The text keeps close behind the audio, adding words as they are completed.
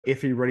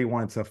If he really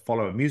wanted to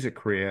follow a music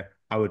career,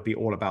 I would be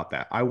all about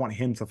that. I want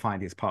him to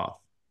find his path.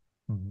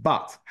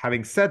 But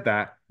having said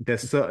that,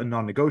 there's certain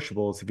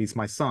non-negotiables. If he's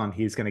my son,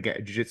 he's going to get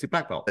a jiu-jitsu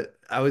black belt.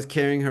 I was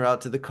carrying her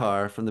out to the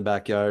car from the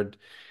backyard,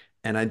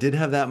 and I did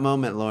have that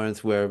moment,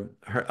 Lawrence, where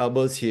her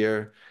elbow's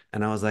here,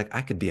 and I was like,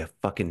 I could be a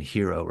fucking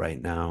hero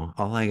right now.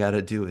 All I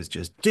gotta do is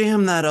just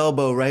jam that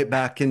elbow right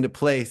back into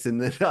place,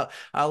 and then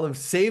I'll have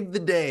saved the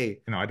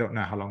day. I don't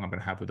know how long I'm going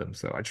to have with him.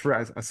 So I just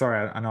realized,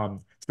 sorry, I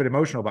know it's a bit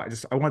emotional,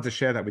 but I wanted to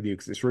share that with you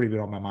because it's really been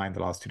on my mind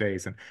the last 2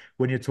 days. And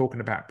when you're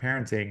talking about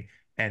parenting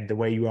and the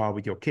way you are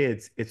with your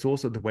kids, it's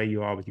also the way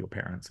you are with your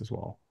parents as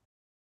well.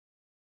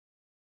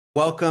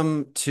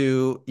 Welcome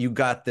to You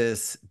Got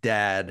This,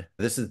 Dad.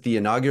 This is the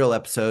inaugural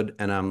episode,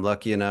 and I'm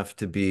lucky enough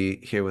to be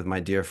here with my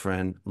dear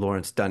friend,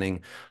 Lawrence Dunning.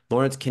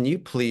 Lawrence, can you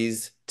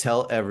please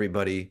tell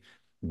everybody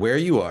where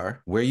you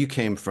are, where you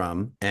came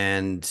from,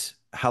 and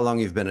how long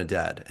you've been a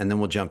dad? And then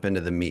we'll jump into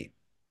the meat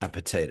and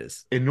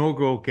potatoes.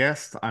 Inaugural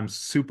guest, I'm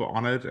super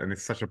honored and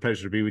it's such a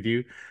pleasure to be with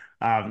you.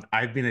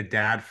 I've been a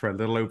dad for a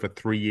little over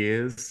 3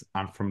 years.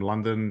 I'm from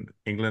London,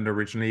 England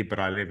originally, but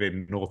I live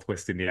in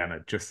Northwest Indiana,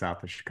 just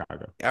south of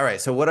Chicago. All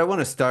right, so what I want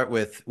to start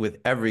with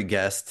every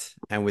guest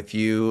and with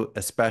you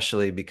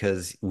especially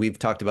because we've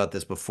talked about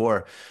this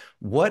before.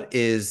 What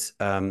is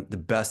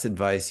the best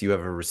advice you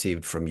ever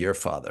received from your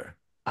father?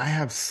 I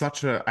have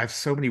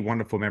so many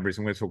wonderful memories.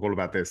 I'm going to talk all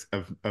about this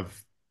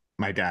of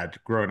my dad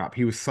growing up.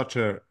 He was such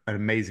an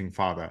amazing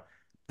father.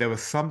 There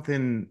was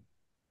something,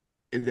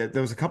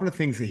 there was a couple of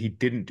things that he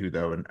didn't do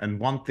though. And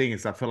one thing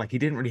is I feel like he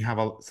didn't really have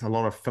a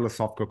lot of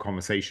philosophical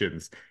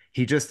conversations.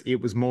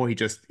 It was more,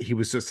 he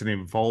was just an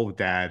involved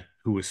dad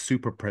who was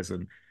super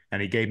present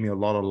and he gave me a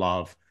lot of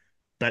love.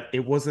 But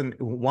it wasn't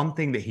one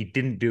thing that he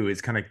didn't do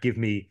is kind of give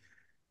me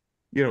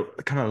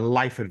kind of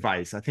life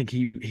advice. I think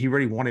he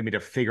really wanted me to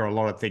figure a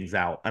lot of things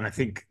out. And I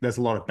think there's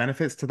a lot of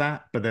benefits to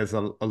that, but there's a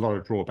lot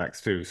of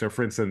drawbacks too. So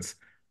for instance,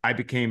 I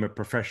became a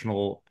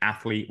professional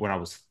athlete when I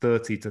was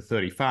 30 to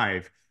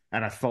 35.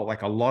 And I felt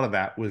like a lot of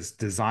that was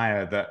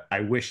desire that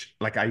I wish,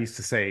 like I used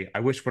to say, I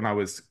wish when I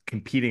was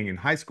competing in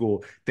high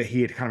school that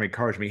he had kind of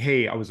encouraged me.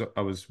 Hey, I was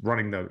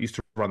used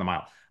to run the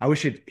mile. I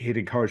wish he'd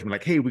encouraged me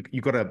like, hey,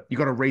 you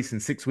gotta race in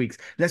 6 weeks.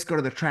 Let's go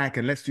to the track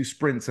and let's do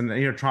sprints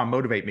and try and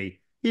motivate me.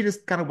 He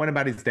just kind of went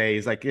about his day.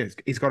 He's like, yeah,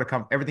 he's got to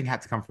come. Everything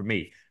had to come from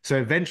me. So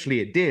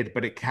eventually it did,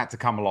 but it had to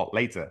come a lot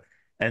later.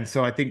 And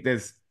so I think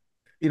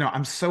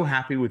I'm so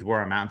happy with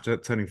where I'm at. I'm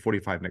turning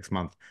 45 next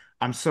month.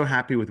 I'm so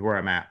happy with where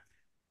I'm at.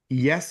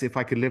 Yes, if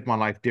I could live my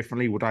life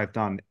differently, would I have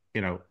done,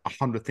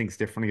 100 things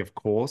differently? Of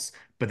course,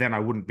 but then I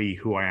wouldn't be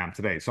who I am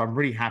today. So I'm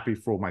really happy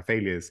for all my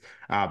failures.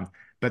 But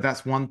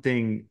that's one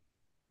thing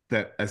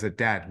that as a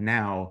dad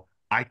now,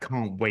 I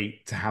can't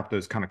wait to have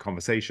those kind of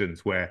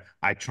conversations where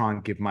I try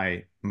and give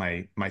my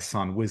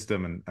son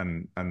wisdom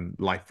and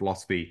life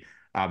philosophy.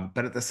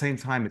 But at the same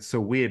time, it's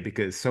so weird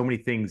because so many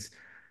things.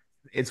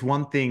 It's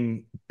one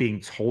thing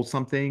being told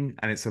something,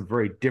 and it's a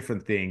very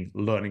different thing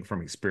learning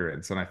from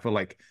experience. And I feel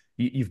like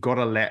we're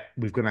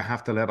gonna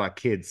have to let our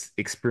kids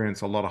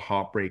experience a lot of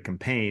heartbreak and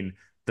pain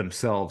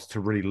themselves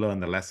to really learn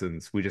the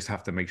lessons. We just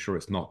have to make sure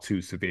it's not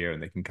too severe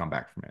and they can come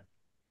back from it.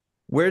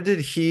 Where did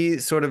he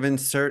sort of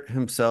insert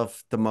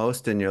himself the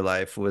most in your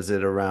life? Was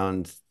it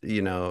around,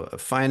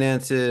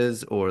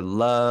 finances or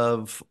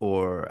love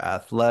or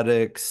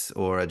athletics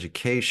or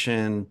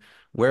education?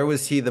 Where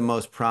was he the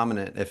most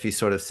prominent? If he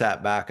sort of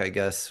sat back, I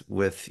guess,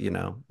 with,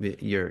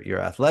 your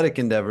athletic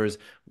endeavors,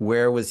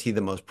 where was he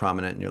the most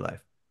prominent in your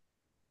life?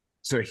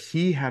 So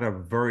he had a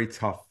very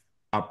tough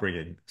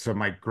upbringing. So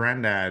my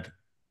granddad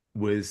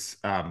was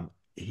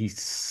he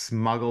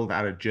smuggled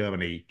out of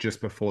Germany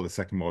just before the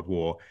Second World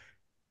War.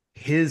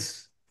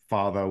 His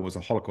father was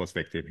a Holocaust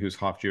victim. He was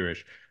half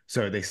Jewish.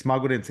 So they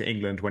smuggled into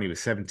England when he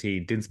was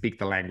 17, didn't speak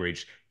the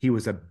language. He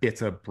was a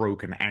bitter,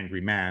 broken,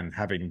 angry man,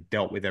 having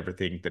dealt with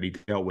everything that he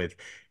dealt with.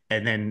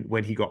 And then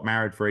when he got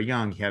married very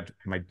young, he had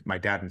my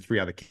dad and three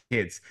other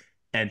kids.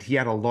 And he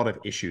had a lot of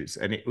issues.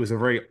 And it was a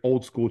very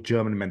old school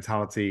German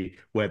mentality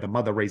where the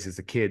mother raises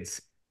the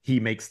kids, he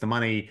makes the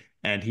money,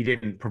 and he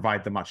didn't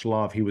provide them much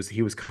love. He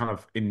was kind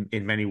of in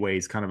many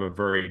ways kind of a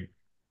very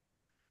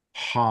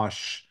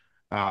harsh,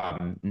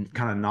 kind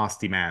of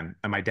nasty man.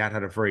 And my dad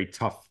had a very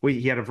tough, well,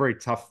 he had a very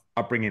tough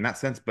upbringing in that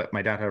sense, but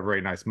my dad had a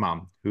very nice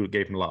mom who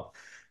gave him love.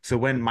 So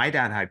when my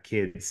dad had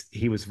kids,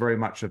 he was very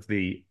much of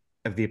the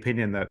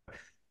opinion that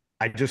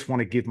I just want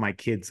to give my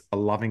kids a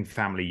loving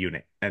family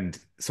unit. And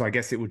so I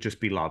guess it would just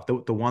be love.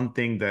 The one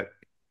thing that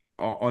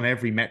on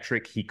every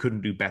metric he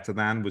couldn't do better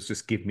than was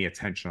just give me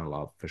attention and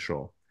love for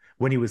sure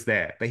when he was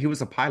there. But he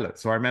was a pilot.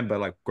 So I remember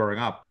like growing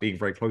up being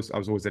very close. I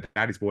was always a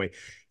daddy's boy.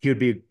 He'd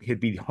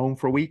be home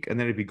for a week and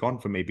then he'd be gone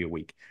for maybe a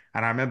week.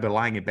 And I remember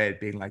lying in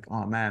bed being like,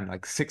 oh man,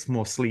 like 6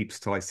 more sleeps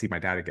till I see my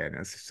dad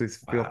again. Feels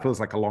Wow.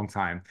 like a long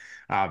time.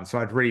 So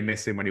I'd really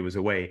miss him when he was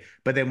away.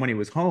 But then when he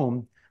was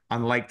home,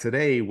 unlike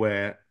today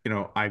where,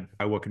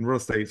 I work in real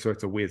estate, so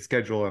it's a weird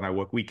schedule and I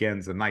work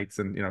weekends and nights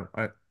and,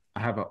 I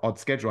have an odd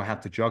schedule I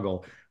have to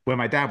juggle. When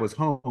my dad was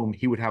home,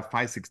 he would have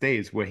 5, 6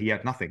 days where he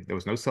had nothing. There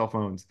was no cell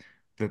phones.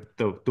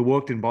 the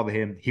work didn't bother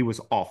him. He was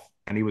off,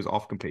 and he was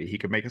off completely. He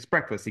could make us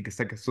breakfast. He could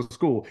take us to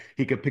school.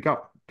 He could pick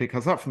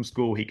us up from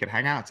school. He could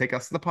hang out, take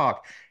us to the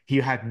park. He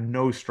had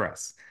no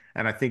stress.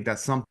 And I think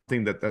that's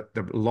something that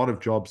a lot of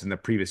jobs in the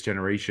previous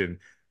generation,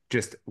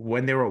 just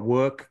when they were at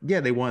work, yeah,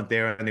 they weren't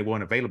there and they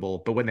weren't available.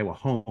 But when they were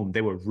home,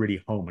 they were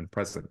really home and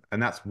present.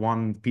 And that's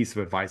one piece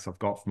of advice I've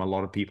got from a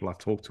lot of people I've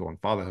talked to on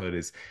fatherhood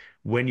is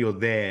when you're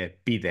there,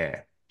 be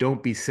there.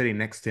 Don't be sitting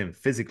next to him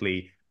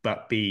physically,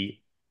 but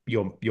be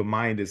your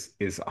mind is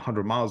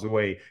 100 miles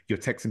away. You're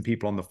texting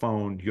people on the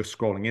phone, you're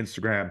scrolling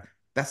Instagram.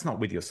 That's not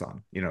with your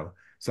son, you know.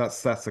 So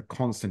that's a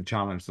constant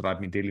challenge that I've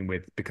been dealing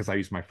with because I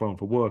use my phone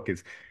for work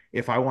is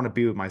if I want to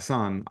be with my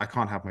son, I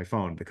can't have my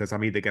phone because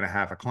I'm either going to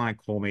have a client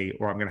call me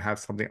or I'm going to have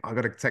something. I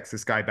got to text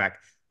this guy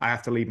back. I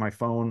have to leave my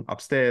phone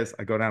upstairs.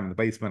 I go down in the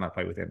basement. I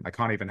play with him. I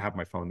can't even have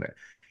my phone there.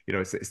 You know,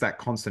 it's that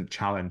constant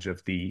challenge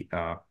of the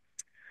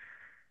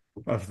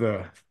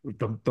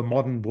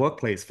modern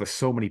workplace for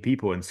so many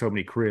people and so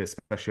many careers,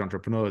 especially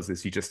entrepreneurs,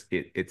 is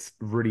it's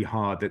really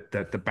hard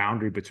that the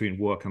boundary between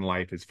work and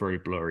life is very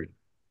blurry.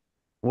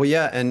 Well,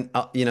 yeah, and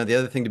you know, the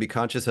other thing to be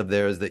conscious of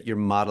there is that you're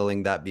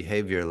modeling that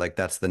behavior. Like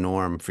that's the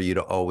norm for you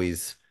to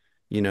always,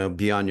 you know,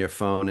 be on your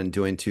phone and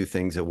doing two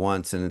things at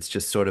once, and it's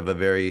just sort of a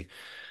very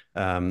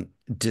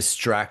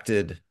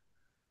distracted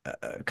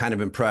kind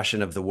of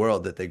impression of the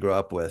world that they grow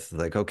up with.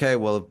 Like, okay,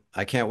 well,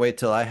 I can't wait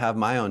till I have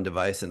my own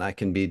device and I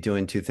can be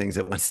doing two things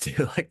at once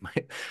too, like my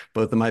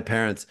both of my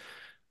parents.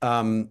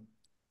 Um,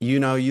 you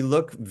know, you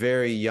look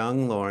very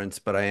young, Lawrence,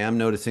 but I am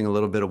noticing a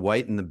little bit of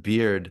white in the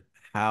beard.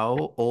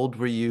 How old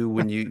were you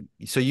when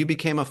so you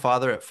became a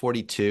father at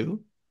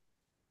 42?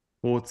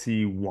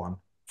 41.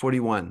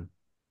 41.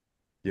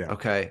 Yeah.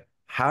 Okay.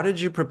 How did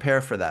you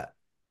prepare for that?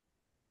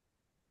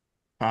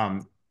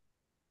 Um,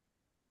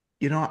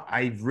 You know,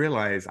 I didn't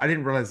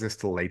realize this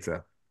till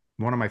later.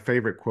 One of my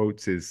favorite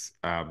quotes is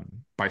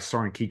by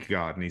Soren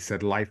Kierkegaard, and he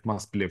said, "Life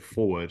must be lived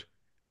forward,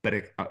 but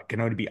it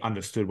can only be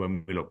understood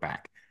when we look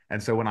back."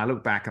 And so when I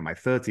look back at my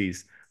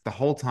 30s, the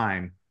whole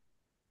time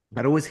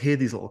I'd always hear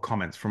these little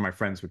comments from my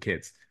friends with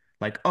kids,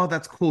 like, "Oh,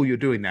 that's cool, you're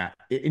doing that.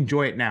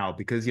 Enjoy it now,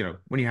 because you know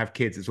when you have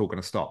kids, it's all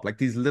going to stop." Like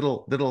these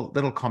little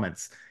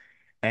comments,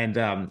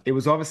 and it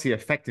was obviously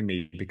affecting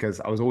me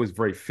because I was always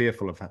very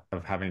fearful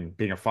of having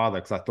being a father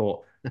because I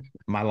thought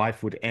my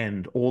life would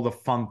end. All the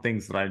fun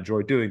things that I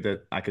enjoy doing,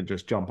 that I could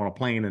just jump on a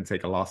plane and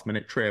take a last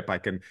minute trip. I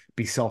can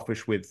be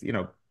selfish with, you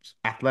know,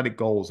 athletic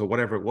goals or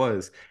whatever it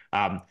was.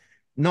 Um,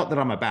 Not that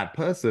I'm a bad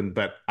person,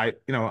 but I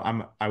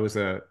was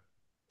a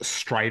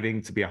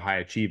striving to be a high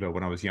achiever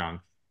when I was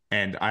young,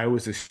 and I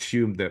always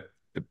assumed that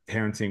the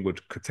parenting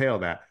would curtail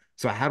that.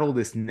 So I had all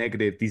these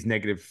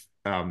negative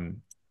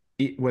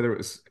whether it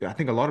was, I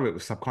think a lot of it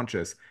was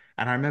subconscious.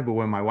 And I remember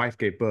when my wife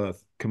gave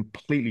birth,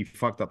 completely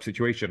fucked up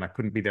situation. I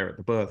couldn't be there at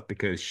the birth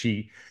because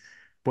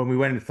when we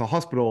went into the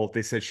hospital,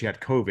 they said she had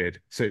COVID.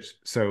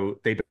 So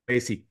they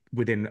basically,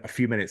 within a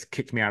few minutes,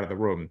 kicked me out of the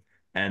room.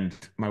 And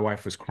my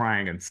wife was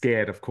crying and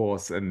scared, of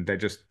course. And they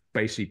just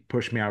basically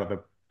pushed me out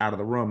of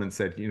the room and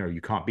said, you know,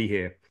 you can't be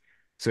here.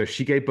 So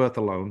she gave birth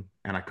alone,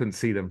 and I couldn't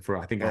see them for,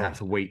 I think I had Oh,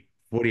 to wait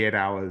 48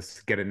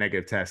 hours, get a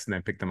negative test, and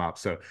then pick them up.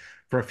 So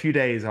for a few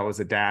days, I was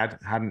a dad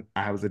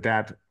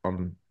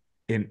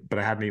but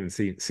I hadn't even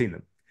seen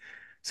them.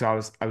 So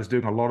I was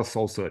doing a lot of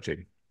soul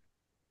searching,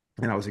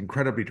 and I was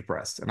incredibly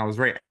depressed, and I was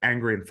very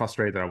angry and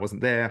frustrated that I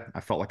wasn't there.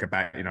 I felt like a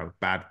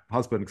bad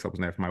husband because I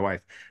wasn't there for my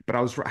wife. But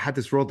I had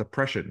this real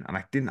depression, and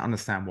I didn't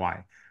understand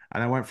why.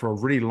 And I went for a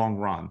really long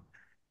run,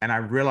 and I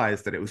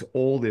realized that it was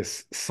all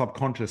this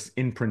subconscious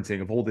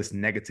imprinting of all this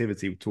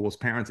negativity towards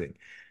parenting,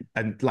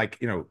 and like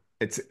it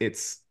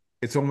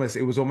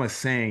was almost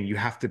saying you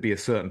have to be a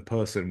certain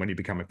person when you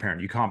become a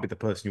parent. You can't be the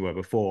person you were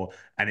before,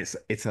 and it's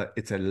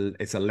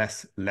a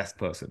less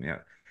person, yeah.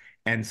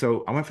 And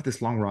so I went for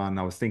this long run.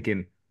 I was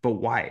thinking, but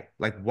why?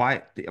 Like,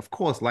 why? Of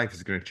course, life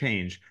is going to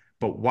change,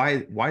 but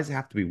why does it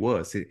have to be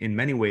worse? In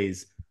many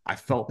ways, I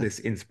felt this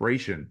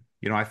inspiration.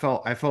 You know, I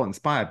felt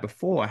inspired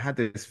before. I had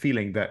this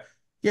feeling that,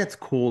 yeah, it's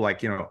cool.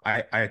 Like, you know,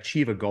 I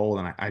achieve a goal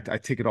and I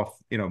tick it off,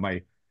 you know,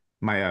 my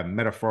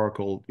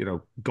metaphorical, you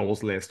know,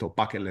 goals list or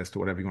bucket list or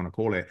whatever you want to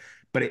call it.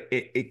 But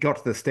it got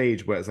to the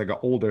stage where as I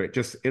got older,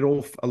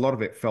 a lot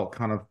of it felt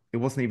kind of, it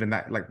wasn't even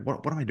that like,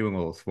 what am I doing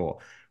all this for?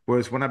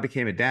 Whereas when I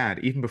became a dad,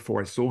 even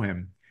before I saw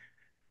him,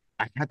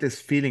 I had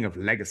this feeling of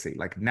legacy.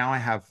 Like now I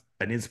have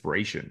an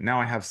inspiration.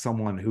 Now I have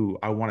someone who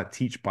I want to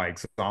teach by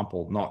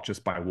example, not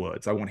just by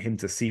words. I want him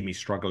to see me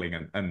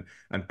struggling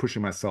and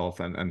pushing myself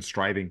and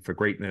striving for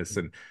greatness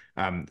and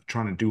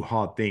trying to do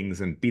hard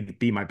things and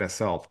be my best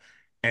self.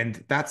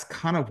 And that's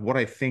kind of what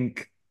I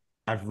think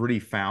I've really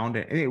found.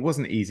 And it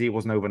wasn't easy. It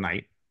wasn't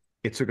overnight.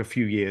 It took a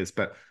few years,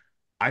 but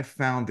I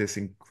found this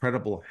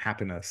incredible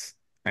happiness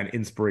and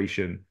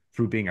inspiration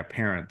through being a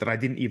parent that I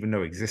didn't even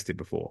know existed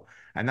before.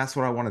 And that's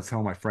what I want to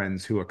tell my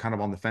friends who are kind of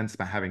on the fence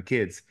about having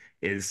kids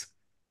is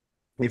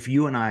if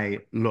you and I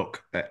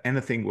look at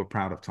anything we're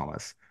proud of,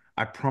 Thomas,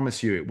 I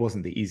promise you it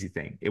wasn't the easy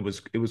thing. It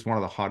was one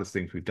of the hardest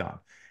things we've done.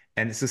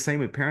 And it's the same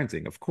with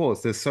parenting. Of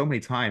course, there's so many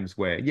times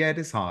where, yeah, it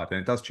is hard and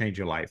it does change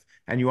your life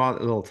and you are a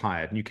little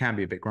tired and you can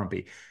be a bit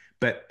grumpy,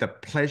 but the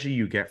pleasure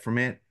you get from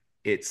it,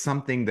 it's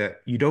something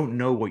that you don't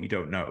know what you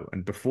don't know.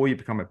 And before you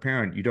become a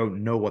parent, you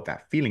don't know what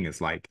that feeling is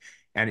like.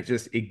 And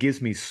it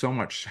gives me so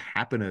much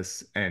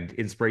happiness and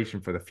inspiration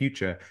for the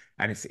future.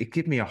 And it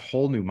gives me a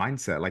whole new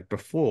mindset. Like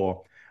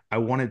before, I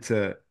wanted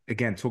to,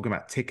 again, talking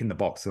about ticking the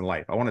box in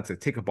life. I wanted to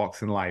tick a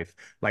box in life.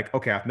 Like,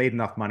 okay, I've made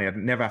enough money. I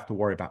never have to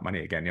worry about money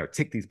again.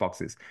 Tick these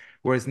boxes.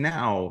 Whereas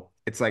now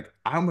it's like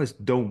I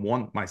almost don't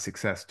want my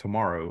success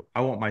tomorrow.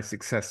 I want my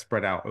success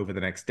spread out over the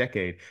next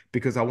decade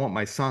because I want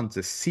my son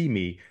to see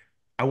me.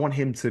 I want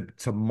him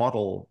to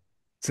model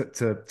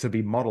to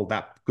be modeled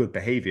that good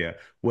behavior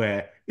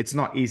where it's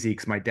not easy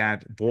because my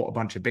dad bought a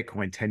bunch of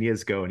Bitcoin 10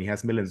 years ago and he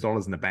has millions of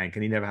dollars in the bank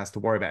and he never has to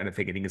worry about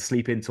anything and he can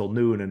sleep in till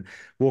noon and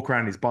walk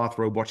around in his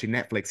bathrobe watching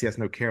Netflix. He has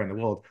no care in the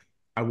world.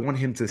 I want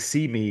him to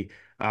see me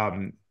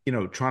trying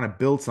to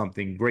build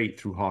something great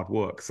through hard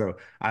work. So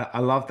I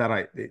love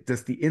that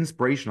just the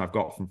inspiration I've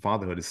got from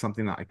fatherhood is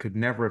something that I could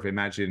never have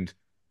imagined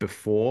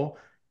before.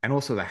 And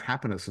also the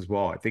happiness as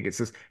well. I think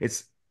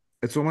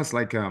it's almost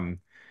like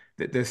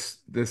there's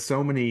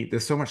so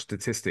much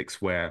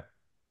statistics where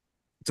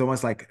it's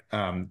almost like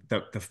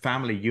the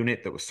family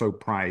unit that was so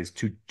prized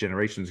 2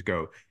 generations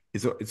ago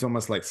is it's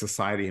almost like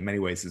society in many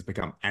ways has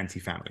become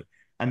anti-family.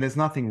 And there's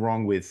nothing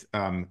wrong with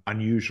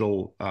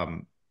unusual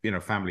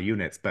family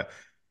units, but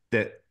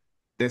that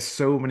there's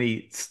so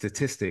many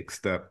statistics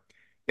that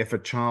if a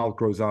child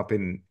grows up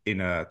in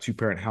a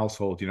two-parent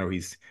household,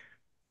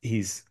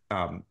 he's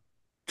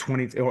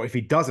 20, or if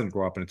he doesn't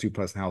grow up in a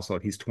two-person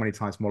household, he's 20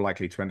 times more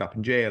likely to end up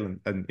in jail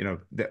and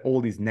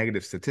all these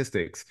negative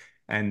statistics.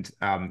 And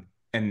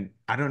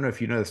I don't know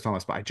if you know this,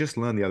 Thomas, but I just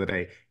learned the other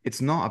day,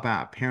 it's not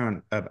about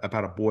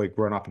about a boy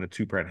growing up in a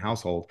two-parent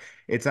household.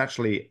 It's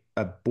actually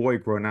a boy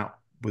growing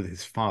up with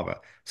his father.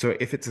 So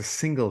if it's a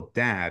single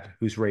dad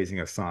who's raising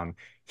a son,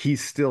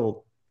 he's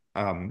still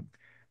um,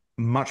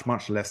 much,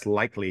 much less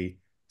likely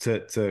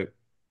to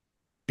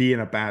be in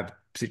a bad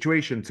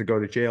situation, to go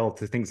to jail,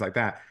 to things like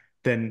that,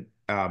 then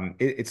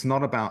it's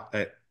not about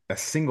a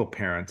single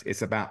parent.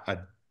 It's about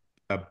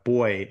a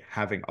boy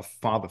having a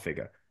father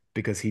figure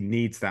because he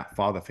needs that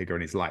father figure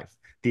in his life.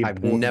 The I've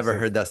importance never of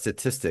heard that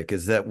statistic.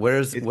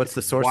 What's it's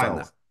the source on wild.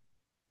 that?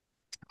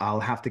 I'll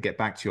have to get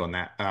back to you on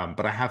that.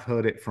 But I have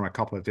heard it from a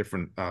couple of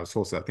different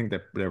sources. I think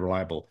they're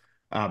reliable.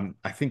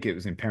 I think it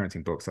was in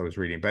parenting books I was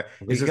reading, but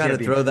it's just, yeah,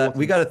 the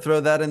We got importance. to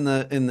throw that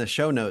in the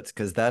show notes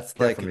because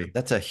Definitely.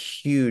 that's a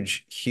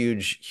huge,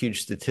 huge,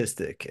 huge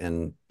statistic.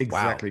 And wow.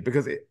 Exactly,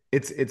 because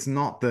it's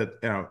not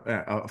that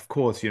of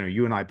course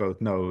you and I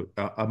both know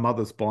a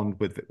mother's bond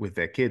with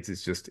their kids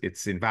is just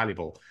it's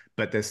invaluable.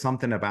 But there's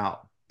something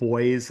about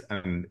boys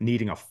and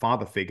needing a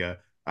father figure,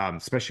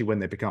 especially when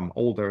they become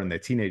older and they're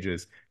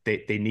teenagers.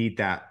 They need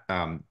that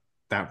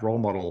role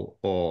model,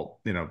 or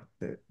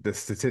the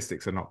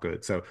statistics are not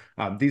good. So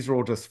these are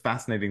all just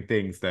fascinating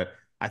things that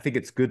I think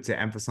it's good to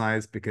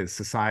emphasize because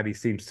society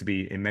seems to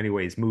be in many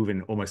ways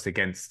moving almost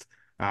against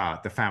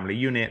the family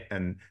unit.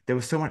 And there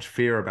was so much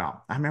fear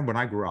about. I remember when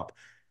I grew up,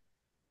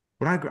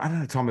 I don't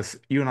know, Thomas,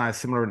 you and I are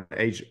similar in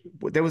age.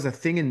 There was a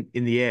thing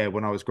in the air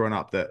when I was growing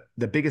up that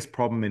the biggest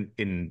problem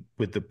in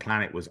with the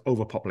planet was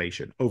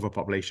overpopulation.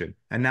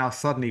 And now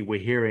suddenly we're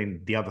hearing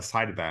the other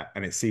side of that.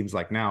 And it seems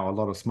like now a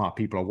lot of smart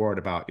people are worried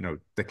about,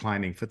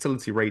 declining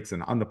fertility rates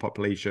and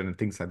underpopulation and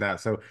things like that.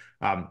 So,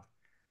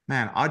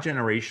 man, our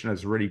generation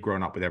has really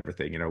grown up with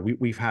everything.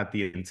 We've had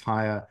the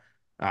entire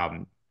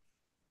um,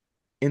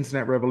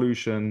 internet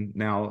revolution,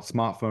 now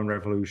smartphone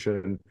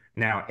revolution,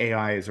 now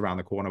AI is around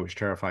the corner, which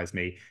terrifies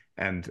me.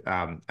 And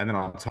then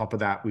on top of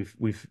that,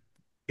 we've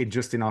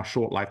in our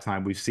short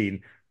lifetime, we've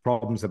seen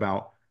problems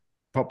about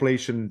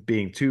population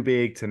being too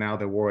big to now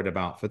they're worried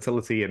about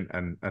fertility and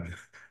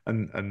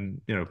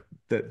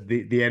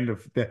the end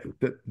of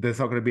there's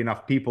not going to be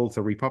enough people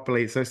to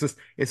repopulate. So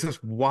it's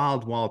just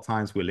wild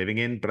times we're living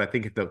in. But I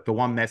think the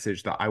one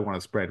message that I want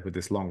to spread with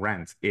this long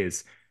rant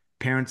is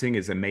parenting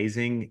is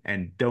amazing,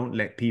 and don't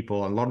let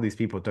people, a lot of these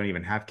people don't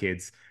even have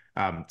kids,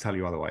 tell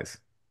you otherwise.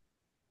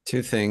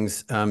 Two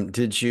things.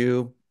 Did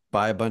you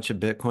buy a bunch of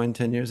Bitcoin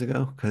 10 years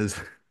ago? Because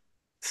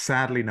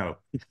Sadly, no.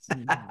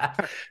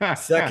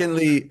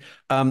 secondly,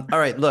 all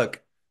right,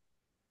 look,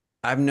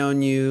 I've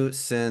known you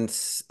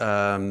since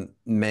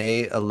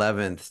May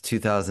 11th,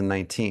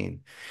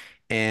 2019.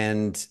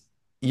 And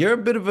you're a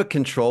bit of a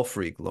control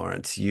freak,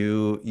 Lawrence.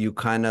 You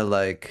kind of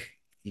like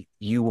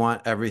you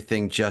want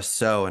everything just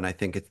so, and I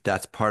think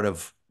that's part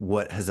of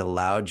what has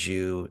allowed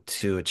you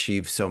to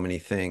achieve so many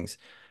things.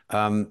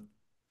 Um,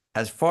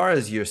 as far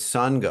as your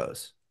son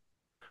goes,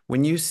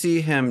 when you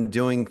see him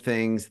doing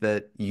things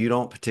that you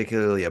don't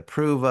particularly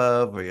approve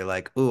of, or you're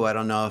like, "Ooh, I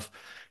don't know if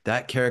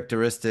that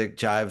characteristic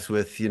jives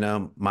with,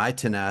 my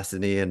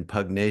tenacity and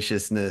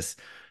pugnaciousness,"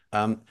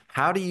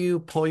 how do you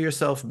pull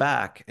yourself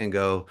back and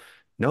go,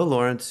 "No,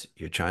 Lawrence,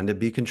 you're trying to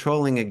be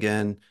controlling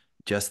again.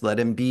 Just let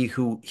him be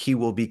who he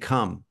will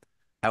become."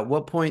 At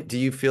what point do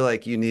you feel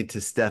like you need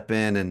to step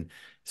in and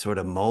sort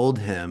of mold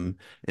him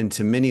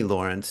into mini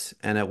Lawrence?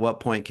 And at what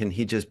point can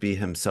he just be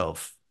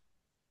himself?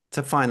 It's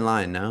a fine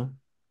line, no?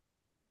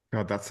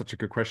 God, that's such a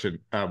good question.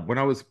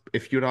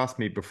 If you'd asked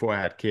me before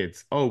I had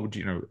kids, oh,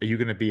 are you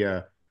going to be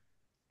are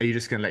you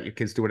just going to let your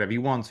kids do whatever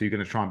you want? So you're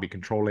going to try and be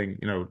controlling?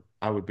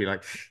 I would be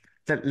like,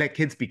 let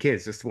kids be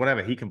kids, just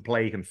whatever. He can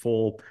play, he can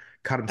fall,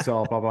 cut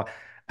himself, blah, blah.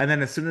 And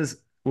then as soon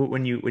as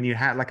when you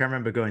had like I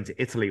remember going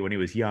to Italy when he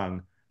was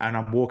young, and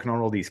I'm walking on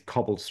all these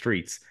cobbled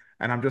streets,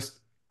 and I'm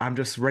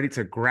just ready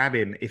to grab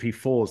him if he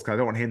falls because I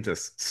don't want him to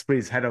split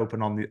his head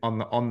open on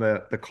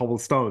the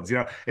cobblestones.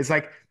 It's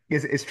like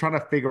it's trying to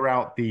figure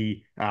out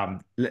the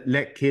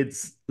let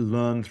kids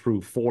learn through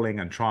falling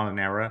and trial and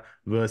error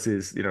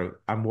versus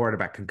I'm worried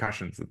about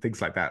concussions and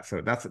things like that.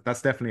 So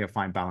that's definitely a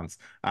fine balance.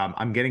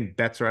 I'm getting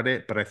better at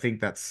it, but I think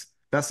that's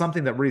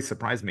something that really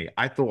surprised me.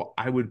 I thought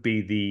I would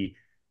be the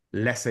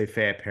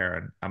laissez-faire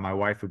parent, and my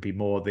wife would be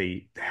more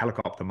the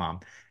helicopter mom.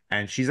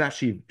 And she's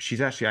actually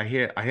I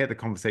hear the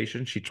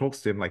conversation. She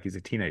talks to him like he's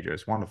a teenager.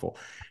 It's wonderful.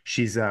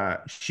 She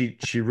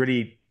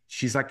really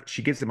she's like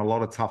she gives him a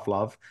lot of tough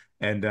love,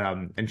 and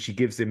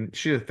she's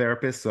a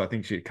therapist, so I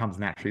think it comes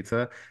naturally to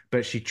her.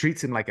 But she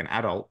treats him like an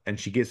adult, and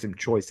she gives him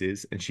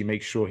choices, and she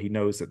makes sure he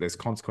knows that there's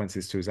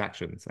consequences to his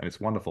actions, and it's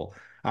wonderful.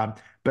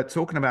 But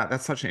talking about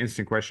that's such an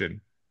interesting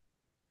question.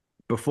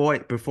 Before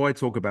I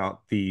talk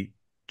about the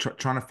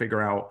trying to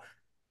figure out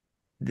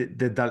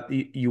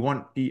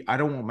I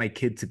don't want my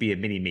kid to be a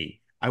mini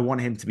me. I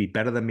want him to be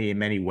better than me in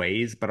many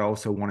ways, but I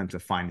also want him to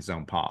find his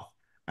own path.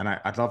 And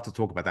I'd love to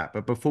talk about that.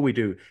 But before we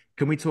do,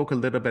 can we talk a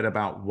little bit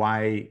about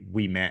why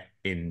we met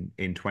in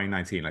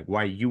 2019? Like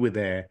why you were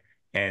there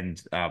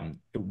and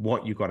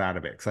what you got out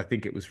of it? Because I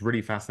think it was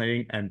really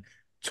fascinating. And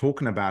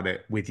talking about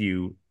it with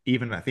you,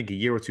 even I think a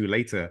year or two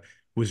later,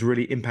 was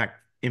really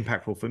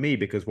impactful for me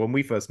because when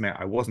we first met,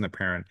 I wasn't a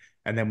parent.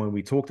 And then when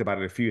we talked about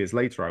it a few years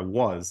later, I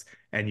was,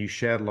 and you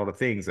shared a lot of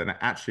things, and it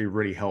actually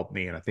really helped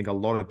me. And I think a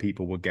lot of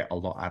people will get a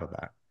lot out of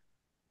that.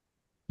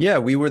 Yeah,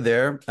 we were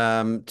there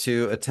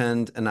to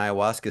attend an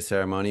ayahuasca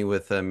ceremony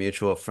with a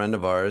mutual friend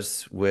of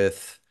ours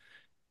with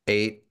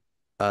eight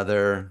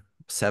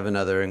seven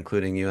other,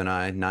 including you and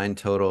I, nine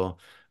total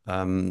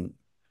um,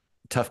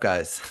 tough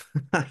guys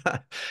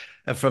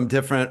from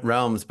different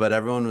realms, but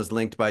everyone was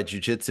linked by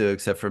jujitsu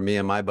except for me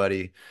and my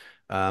buddy.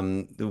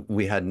 Um,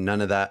 we had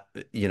none of that,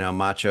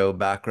 macho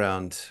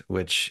background,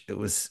 which it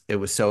was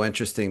so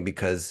interesting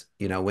because,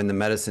 when the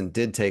medicine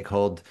did take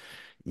hold,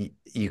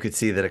 you could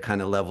see that it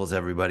kind of levels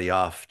everybody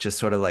off, just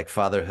sort of like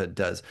fatherhood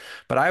does.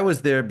 But I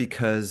was there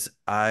because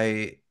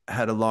I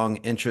had a long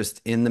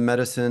interest in the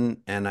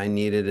medicine and I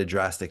needed a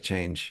drastic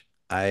change.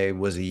 I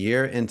was a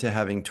year into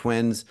having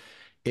twins.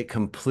 It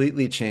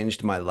completely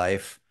changed my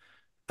life,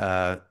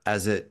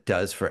 as it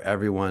does for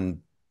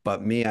everyone.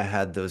 But me, I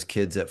had those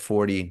kids at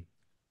 40,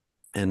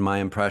 and my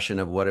impression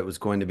of what it was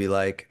going to be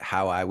like,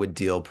 how I would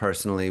deal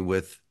personally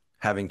with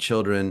having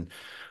children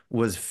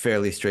was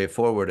fairly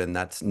straightforward. And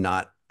that's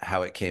not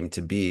how it came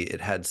to be.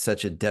 It had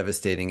such a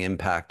devastating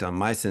impact on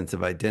my sense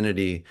of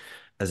identity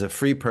as a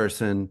free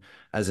person,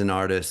 as an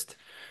artist.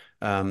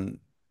 Um,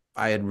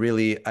 I had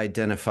really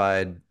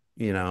identified,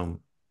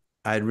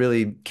 I had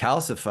really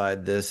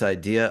calcified this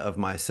idea of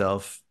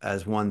myself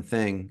as one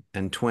thing,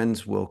 and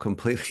twins will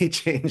completely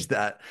change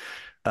that.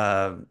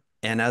 Uh,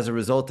 and as a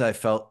result, I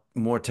felt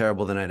more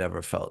terrible than I'd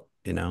ever felt.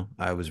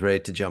 I was ready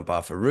to jump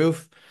off a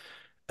roof.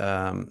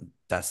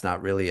 That's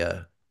not really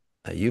a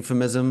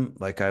euphemism.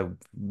 Like I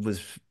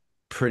was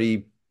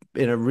pretty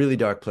in a really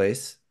dark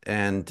place,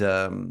 and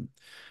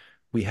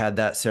we had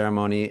that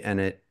ceremony, and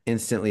it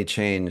instantly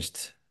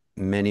changed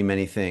many,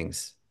 many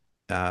things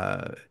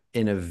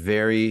in a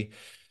very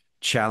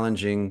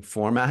challenging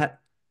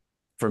format.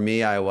 For me,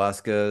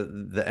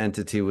 ayahuasca, the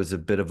entity was a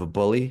bit of a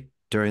bully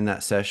during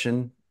that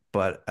session.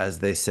 But as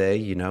they say,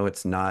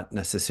 it's not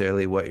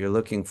necessarily what you're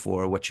looking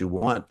for, what you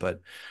want, but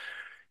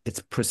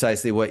it's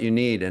precisely what you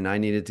need. And I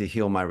needed to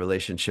heal my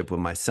relationship with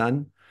my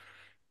son,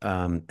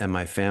 and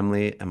my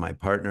family and my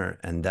partner.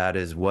 And that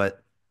is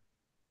what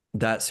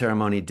that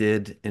ceremony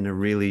did in a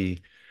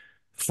really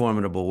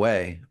formidable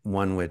way,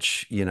 one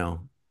which,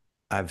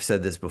 I've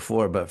said this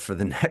before, but for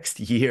the next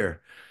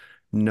year,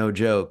 no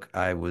joke,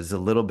 I was a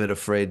little bit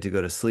afraid to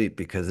go to sleep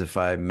because if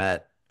I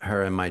met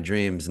her in my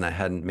dreams and I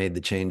hadn't made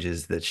the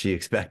changes that she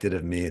expected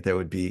of me, there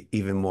would be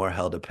even more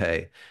hell to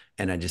pay.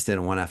 And I just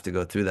didn't want to have to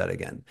go through that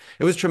again.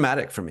 It was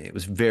traumatic for me. It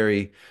was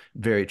very,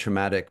 very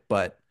traumatic,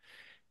 but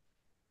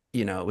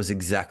it was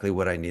exactly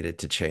what I needed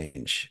to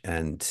change.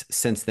 And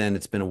since then,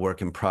 it's been a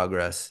work in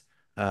progress.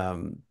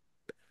 Um,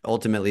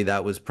 Ultimately,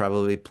 that was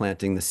probably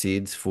planting the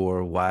seeds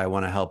for why I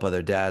want to help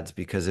other dads.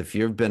 Because if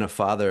you've been a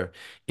father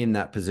in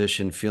that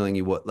position,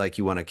 feeling like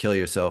you want to kill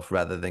yourself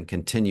rather than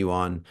continue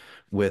on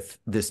with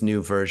this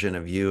new version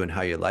of you and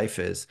how your life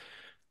is,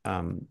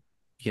 um,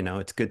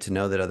 it's good to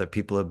know that other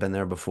people have been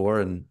there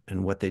before and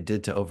what they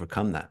did to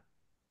overcome that.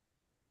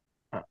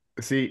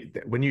 See,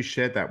 when you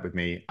shared that with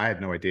me, I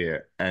had no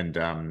idea, and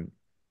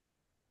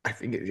I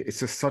think it's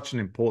just such an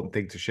important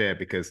thing to share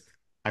because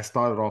I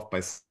started off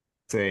by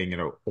saying,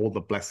 all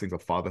the blessings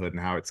of fatherhood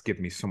and how it's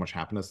given me so much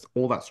happiness.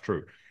 All that's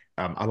true.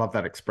 I love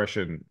that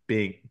expression.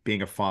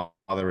 Being a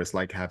father is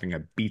like having a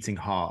beating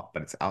heart,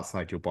 but it's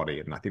outside your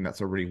body. And I think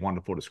that's a really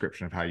wonderful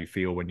description of how you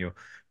feel when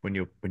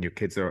your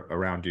kids are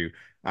around you.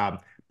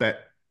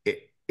 But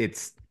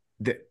it's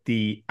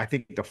the I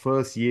think the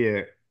first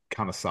year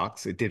kind of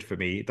sucks. It did for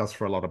me. It does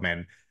for a lot of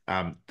men.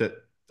 That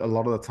a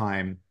lot of the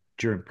time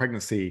during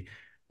pregnancy,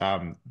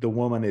 the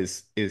woman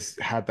is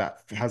had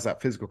that has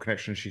that physical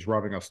connection. She's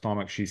rubbing her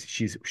stomach.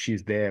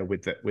 She's there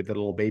with the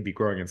little baby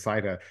growing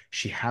inside her.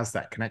 She has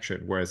that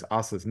connection. Whereas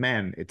us as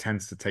men, it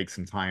tends to take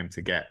some time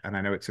to get. And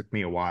I know it took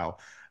me a while.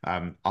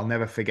 I'll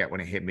never forget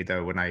when it hit me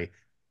though, when I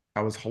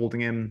was holding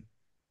him.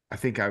 I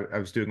think I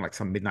was doing like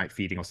some midnight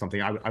feeding or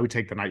something. I would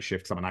take the night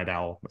shift because I'm a night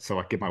owl. So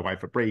I'd give my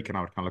wife a break and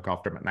I would kind of look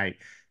after him at night.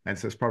 And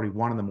so it's probably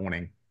 1 in the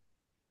morning.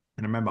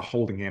 And I remember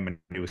holding him and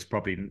he was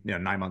probably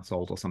 9 months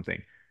old or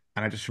something.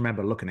 And I just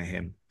remember looking at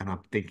him and I'm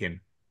thinking,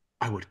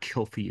 I would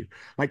kill for you.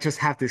 Like just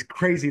have this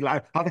crazy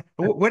life.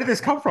 Where did this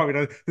come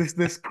from?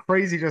 This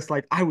crazy just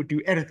like I would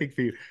do anything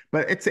for you.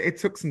 But it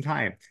took some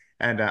time.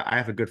 And I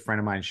have a good friend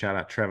of mine, shout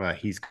out Trevor.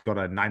 He's got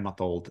a 9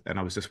 month old, and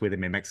I was just with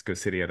him in Mexico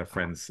City at a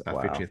friend's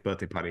Wow. 50th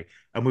birthday party,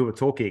 and we were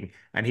talking,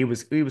 and he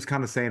was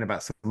kind of saying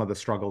about some of the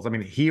struggles. I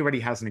mean, he already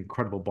has an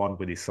incredible bond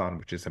with his son,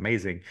 which is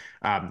amazing.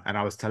 And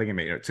I was telling him,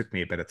 it took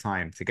me a bit of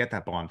time to get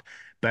that bond,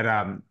 but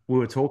we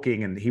were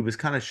talking, and he was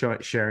kind of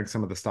sharing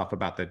some of the stuff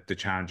about the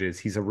challenges.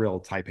 He's a real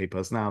Type A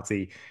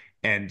personality,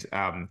 and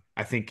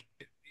I think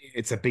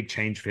it's a big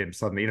change for him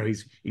suddenly.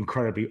 He's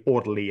incredibly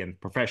orderly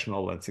and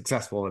professional and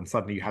successful, and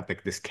suddenly you have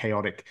this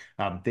chaotic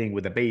thing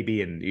with a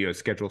baby, and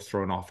schedules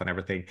thrown off and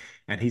everything.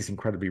 And he's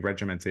incredibly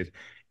regimented,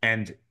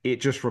 and it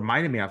just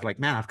reminded me of like,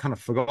 man, I've kind of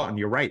forgotten.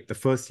 You're right. The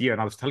first year,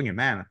 and I was telling him,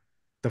 man,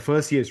 the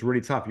first year is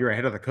really tough. You're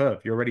ahead of the curve.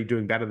 You're already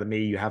doing better than me.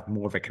 You have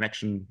more of a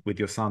connection with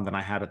your son than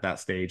I had at that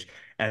stage,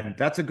 and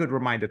that's a good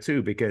reminder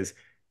too, because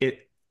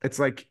it's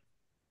like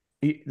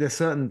there's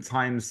certain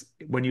times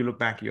when you look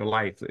back at your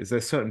life, is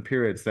there certain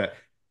periods that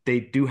they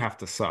do have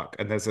to suck.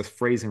 And there's this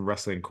phrase in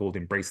wrestling called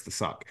embrace the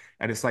suck.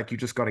 And it's like you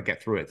just got to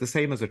get through it. The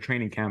same as a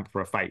training camp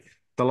for a fight.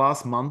 The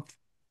last month,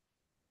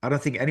 I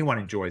don't think anyone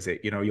enjoys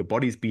it. Your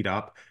body's beat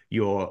up.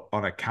 You're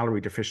on a calorie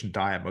deficient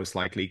diet, most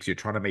likely, because you're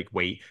trying to make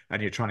weight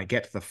and you're trying to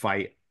get to the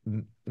fight,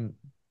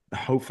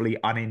 hopefully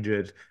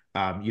uninjured.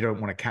 You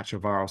don't want to catch a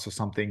virus or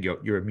something.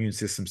 Your immune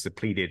system's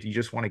depleted. You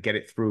just want to get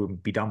it through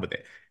and be done with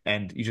it.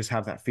 And you just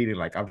have that feeling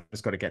like I've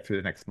just got to get through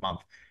the next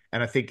month.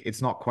 And I think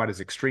it's not quite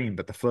as extreme,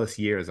 but the first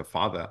year as a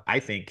father,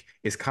 I think,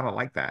 is kind of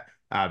like that.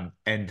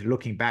 And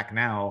looking back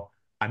now,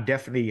 I'm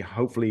definitely,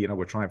 hopefully,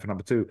 we're trying for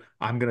number two.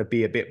 I'm going to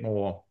be a bit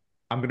more.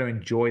 I'm going to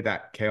enjoy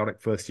that chaotic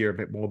first year a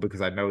bit more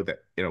because I know that,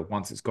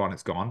 once it's gone,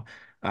 it's gone.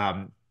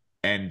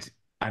 And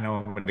I know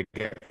I'm going to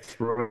get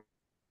through.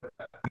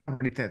 I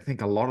really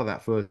think a lot of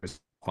that first is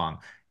fun.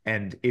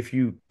 And if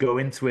you go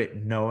into it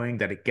knowing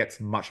that it gets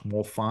much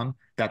more fun,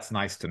 that's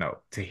nice to know,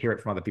 to hear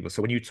it from other people.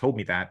 So when you told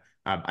me that,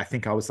 I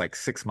think I was like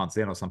 6 months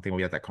in or something when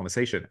we had that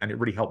conversation, and it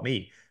really helped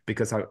me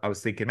because I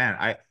was thinking,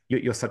 man,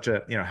 you're such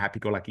a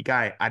happy-go-lucky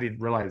guy. I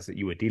didn't realize that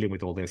you were dealing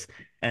with all this.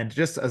 And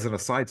just as an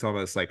aside,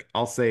 Thomas, like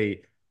I'll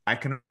say, I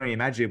can only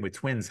imagine with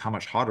twins how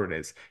much harder it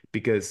is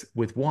because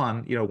with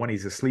one, when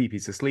he's asleep,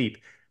 he's asleep.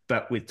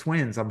 But with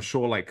twins, I'm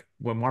sure like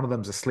when one of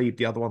them's asleep,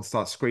 the other one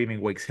starts screaming,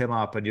 wakes him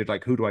up, and you're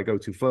like, who do I go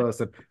to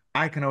first? And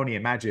I can only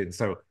imagine.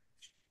 So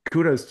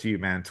kudos to you,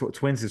 man.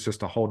 Twins is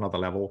just a whole nother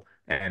level.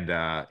 And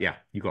yeah,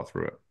 you got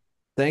through it.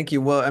 Thank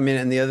you. Well, I mean,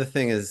 and the other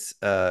thing is,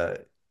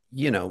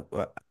 you know,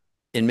 uh,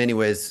 in many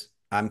ways,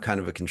 I'm kind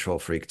of a control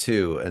freak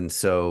too. And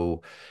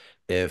so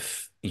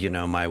if,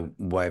 my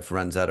wife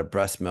runs out of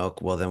breast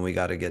milk, well, then we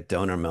got to get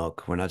donor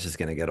milk. We're not just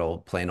going to get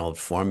old, plain old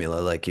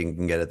formula like you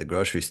can get at the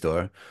grocery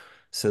store.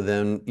 So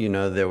then,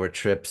 there were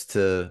trips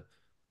to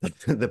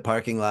the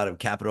parking lot of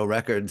Capitol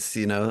Records,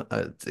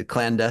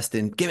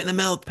 clandestine, give me the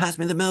milk, pass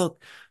me the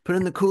milk, put it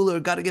in the cooler,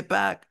 got to get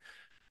back.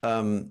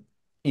 Um,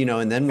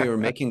 and then we were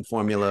making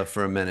formula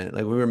for a minute.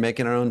 Like we were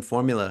making our own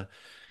formula.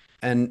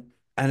 And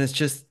it's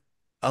just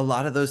a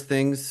lot of those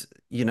things,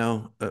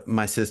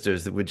 my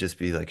sisters that would just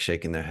be like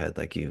shaking their head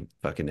like you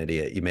fucking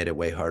idiot. You made it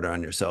way harder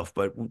on yourself.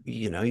 But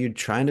you're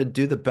trying to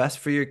do the best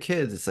for your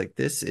kids. It's like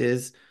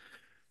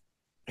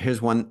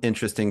here's one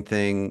interesting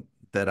thing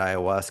that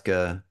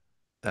ayahuasca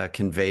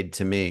conveyed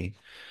to me,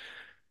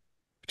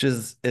 which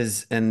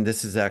is and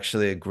this is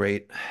actually a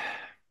great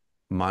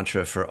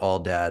mantra for all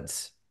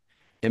dads.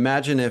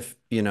 Imagine if,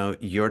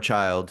 your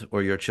child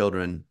or your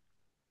children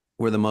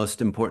were the most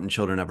important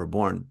children ever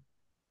born.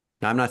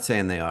 Now, I'm not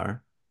saying they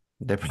are.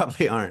 They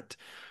probably aren't.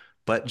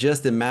 But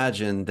just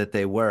imagine that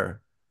they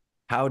were.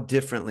 How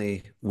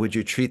differently would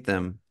you treat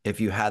them if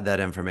you had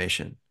that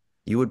information?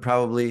 You would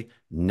probably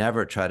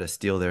never try to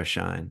steal their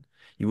shine.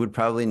 You would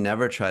probably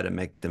never try to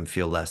make them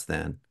feel less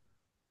than,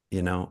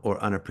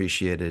 or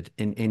unappreciated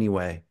in any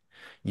way.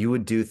 You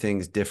would do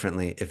things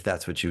differently if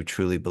that's what you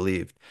truly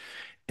believed.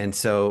 And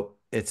so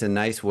it's a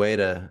nice way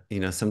to,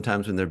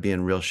 sometimes when they're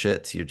being real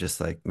shits, you're just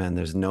like, man,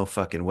 there's no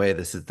fucking way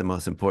this is the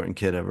most important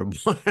kid ever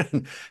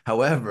born.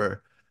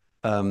 However,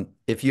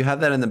 If you have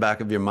that in the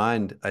back of your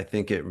mind, I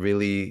think it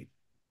really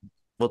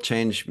will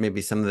change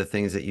maybe some of the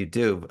things that you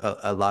do.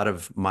 A lot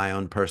of my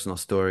own personal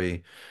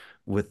story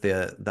with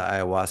the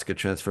ayahuasca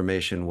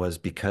transformation was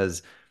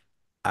because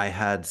I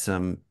had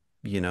some,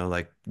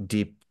 like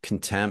deep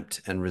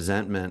contempt and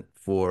resentment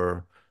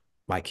for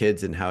my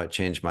kids and how it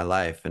changed my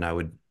life. And I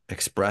would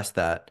express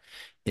that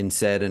in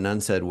said and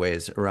unsaid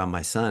ways around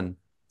my son.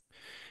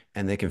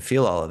 And they can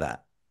feel all of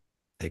that.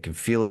 They can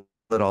feel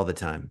it all the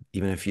time,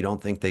 even if you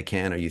don't think they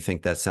can, or you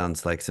think that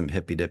sounds like some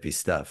hippy dippy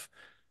stuff.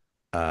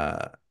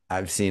 Uh,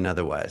 I've seen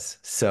otherwise.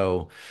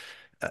 So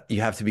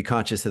you have to be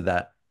conscious of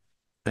that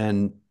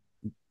and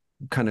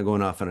kind of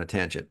going off on a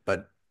tangent.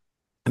 But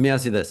let me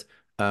ask you this.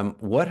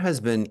 What has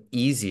been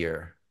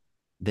easier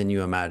than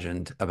you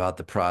imagined about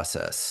the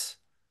process?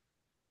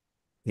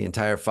 The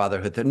entire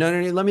fatherhood thing. No, no,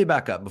 no, let me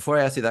back up. Before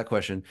I ask you that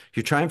question,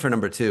 you're trying for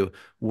number two.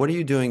 What are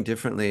you doing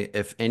differently,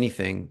 if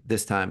anything,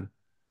 this time?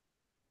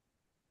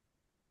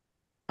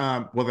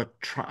 Well,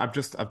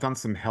 I've done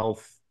some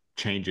health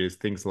changes,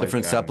 things like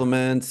Different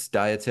supplements,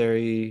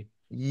 dietary.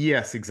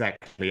 yes,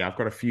 exactly. I've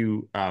got a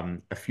few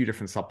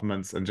different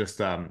supplements and just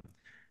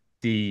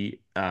the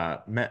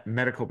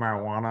medical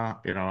marijuana,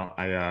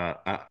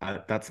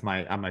 that's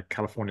I'm a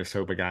California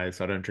sober guy,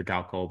 so I don't drink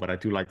alcohol, but I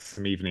do like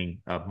some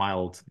evening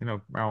mild,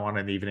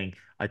 marijuana in the evening.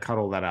 I cut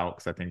all that out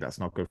because I think that's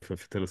not good for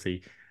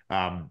fertility.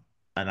 Um,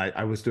 and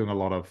I was doing a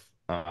lot of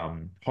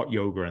hot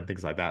yoga and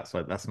things like that,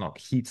 so that's not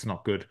heat's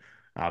not good.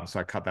 So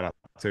I cut that out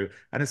too.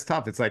 And it's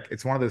tough. It's like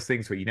it's one of those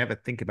things where you never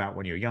think about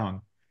when you're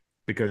young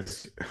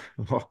because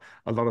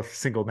a lot of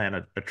single men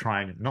are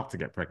trying not to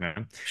get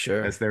pregnant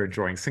Sure. as they're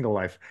enjoying single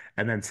life.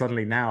 And then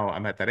suddenly now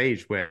I'm at that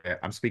age where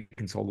I'm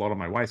speaking to a lot of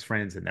my wife's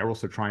friends and they're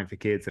also trying for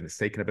kids and it's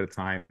taken a bit of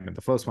time. And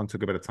the first one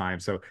took a bit of time.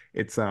 So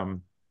it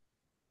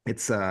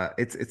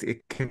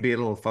can be a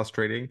little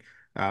frustrating.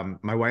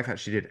 My wife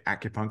actually did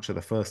acupuncture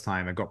the first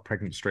time and got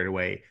pregnant straight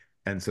away.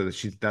 And so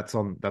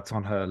that that's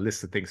on her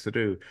list of things to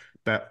do.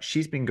 But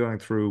she's been going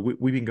through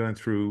we've been going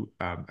through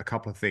a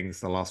couple of things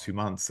the last few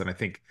months, and I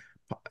think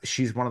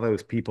she's one of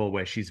those people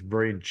where she's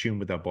very in tune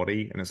with her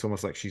body, and it's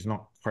almost like she's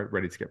not quite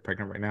ready to get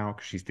pregnant right now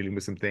because she's dealing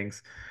with some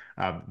things.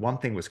 One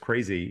thing was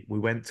crazy. We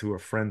went to a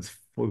friend's.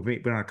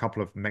 We've been on a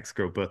couple of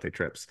Mexico birthday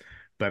trips,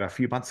 but a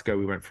few months ago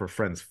we went for a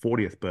friend's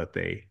 40th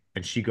birthday,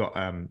 and she got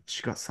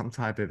some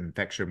type of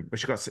infection. But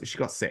she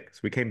got sick. So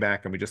we came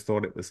back and we just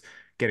thought it was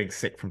getting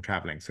sick from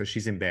traveling. So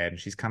she's in bed and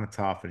she's kind of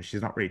tough and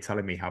she's not really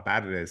telling me how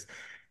bad it is.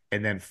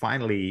 And then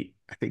finally,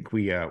 I think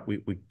we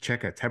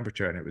check her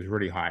temperature and it was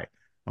really high.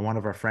 And one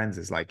of our friends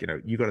is like,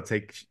 you got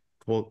to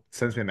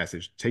sends me a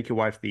message, take your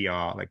wife to the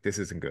ER. Like this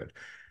isn't good.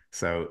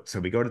 So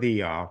we go to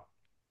the ER.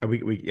 We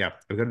go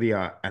to the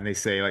ER and they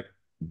say like,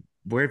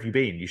 where have you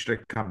been? You should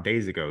have come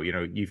days ago.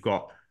 You've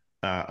got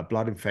a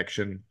blood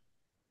infection,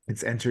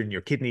 it's entering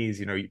your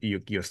kidneys.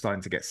 You're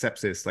starting to get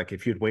sepsis. Like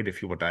if you'd waited a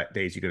few more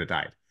days, you could have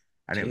died.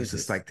 And it was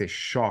just Jesus. like this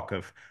shock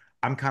of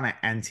I'm kind of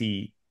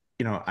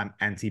I'm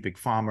anti big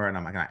pharma and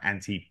I'm kind of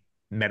anti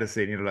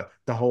medicine.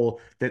 The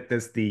whole that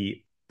there's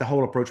the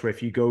whole approach where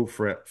if you go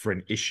for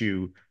an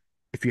issue,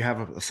 if you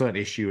have a certain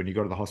issue and you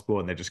go to the hospital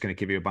and they're just going to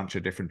give you a bunch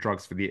of different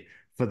drugs for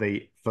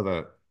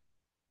the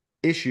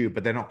issue,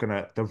 but they're not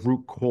gonna the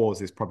root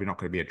cause is probably not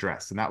going to be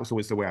addressed. And that was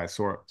always the way I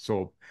saw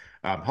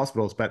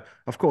hospitals. But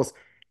of course,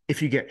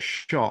 if you get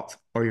shot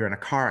or you're in a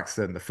car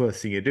accident, the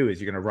first thing you do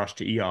is you're going to rush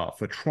to ER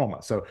for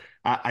trauma. So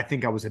I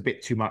think I was a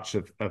bit too much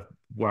of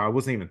where I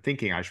wasn't even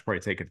thinking I should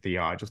probably take her to the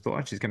ER. I just thought,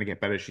 oh, she's going to get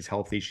better. She's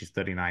healthy. She's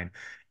 39.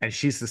 And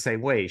she's the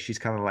same way. She's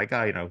kind of like,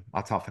 oh,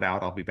 I'll tough it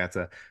out. I'll be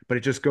better. But it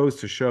just goes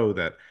to show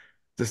that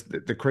just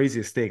the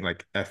craziest thing,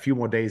 like a few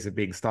more days of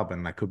being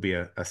stubborn, I could be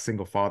a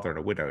single father and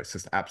a widow. It's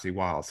just absolutely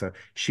wild. So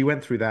she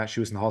went through that. She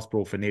was in the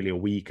hospital for nearly a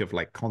week of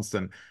like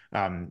constant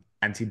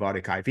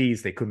antibiotic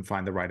IVs. They couldn't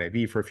find the right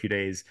IV for a few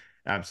days.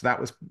 So that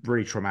was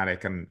really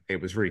traumatic and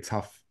it was really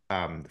tough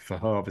for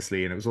her,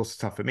 obviously. And it was also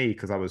tough for me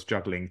because I was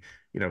juggling,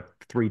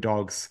 three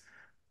dogs,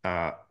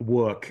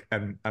 work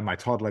and my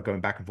toddler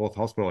going back and forth to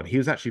hospital. And he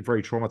was actually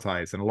very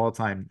traumatized. And a lot of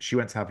time she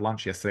went to have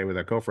lunch yesterday with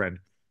her girlfriend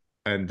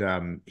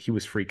and he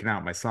was freaking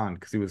out, my son,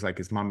 because he was like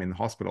his mum in the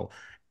hospital.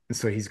 And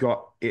so he's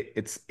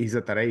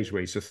at that age where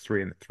he's just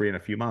three in a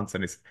few months,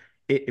 and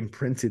it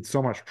imprinted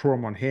so much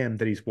trauma on him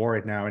that he's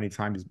worried now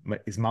anytime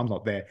his mum's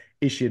not there,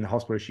 is she in the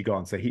hospital, is she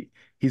gone? So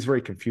he's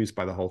very confused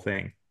by the whole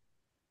thing.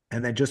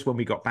 And then just when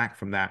we got back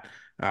from that,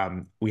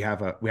 we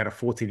had a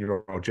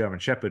 14-year-old German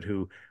Shepherd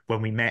who,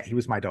 when we met, he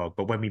was my dog,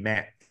 but when we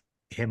met,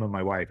 him and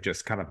my wife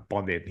just kind of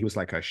bonded. He was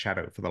like a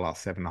shadow for the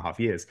last 7.5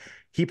 years.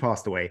 He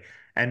passed away,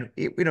 and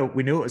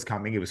we knew it was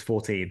coming. He was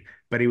 14,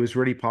 but he was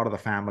really part of the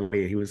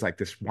family. He was like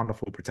this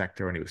wonderful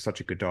protector, and he was such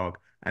a good dog.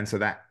 And so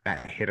that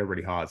hit her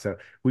really hard. So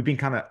we've been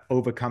kind of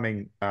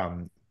overcoming.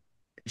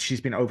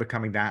 She's been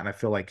overcoming that, and I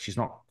feel like she's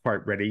not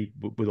quite ready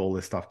with all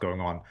this stuff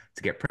going on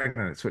to get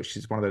pregnant. So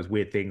she's one of those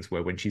weird things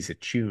where when she's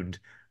attuned,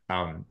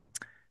 um,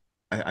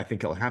 I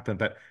think it'll happen.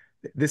 But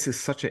this is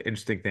such an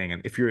interesting thing.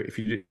 And if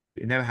you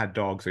never had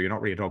dogs or you're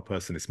not really a dog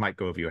person, this might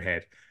go over your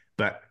head.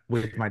 But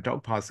with my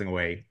dog passing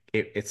away,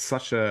 it's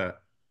such a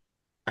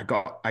I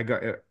got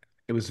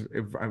it was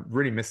I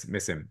really miss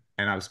him.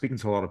 And I was speaking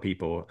to a lot of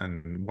people,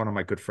 and one of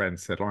my good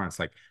friends said, Lawrence,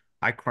 like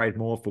I cried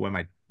more for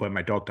when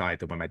my dog died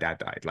than when my dad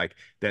died. Like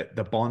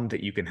the bond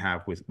that you can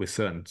have with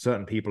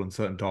certain people and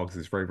certain dogs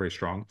is very, very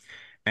strong.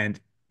 And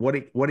what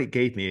it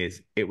gave me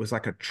is it was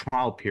like a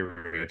trial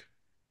period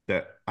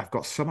that I've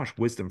got so much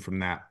wisdom from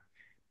that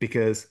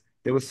because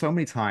there were so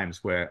many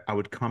times where I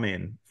would come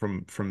in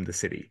from the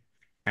city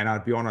and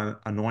I'd be on an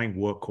annoying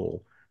work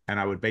call and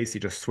I would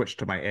basically just switch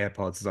to my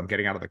AirPods as I'm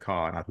getting out of the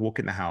car, and I'd walk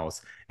in the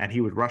house, and he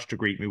would rush to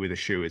greet me with a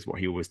shoe, is what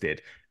he always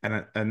did.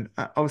 And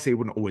obviously, it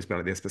wouldn't always be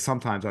like this, but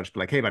sometimes I'd just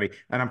be like, "Hey, buddy,"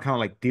 and I'm kind of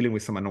like dealing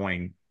with some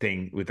annoying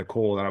thing with the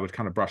call, and I would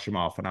kind of brush him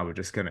off, and I would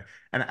just kind of,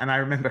 and I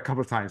remember a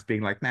couple of times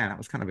being like, "Man, that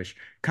was kind of a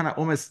kind of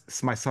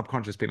almost my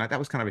subconscious being like, that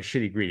was kind of a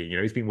shitty greeting, you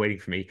know, he's been waiting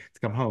for me to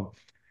come home."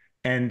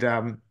 And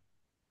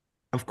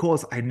of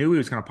course, I knew he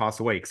was going to pass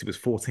away because he was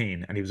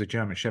 14 and he was a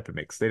German Shepherd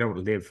mix. They don't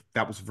live.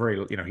 That was very,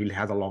 you know, he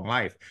has a long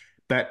life.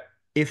 But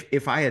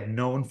if I had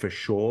known for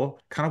sure,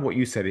 kind of what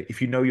you said, if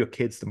you know your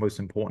kid's the most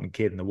important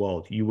kid in the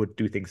world, you would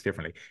do things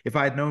differently. If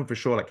I had known for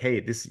sure, like,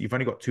 hey, this you've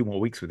only got 2 more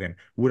weeks with him,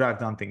 would I have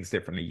done things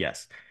differently?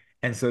 Yes.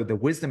 And so the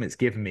wisdom it's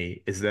given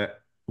me is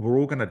that we're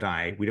all going to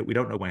die. We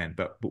don't know when,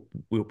 but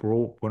we're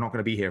not going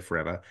to be here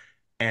forever.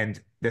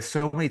 And there's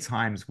so many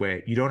times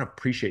where you don't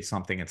appreciate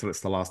something until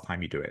it's the last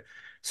time you do it.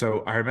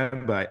 So I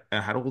remember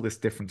I had all this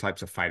different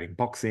types of fighting,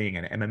 boxing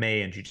and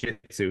MMA and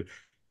jiu-jitsu.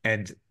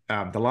 And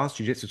the last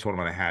jiu-jitsu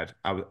tournament I had,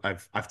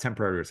 I've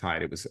temporarily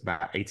retired. It was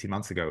about 18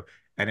 months ago.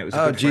 And it was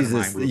a Oh, good friend of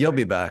mine. Jesus, We were you'll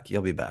be back.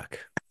 You'll be back.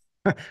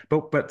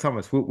 but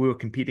Thomas, we were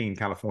competing in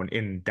California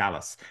in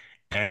Dallas,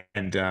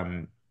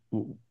 and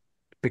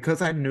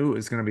because I knew it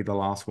was going to be the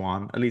last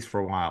one, at least for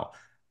a while,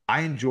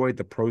 I enjoyed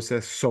the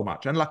process so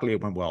much, and luckily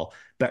it went well.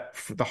 But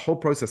for the whole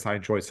process, I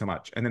enjoyed so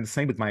much. And then the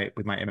same with my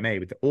MMA.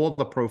 With all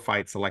the pro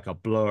fights are like a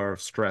blur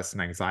of stress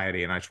and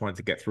anxiety, and I just wanted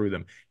to get through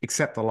them,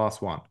 except the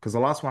last one, because the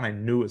last one I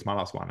knew it was my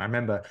last one. I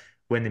remember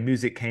when the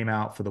music came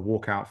out for the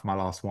walkout for my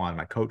last one,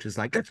 my coach is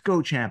like, "Let's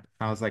go, champ."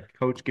 And I was like,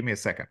 "Coach, give me a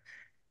second."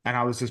 And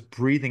I was just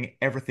breathing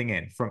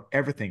everything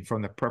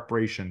from the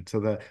preparation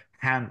to the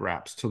hand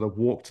wraps to the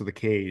walk to the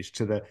cage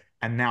to the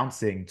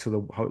announcing to the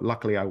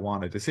luckily I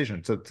won a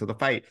decision to the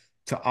fight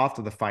to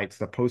after the fight to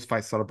the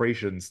post-fight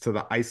celebrations to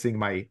the icing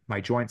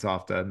my joints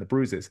after and the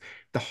bruises.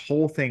 The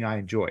whole thing I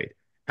enjoyed.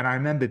 And I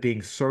remember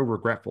being so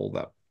regretful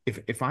that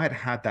if I had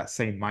had that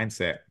same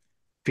mindset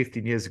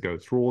 15 years ago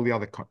through all the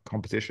other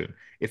competition,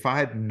 if I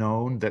had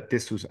known that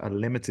this was a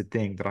limited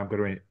thing that I'm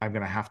going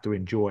to have to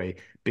enjoy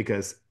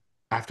because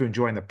after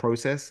enjoying the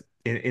process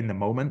in the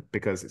moment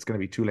because it's going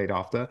to be too late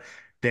after,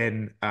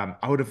 then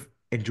I would have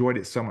enjoyed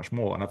it so much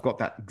more. And I've got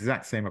that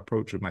exact same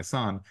approach with my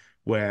son,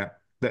 where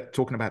that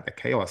talking about the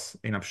chaos,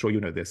 and I'm sure you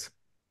know this.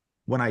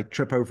 When I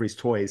trip over his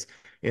toys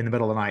in the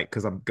middle of the night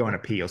because I'm going to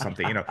pee or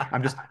something, you know,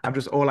 I'm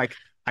just all like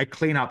I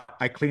clean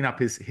up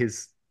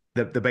his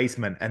the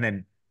basement, and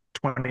then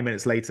 20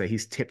 minutes later,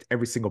 he's tipped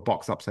every single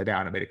box upside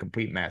down and made a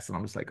complete mess. And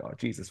I'm just like, oh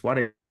Jesus, why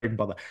did I even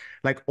bother?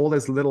 Like all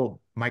those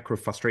little micro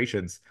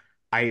frustrations.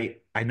 I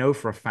know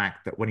for a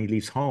fact that when he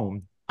leaves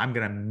home, I'm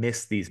gonna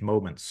miss these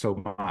moments so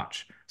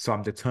much. So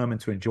I'm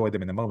determined to enjoy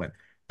them in the moment.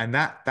 And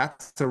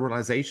that's a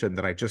realization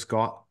that I just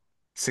got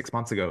 6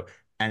 months ago.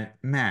 And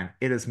man,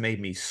 it has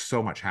made me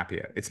so much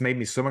happier. It's made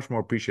me so much more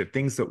appreciative.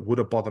 Things that would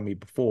have bothered me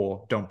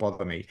before don't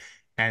bother me.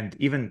 And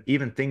even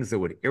things that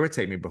would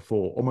irritate me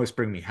before almost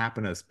bring me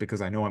happiness because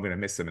I know I'm going to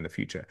miss them in the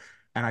future.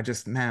 And I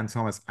just, man,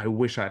 Thomas, I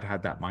wish I'd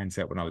had that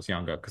mindset when I was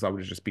younger because I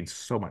would have just been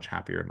so much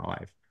happier in my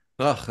life.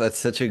 Oh, that's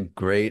such a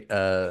great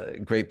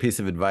piece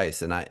of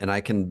advice. And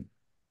I can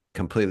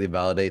completely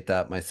validate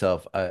that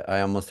myself. I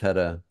almost had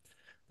a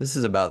this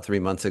is about 3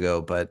 months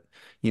ago, but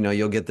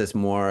you'll get this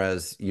more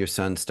as your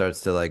son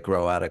starts to like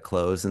grow out of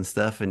clothes and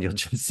stuff, and you'll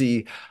just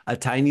see a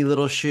tiny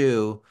little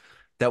shoe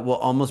that will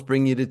almost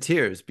bring you to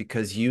tears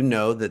because you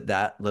know that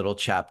that little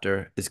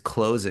chapter is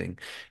closing.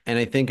 And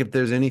I think if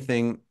there's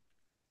anything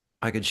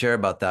I could share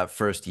about that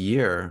first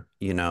year,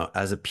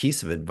 as a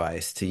piece of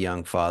advice to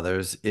young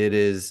fathers, it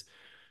is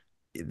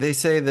they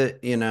say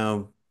that,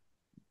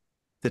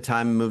 the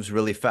time moves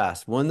really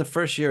fast. Well, in the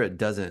first year, it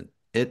doesn't.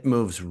 It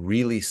moves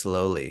really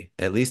slowly.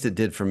 At least it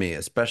did for me,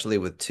 especially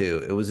with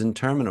two. It was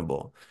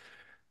interminable.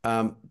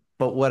 Um,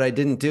 but what I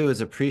didn't do is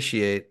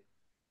appreciate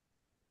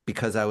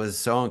because I was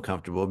so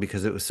uncomfortable,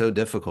 because it was so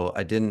difficult.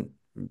 I didn't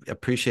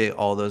appreciate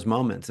all those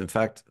moments. In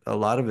fact, a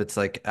lot of it's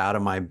like out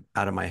of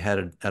my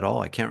head at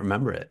all. I can't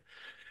remember it.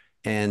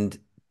 And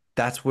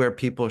that's where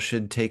people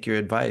should take your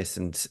advice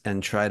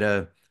and try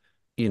to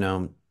you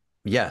know,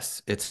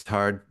 yes, it's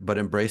hard, but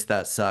embrace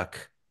that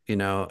suck,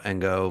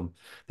 and go,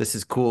 this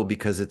is cool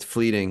because it's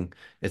fleeting,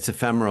 it's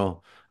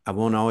ephemeral. I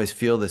won't always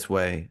feel this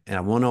way, and I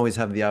won't always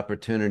have the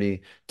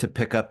opportunity to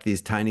pick up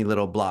these tiny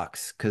little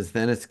blocks because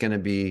then it's going to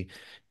be,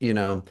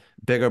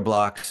 bigger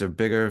blocks or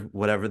bigger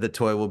whatever the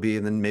toy will be,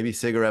 and then maybe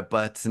cigarette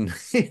butts, and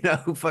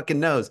who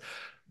fucking knows.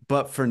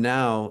 But for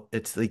now,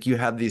 it's like you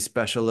have these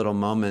special little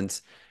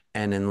moments,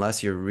 and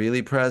unless you're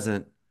really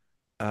present,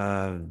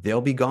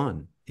 they'll be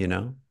gone.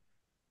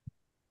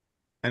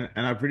 and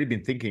I've really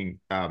been thinking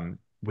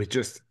with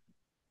just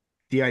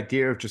the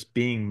idea of just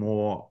being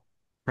more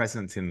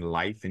present in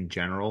life in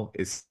general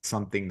is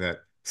something that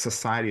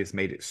society has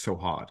made it so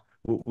hard.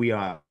 We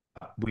are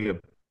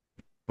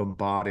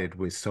bombarded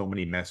with so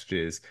many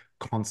messages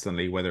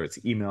constantly, whether it's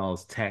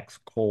emails, texts,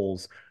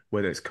 calls,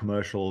 whether it's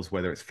commercials,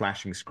 whether it's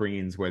flashing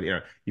screens,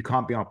 whether you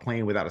can't be on a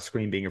plane without a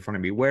screen being in front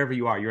of me. Wherever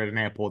you are, you're at an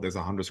airport, there's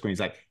 100 screens.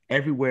 Like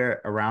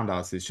everywhere around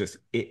us is just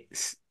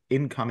it's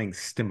incoming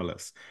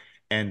stimulus.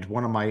 And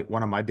one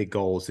of my big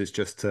goals is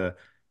just to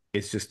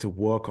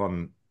work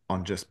on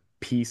just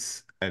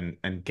peace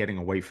and getting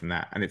away from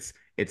that. And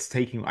it's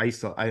taking I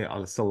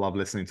still love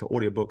listening to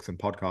audiobooks and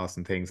podcasts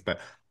and things, but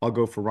I'll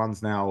go for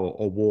runs now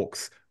or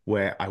walks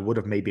where I would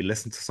have maybe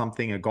listened to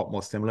something and got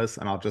more stimulus,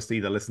 and I'll just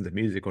either listen to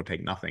music or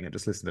take nothing and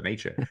just listen to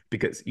nature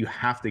because you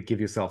have to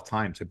give yourself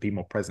time to be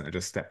more present and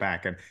just step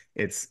back. And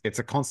it's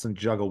a constant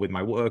juggle with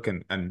my work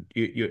and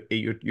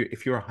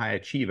if you're a high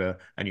achiever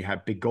and you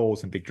have big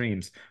goals and big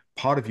dreams,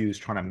 part of you is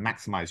trying to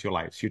maximize your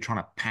life. So you're trying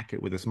to pack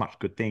it with as much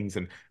good things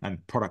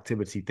and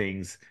productivity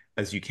things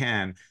as you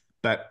can.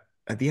 But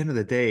at the end of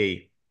the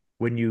day,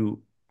 when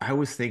you I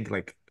always think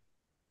like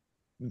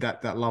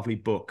that lovely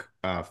book,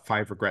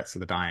 Five Regrets of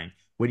the Dying.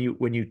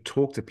 When you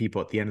talk to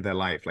people at the end of their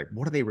life, like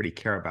what do they really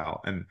care about?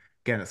 And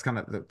again, it's kind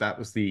of that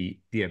was the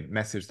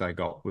message that I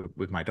got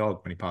with my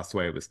dog when he passed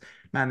away. It was,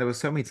 man, there were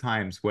so many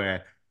times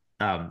where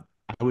I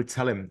would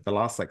tell him the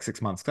last like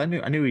 6 months, 'cause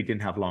I knew he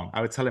didn't have long.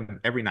 I would tell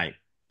him every night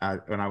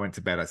when I went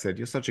to bed, I said,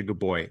 "You're such a good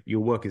boy. Your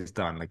work is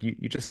done. Like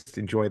you just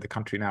enjoy the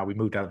country now. We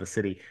moved out of the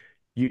city.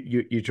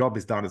 Your job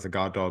is done as a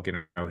guard dog.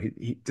 You know,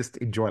 he just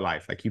enjoy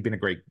life. Like you've been a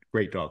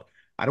great dog."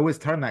 I'd always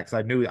turn that because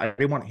I knew I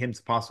didn't want him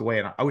to pass away,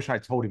 and I wish I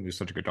told him he was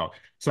such a good dog.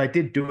 So I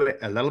did do it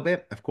a little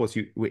bit. Of course,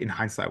 you in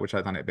hindsight, which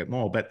I've done it a bit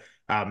more, but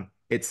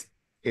it's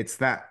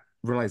that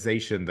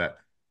realization that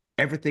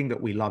everything that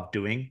we love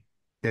doing,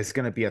 there's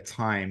going to be a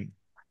time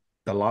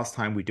the last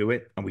time we do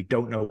it, and we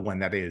don't know when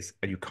that is,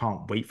 and you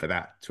can't wait for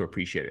that to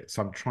appreciate it.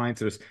 So I'm trying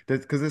to just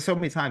because there's so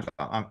many times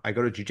I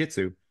go to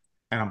jujitsu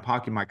and I'm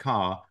parking my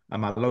car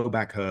and my low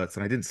back hurts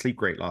and I didn't sleep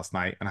great last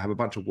night and I have a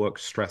bunch of work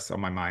stress on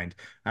my mind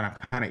and I'm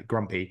panic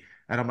grumpy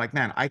and I'm like,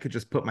 man, I could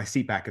just put my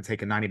seat back and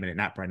take a 90-minute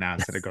nap right now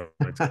instead of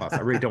going to class. I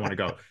really don't want to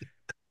go.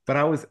 But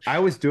I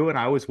always do and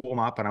I always warm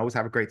up and I always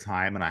have a great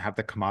time and I have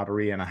the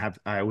camaraderie and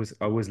I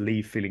always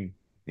leave feeling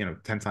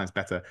 10 times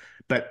better.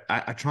 But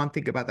I try and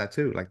think about that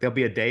too. Like there'll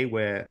be a day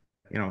where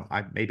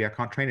maybe I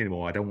can't train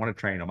anymore. I don't want to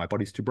train or my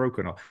body's too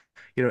broken or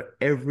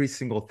every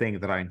single thing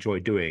that I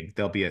enjoy doing,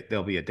 there'll be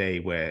a day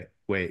where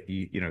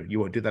you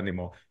won't do that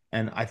anymore.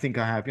 And I think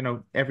I have,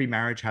 every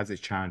marriage has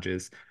its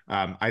challenges.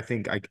 I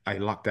think I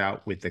lucked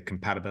out with the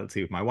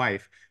compatibility with my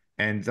wife.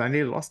 And I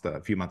nearly lost her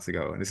a few months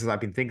ago. And this is, I've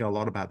been thinking a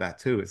lot about that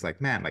too. It's like,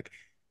 man, like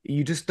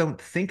you just don't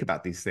think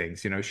about these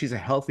things. She's a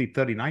healthy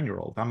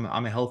 39-year-old.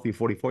 I'm a healthy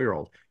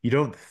 44-year-old. You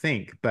don't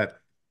think,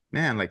 but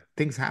man, like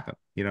things happen.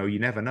 You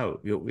never know.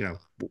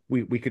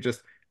 We could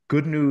just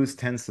good news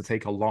tends to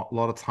take a lot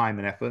of time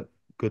and effort,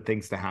 good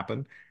things to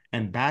happen.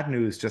 And bad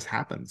news just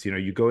happens.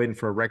 You go in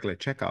for a regular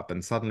checkup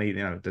and suddenly,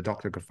 the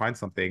doctor could find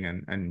something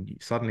and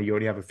suddenly you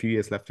only have a few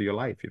years left of your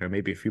life,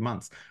 maybe a few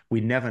months.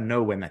 We never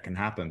know when that can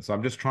happen. So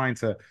I'm just trying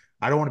to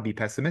I don't want to be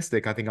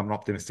pessimistic. I think I'm an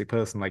optimistic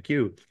person like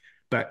you.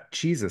 But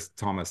Jesus,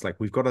 Thomas, like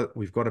we've got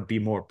to be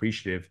more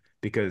appreciative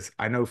because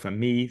I know for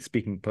me,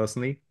 speaking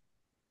personally,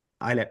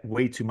 I let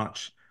way too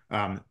much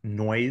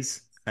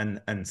noise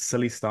and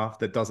silly stuff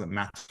that doesn't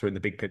matter in the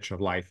big picture of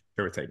life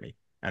irritate me.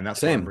 And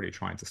that's what I'm Same. really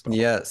trying to stop.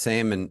 Yeah,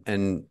 same.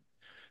 And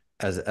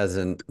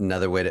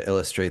another way to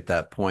illustrate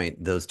that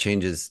point, those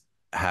changes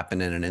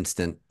happen in an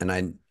instant. And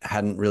I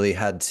hadn't really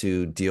had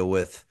to deal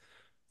with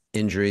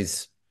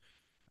injuries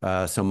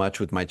so much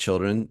with my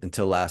children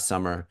until last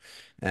summer.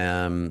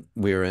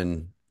 We were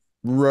in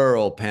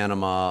rural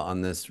Panama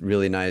on this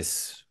really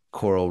nice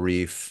coral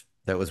reef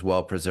that was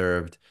well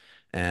preserved.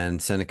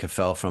 And Seneca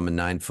fell from a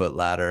 9-foot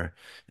ladder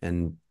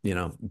and,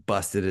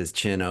 busted his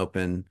chin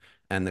open.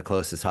 And the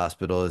closest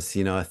hospital is, a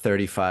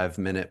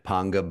 35-minute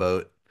Ponga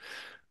boat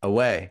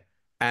away.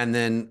 And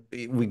then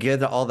we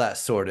get all that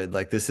sorted.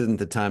 Like this isn't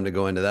the time to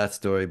go into that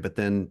story. But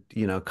then,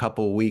 a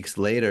couple weeks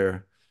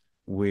later,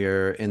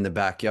 we're in the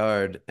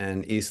backyard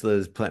and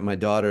my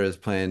daughter is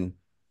playing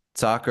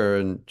soccer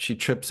and she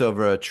trips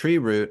over a tree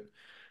root,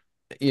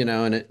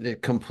 and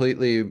it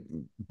completely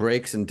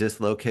breaks and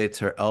dislocates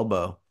her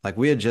elbow. Like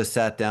we had just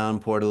sat down,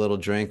 poured a little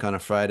drink on a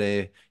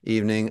Friday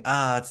evening.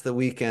 It's the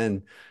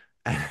weekend.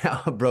 And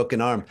now a broken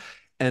arm.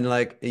 And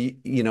like,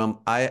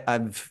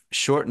 I've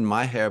shortened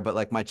my hair, but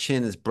like my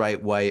chin is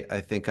bright white. I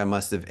think I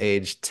must have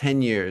aged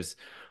 10 years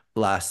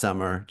last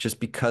summer just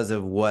because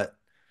of what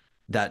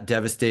that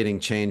devastating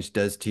change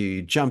does to you.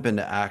 You jump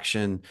into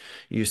action.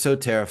 You're so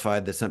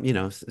terrified that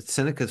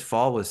Seneca's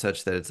fall was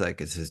such that it's like,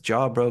 is his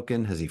jaw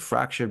broken? Has he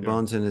fractured Yeah.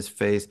 bones in his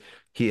face?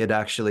 He had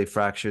actually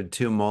fractured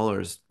 2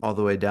 molars all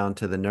the way down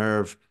to the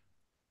nerve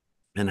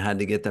and had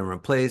to get them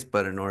replaced.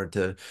 But in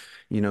order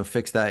to,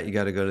 fix that, you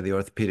got to go to the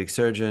orthopedic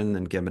surgeon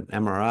and give an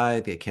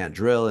MRI. They can't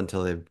drill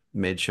until they've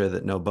made sure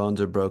that no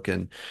bones are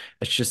broken.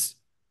 It's just,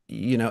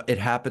 it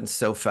happens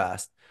so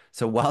fast.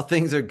 So while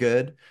things are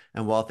good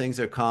and while things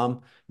are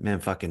calm,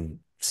 man, fucking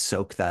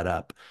soak that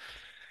up.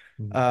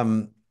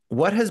 Mm.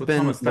 What has Well, been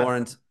Thomas,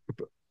 Lauren's,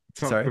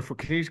 so sorry? before,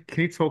 can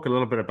you talk a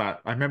little bit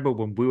about? I remember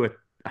when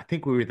I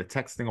think we were either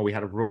texting or we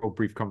had a real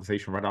brief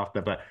conversation right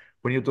after. But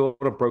when your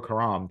daughter broke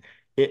her arm,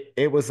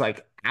 it was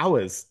like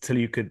hours till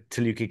you could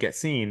get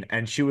seen,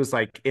 and she was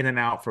like in and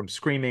out from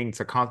screaming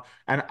to con.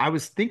 And I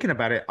was thinking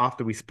about it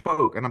after we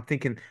spoke, and I'm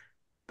thinking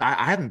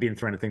I haven't been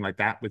through anything like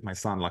that with my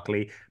son,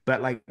 luckily,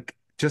 but like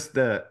just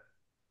the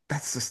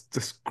that's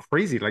just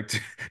crazy. Like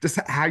just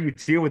how you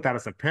deal with that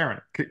as a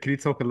parent. Can you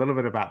talk a little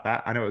bit about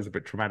that? I know it was a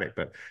bit traumatic,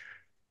 but.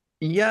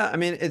 Yeah, I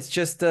mean, it's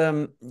just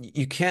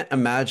you can't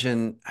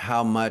imagine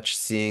how much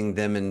seeing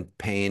them in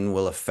pain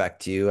will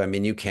affect you. I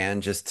mean, you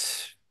can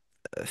just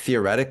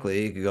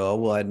theoretically you could go, "Oh,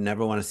 well, I'd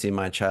never want to see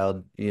my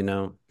child,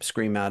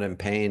 scream out in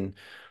pain."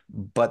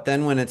 But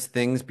then when it's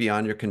things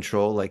beyond your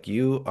control, like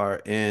you are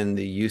in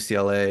the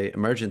UCLA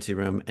emergency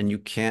room and you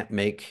can't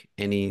make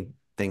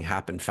anything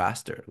happen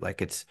faster.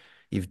 Like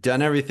you've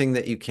done everything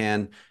that you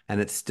can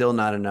and it's still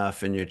not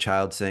enough. And your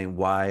child saying,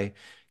 why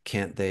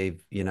can't they,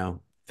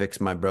 fix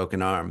my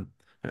broken arm?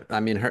 I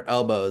mean, her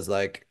elbow is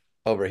like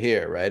over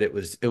here, right? It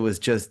was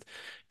just,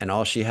 and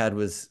all she had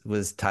was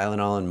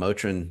Tylenol and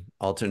Motrin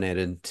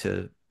alternated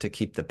to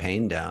keep the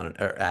pain down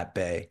or at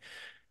bay.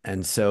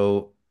 And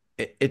so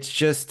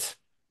it's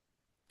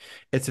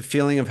a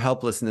feeling of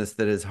helplessness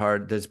that is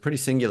hard, that's pretty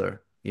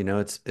singular.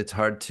 It's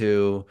hard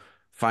to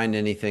find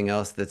anything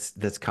else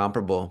that's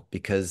comparable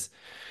because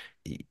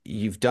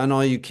you've done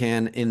all you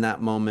can in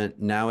that moment.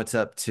 Now it's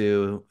up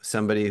to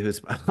somebody who's,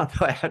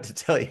 I have to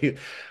tell you,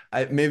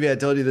 maybe I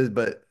told you this,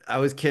 but I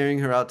was carrying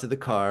her out to the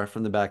car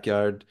from the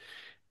backyard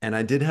and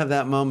I did have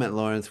that moment,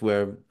 Lawrence,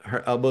 where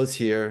her elbow's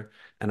here,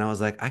 and I was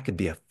like, I could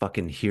be a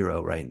fucking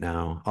hero right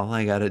now. All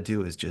I gotta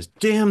do is just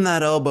jam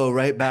that elbow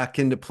right back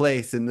into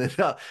place, and then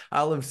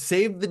I'll have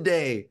saved the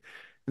day.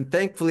 And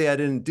thankfully, I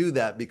didn't do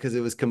that because it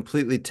was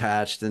completely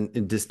attached and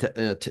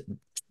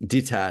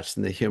detached,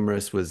 and the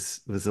humerus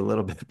was a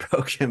little bit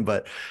broken.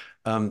 But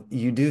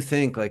you do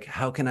think like,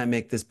 how can I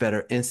make this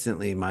better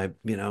instantly? My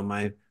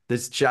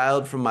this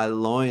child from my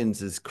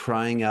loins is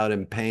crying out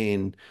in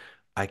pain.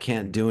 I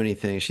can't do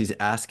anything. She's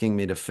asking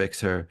me to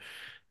fix her.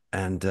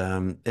 And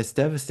it's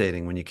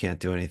devastating when you can't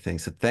do anything.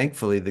 So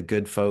thankfully, the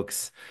good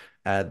folks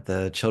at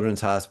the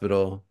Children's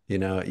Hospital, at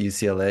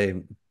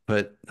UCLA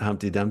put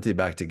Humpty Dumpty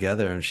back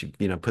together and she,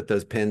 put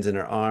those pins in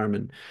her arm.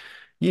 And,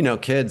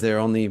 kids, they're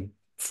only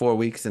 4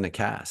 weeks in a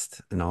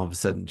cast. And all of a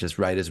sudden, just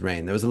right as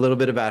rain. There was a little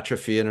bit of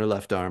atrophy in her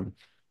left arm.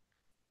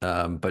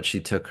 But she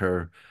took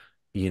her,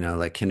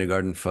 like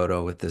kindergarten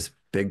photo with this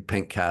big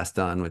pink cast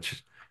on,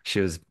 which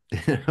she was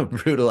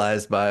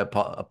brutalized by.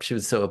 She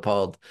was so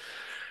appalled.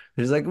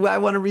 She's like, well, I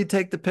want to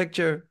retake the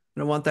picture. I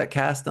don't want that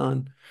cast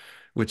on,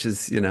 which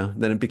is,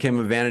 then it became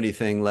a vanity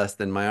thing less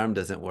than my arm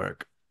doesn't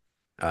work.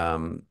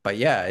 But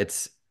yeah,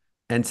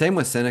 and same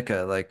with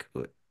Seneca. Like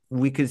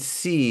we could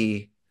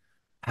see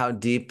how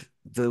deep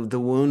the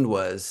wound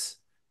was,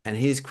 and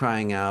he's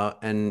crying out,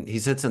 and he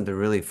said something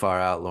really far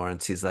out,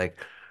 Lawrence. He's like,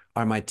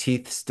 "Are my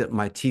teeth still?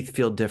 My teeth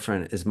feel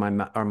different.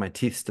 Are my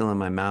teeth still in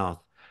my mouth?"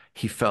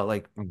 He felt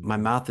like my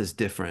Mm. mouth is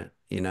different,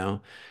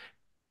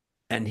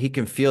 and he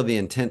can feel the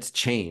intense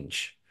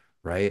change,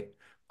 right?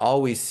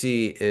 All we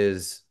see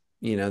is,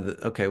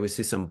 okay, we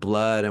see some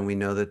blood and we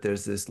know that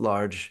there's this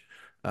large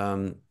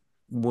um,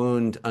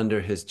 wound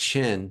under his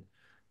chin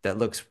that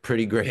looks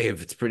pretty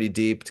grave. It's pretty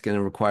deep. It's going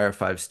to require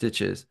 5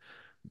 stitches.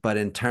 But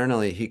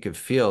internally, he could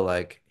feel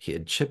like he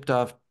had chipped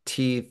off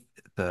teeth.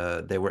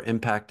 They were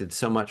impacted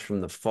so much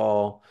from the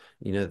fall,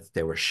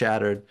 they were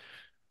shattered.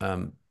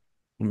 Um,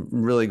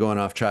 I'm really going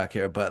off track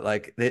here, but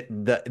like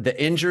the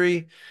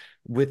injury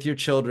with your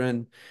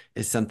children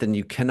is something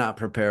you cannot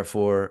prepare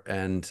for,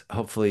 and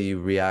hopefully you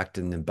react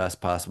in the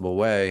best possible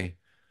way.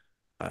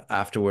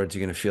 Afterwards,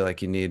 you're going to feel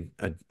like you need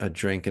a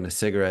drink and a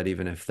cigarette,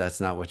 even if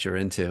that's not what you're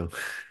into,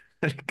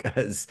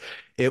 because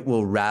it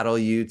will rattle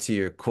you to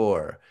your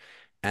core.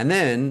 And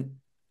then,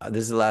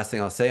 this is the last thing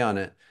I'll say on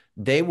it,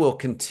 they will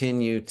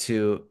continue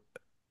to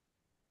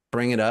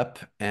bring it up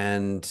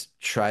and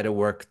try to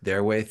work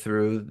their way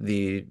through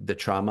the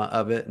trauma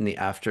of it and the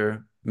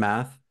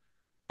aftermath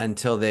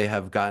until they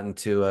have gotten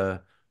to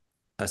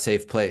a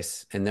safe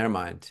place in their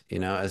mind,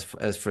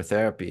 as for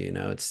therapy,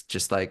 it's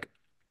just like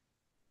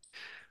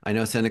I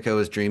know Seneca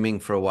was dreaming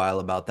for a while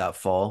about that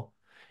fall.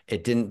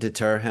 It didn't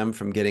deter him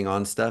from getting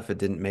on stuff. It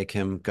didn't make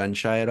him gun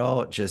shy at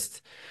all. It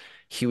just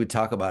he would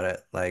talk about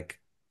it like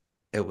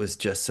it was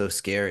just so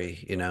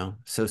scary,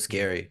 so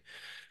scary.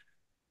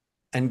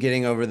 And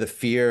getting over the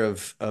fear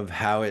of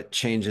how it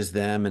changes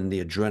them and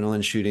the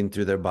adrenaline shooting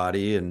through their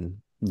body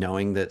and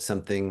knowing that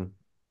something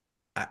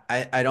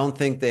I don't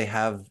think they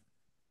have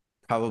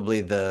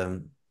probably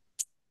the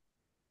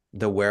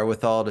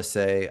wherewithal to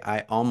say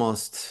I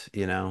almost,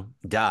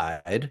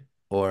 died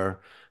or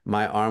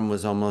my arm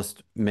was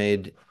almost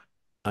made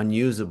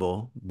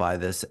unusable by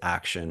this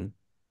action,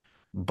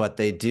 but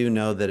they do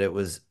know that it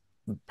was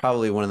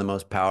probably one of the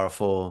most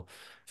powerful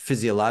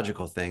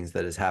physiological things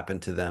that has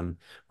happened to them,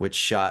 which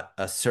shot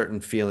a certain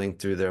feeling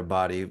through their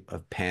body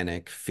of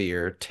panic,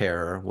 fear,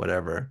 terror,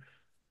 whatever.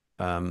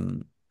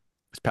 Um,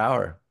 it's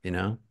power, you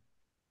know?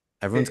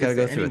 Everyone's got to Is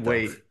go there through any it though.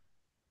 way?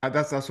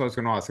 That's what I was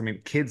going to ask. I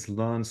mean, kids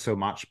learn so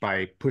much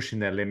by pushing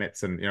their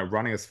limits and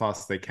running as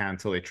fast as they can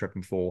until they trip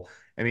and fall.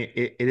 I mean,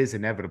 it is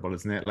inevitable,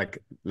 isn't it?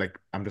 Like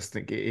I'm just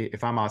thinking,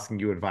 if I'm asking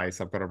you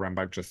advice, I've got a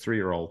rambunctious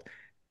 3-year-old,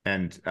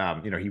 and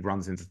he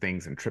runs into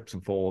things and trips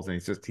and falls,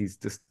 and he's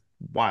just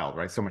wild,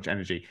 right? So much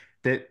energy.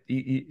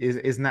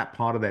 Isn't that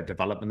part of their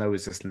development though?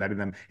 Is just letting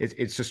them.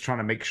 It's just trying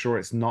to make sure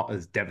it's not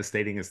as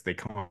devastating as they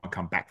can't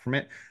come back from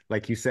it.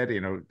 Like you said,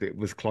 it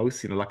was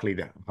close. Luckily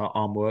her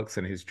arm works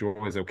and his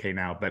jaw is okay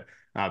now, but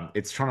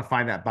it's trying to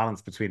find that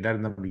balance between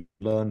letting them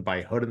learn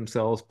by hurting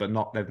themselves, but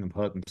not letting them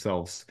hurt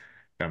themselves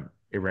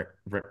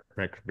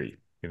irreparably,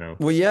 you know.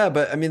 Well, yeah,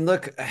 but I mean,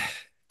 look,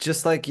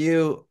 just like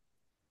I've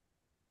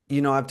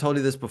told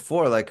you this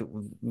before, like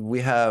we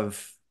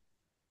have,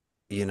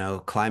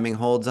 climbing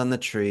holds on the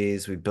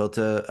trees. We built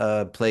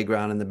a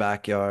playground in the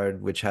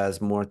backyard, which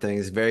has more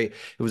things. It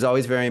was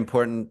always very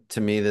important to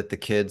me that the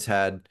kids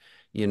had,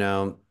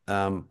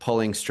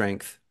 pulling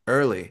strength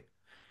early,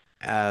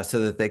 so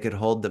that they could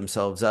hold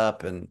themselves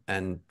up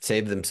and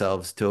save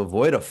themselves to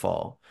avoid a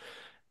fall.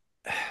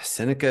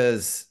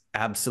 Seneca's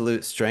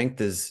absolute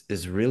strength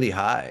is really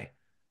high.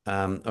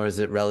 Or is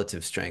it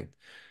relative strength?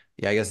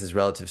 Yeah, I guess it's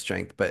relative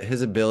strength, but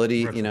his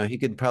ability, he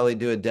could probably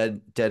do a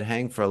dead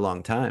hang for a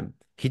long time.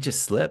 He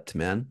just slipped,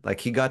 man. Like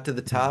he got to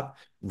the Mhm. top,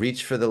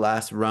 reached for the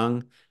last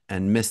rung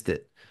and missed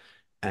it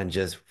and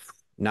just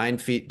 9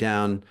 feet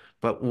down.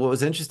 But what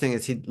was interesting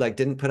is he like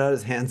didn't put out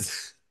his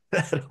hands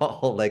at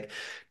all. Like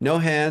no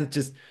hand,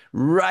 just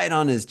right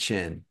on his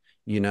chin,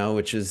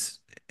 which is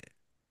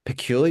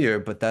peculiar,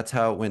 but that's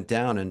how it went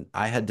down. And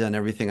I had done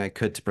everything I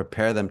could to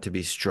prepare them to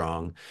be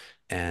strong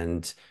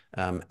and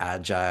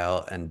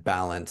agile and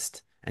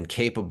balanced and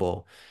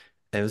capable.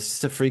 It was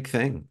just a freak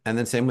thing. And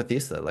then same with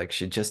Isla, like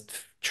she just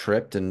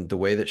tripped, and the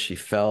way that she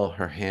fell,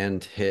 her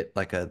hand hit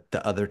like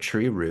the other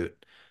tree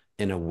root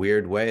in a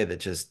weird way that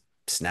just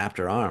snapped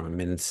her arm. I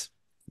mean, it's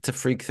a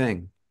freak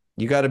thing.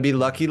 You got to be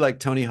lucky, Yeah. like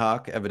Tony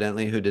Hawk,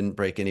 evidently, who didn't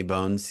break any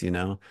bones,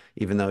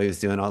 even though he was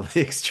doing all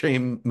the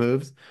extreme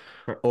moves,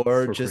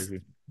 or So just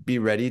crazy. be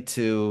ready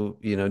to,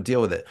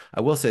 deal with it. I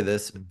will say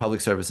this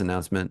public service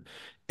announcement.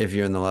 If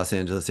you're in the Los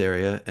Angeles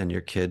area and your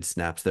kid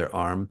snaps their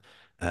arm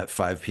at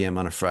 5 p.m.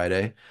 on a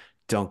Friday,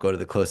 don't go to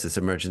the closest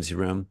emergency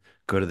room.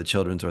 Go to the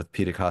Children's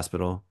Orthopedic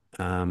Hospital,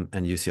 and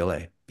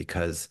UCLA,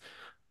 because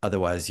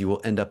otherwise you will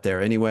end up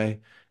there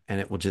anyway, and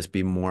it will just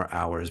be more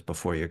hours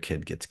before your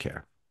kid gets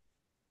care.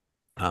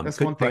 That's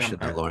Good one thing question,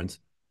 though, Lawrence.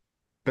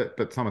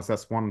 but Thomas,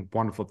 that's one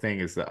wonderful thing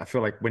is that I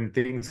feel like when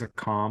things are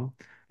calm,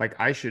 like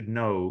I should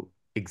know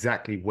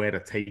exactly where to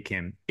take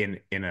him in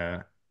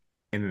an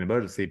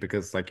emergency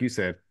because, like you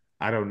said,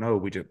 I don't know.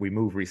 We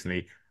moved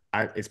recently.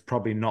 It's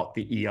probably not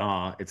the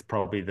ER. It's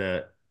probably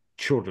the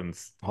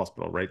children's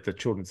hospital, right? The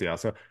children's ER.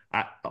 So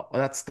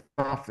that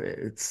stuff,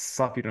 it's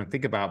stuff you don't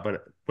think about,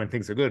 but when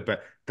things are good,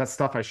 but that's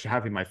stuff I should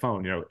have in my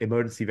phone.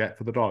 Emergency vet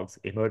for the dogs,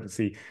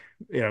 emergency,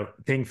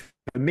 thing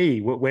for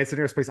me. Where's the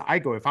nearest place I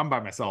go if I'm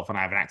by myself and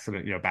I have an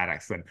accident, bad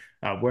accident?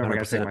 Where am I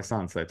going to take my 100%.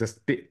 son? So just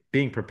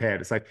being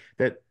prepared. It's like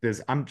that.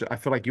 I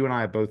feel like you and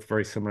I are both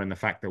very similar in the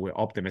fact that we're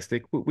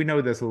optimistic. We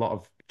know there's a lot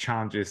of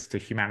challenges to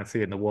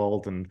humanity in the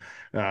world, and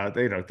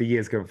the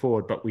years going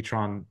forward. But we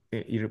try and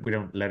we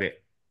don't let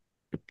it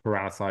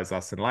paralyze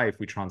us in life.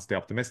 We try and stay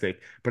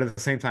optimistic, but at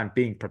the same time,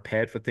 being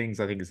prepared for things,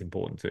 I think, is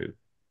important too.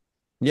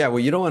 Yeah, well,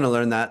 you don't want to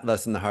learn that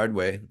lesson the hard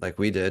way like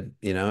we did.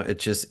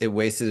 It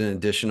wasted an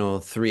additional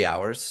 3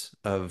 hours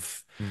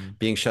of Mm.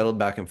 being shuttled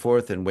back and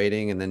forth and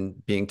waiting and then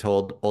being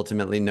told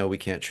ultimately, no, we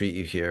can't treat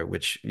you here,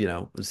 which,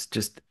 was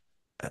just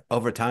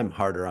over time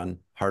harder on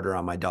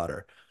my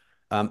daughter.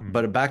 Mm.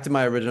 But back to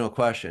my original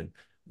question,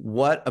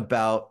 what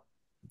about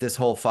this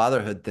whole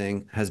fatherhood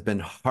thing has been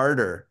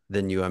harder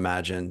than you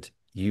imagined?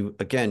 You're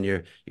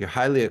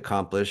highly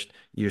accomplished,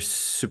 you're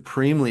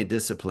supremely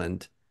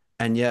disciplined,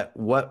 and yet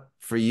what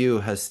for you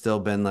has still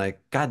been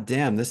like, God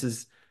damn, this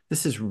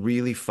is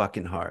really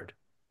fucking hard.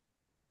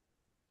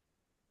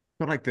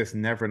 Feel like there's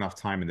never enough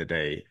time in the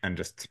day, and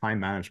just time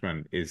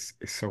management is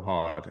so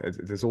hard.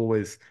 There's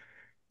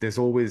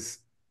always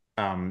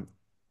um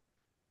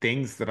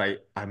things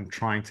that I'm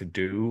trying to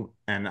do,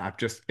 and I've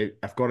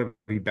got to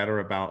be better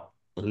about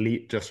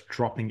just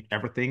dropping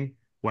everything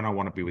when I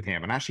want to be with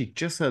him. And I actually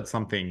just heard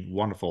something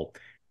wonderful.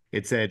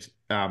 It said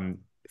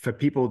for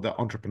people, the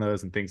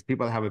entrepreneurs and things,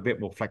 people that have a bit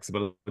more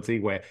flexibility,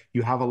 where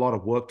you have a lot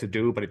of work to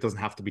do, but it doesn't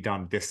have to be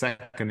done this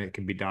second. It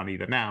can be done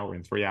either now or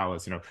in 3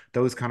 hours.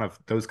 Those kind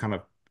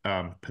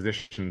of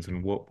positions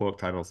and work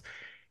titles.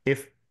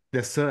 If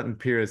there's certain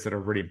periods that are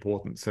really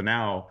important. So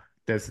now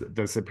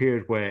there's a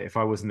period where if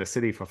I was in the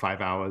city for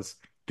 5 hours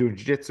doing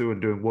jiu-jitsu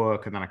and doing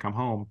work, and then I come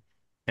home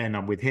and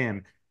I'm with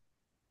him,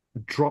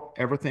 drop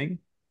everything.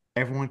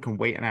 Everyone can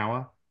wait an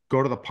hour.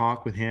 go to the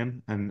park with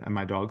him and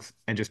my dogs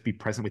and just be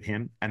present with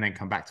him and then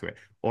come back to it.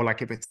 Or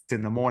like if it's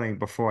in the morning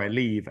before I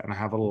leave and I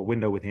have a little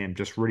window with him,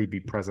 just really be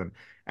present.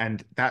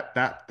 And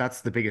that's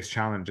the biggest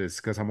challenge is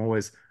because I'm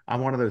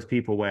one of those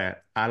people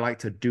where I like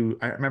to do.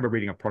 I remember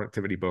reading a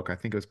productivity book, I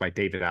think it was by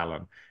David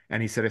Allen,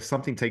 and he said if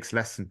something takes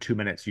less than 2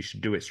 minutes, you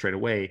should do it straight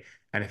away.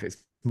 And if it's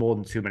more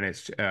than 2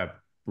 minutes,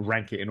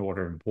 rank it in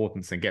order of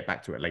importance and get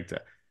back to it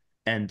later.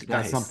 And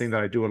that's something Nice.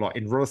 that I do a lot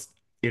in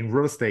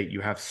real estate.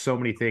 You have so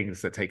many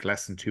things that take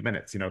less than 2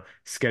 minutes.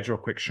 Schedule a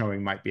quick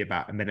showing might be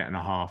about a minute and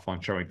a half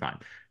on showing time.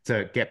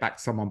 To get back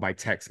to someone by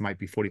text might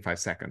be 45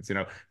 seconds.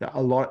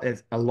 A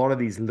lot of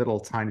these little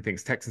tiny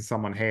things. Texting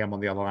someone, hey, I'm on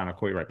the other line, I'll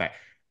call you right back.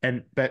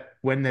 But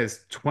when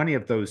there's 20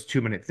 of those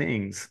 2 minute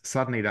things,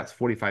 suddenly that's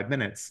 45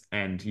 minutes.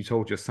 And you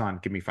told your son,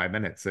 give me 5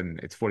 minutes, and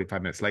it's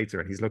 45 minutes later,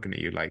 and he's looking at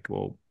you like,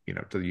 well,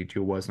 do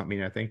your words not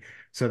mean anything?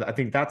 So I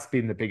think that's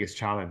been the biggest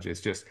challenge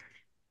is just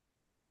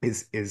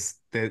is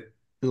that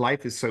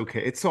life is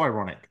it's so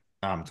ironic,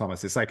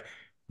 Thomas. It's like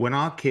when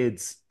our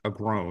kids are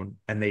grown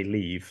and they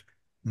leave,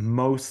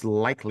 most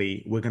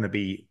likely we're going to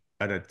be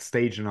at a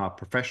stage in our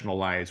professional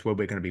lives where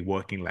we're going to be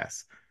working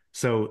less.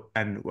 So,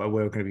 and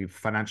we're going to be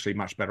financially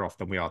much better off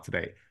than we are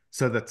today.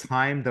 So the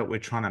time that we're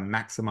trying to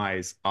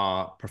maximize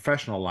our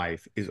professional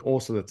life is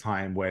also the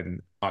time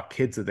when our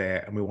kids are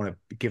there and we want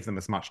to give them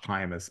as much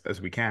time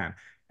as we can.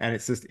 And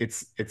it's just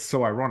it's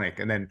so ironic.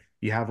 And then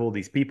you have all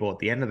these people at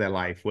the end of their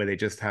life where they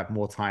just have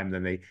more time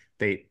than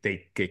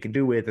they can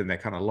do with, and they're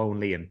kind of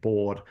lonely and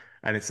bored.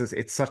 And it's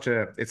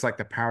like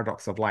the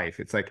paradox of life.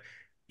 It's like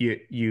you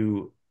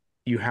you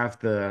you have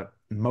the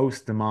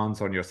most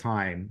demands on your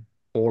time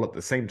all at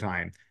the same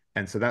time.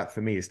 And so that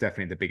for me is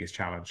definitely the biggest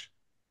challenge.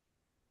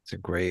 It's a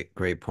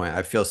great point.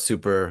 I feel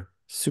super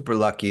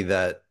lucky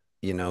that,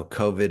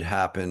 COVID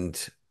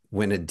happened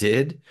when it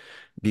did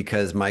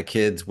because my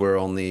kids were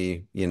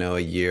only, a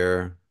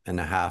year and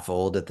a half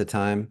old at the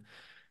time.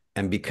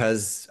 And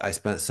because I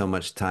spent so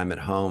much time at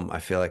home, I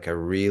feel like I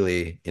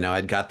really,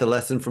 I'd got the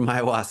lesson from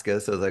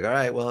ayahuasca. So I was like, all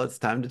right, well, it's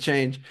time to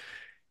change.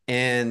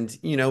 And,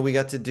 we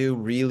got to do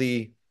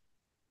really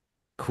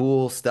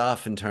cool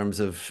stuff in terms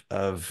of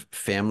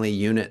family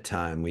unit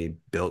time. We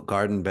built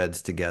garden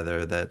beds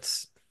together.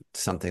 That's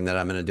something that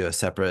I'm going to do a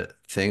separate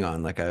thing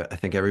on. Like I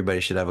think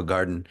everybody should have a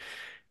garden,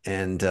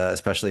 and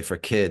especially for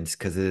kids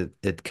because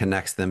it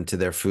connects them to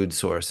their food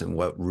source and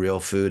what real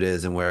food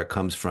is and where it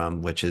comes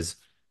from, which is,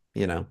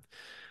 you know,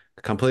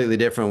 completely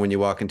different when you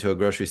walk into a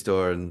grocery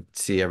store and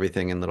see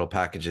everything in little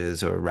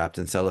packages or wrapped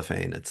in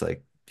cellophane. It's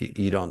like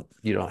you don't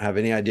have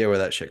any idea where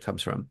that shit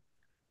comes from.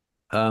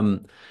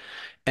 Um,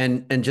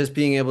 and just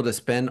being able to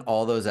spend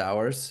all those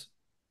hours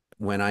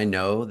when I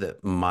know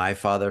that my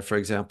father, for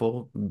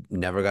example,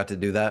 never got to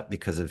do that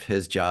because of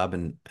his job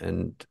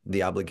and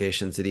the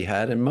obligations that he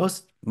had, and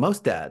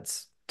most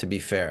dads, to be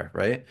fair,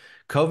 right?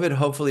 COVID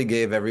hopefully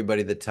gave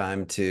everybody the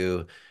time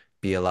to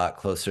be a lot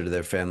closer to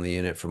their family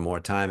unit for more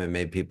time and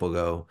made people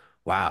go,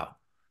 wow,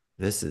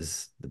 this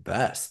is the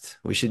best.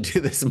 We should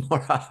do this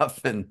more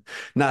often.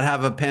 Not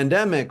have a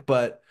pandemic,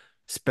 but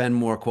spend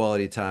more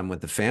quality time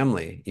with the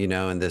family,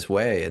 in this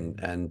way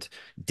and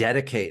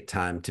dedicate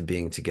time to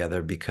being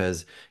together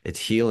because it's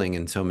healing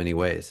in so many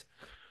ways.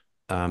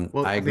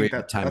 Well, I I agree think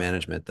with that time that's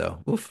management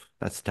though. Oof,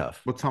 that's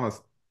tough. well,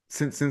 Thomas,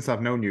 since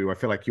I've known you, I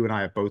feel like you and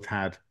I have both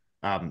had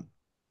um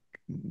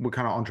we're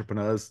kind of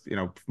entrepreneurs,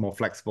 more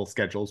flexible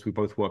schedules. We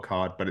both work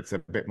hard, but it's a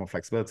bit more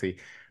flexibility.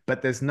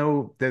 But there's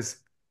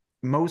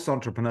most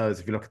entrepreneurs,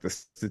 if you look at the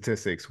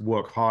statistics,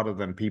 work harder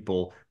than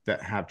people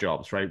that have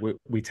jobs, right?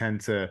 We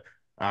tend to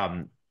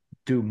um,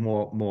 do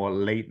more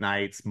late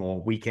nights,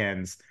 more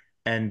weekends,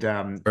 and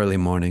Early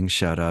mornings,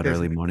 shout out there's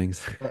early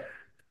mornings. uh,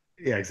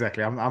 yeah,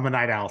 exactly. I'm a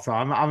night owl, so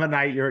I'm a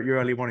night. You're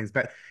early mornings,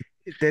 but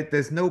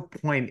there's no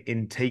point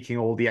in taking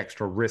all the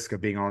extra risk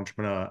of being an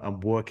entrepreneur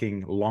and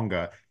working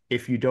longer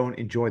if you don't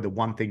enjoy the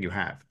one thing you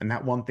have. And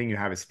that one thing you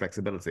have is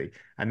flexibility.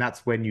 And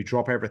that's when you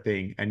drop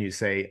everything and you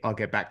say, I'll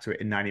get back to it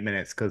in 90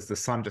 minutes because the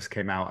sun just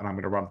came out and I'm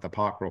going to run to the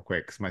park real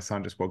quick because my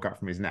son just woke up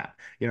from his nap.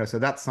 So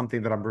that's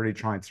something that I'm really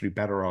trying to do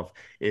better of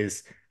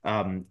is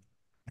I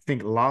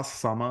think last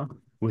summer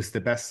was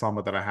the best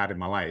summer that I had in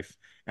my life.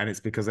 And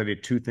it's because I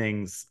did two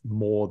things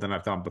more than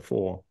I've done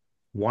before.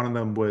 One of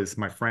them was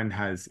my friend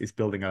is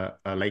building a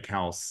lake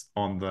house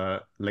on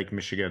the Lake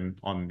Michigan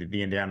on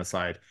the Indiana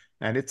side.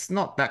 And it's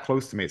not that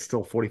close to me. It's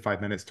still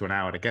 45 minutes to an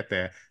hour to get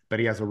there. But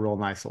he has a real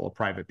nice little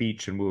private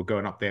beach. And we were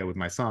going up there with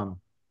my son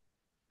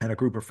and a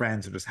group of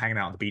friends and just hanging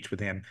out on the beach with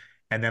him.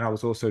 And then I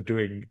was also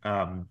doing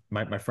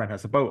my friend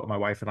has a boat, and my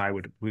wife and I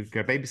we'd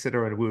get a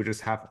babysitter and we would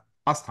just have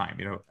us time,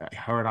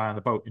 her and I on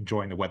the boat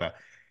enjoying the weather.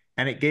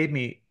 And it gave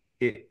me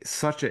it's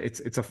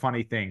a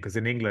funny thing because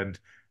in England,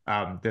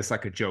 there's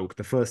like a joke.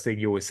 The first thing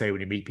you always say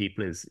when you meet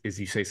people is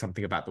you say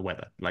something about the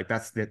weather. Like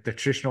that's the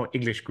traditional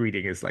English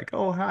greeting is like,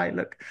 oh hi,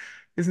 look,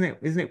 isn't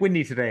it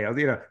windy today?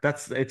 Or,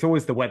 that's it's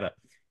always the weather.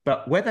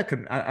 But weather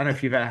can I don't know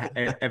if you've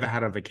ever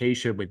had a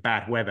vacation with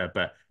bad weather,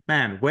 but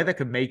man, weather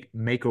can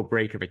make or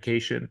break a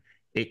vacation.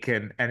 it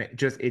can, and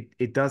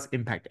it does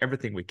impact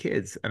everything with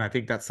kids. And I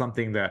think that's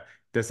something that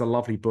there's a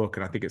lovely book,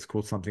 and I think it's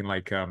called something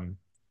like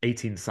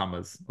 18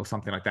 Summers or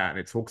something like that. And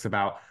it talks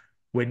about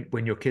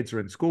when your kids are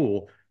in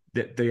school,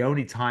 that the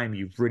only time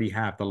you really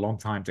have the long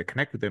time to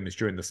connect with them is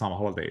during the summer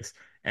holidays.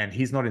 And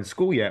he's not in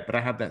school yet, but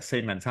I have that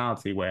same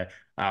mentality where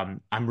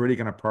I'm really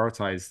going to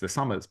prioritize the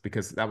summers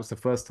because that was the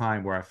first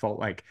time where I felt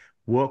like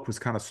work was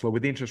kind of slow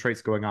with the interest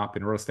rates going up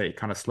in real estate, it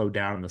kind of slowed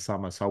down in the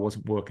summer. So I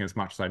wasn't working as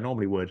much as I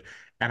normally would.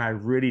 And I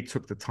really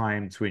took the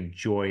time to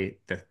enjoy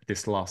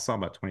this last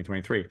summer,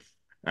 2023.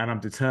 And I'm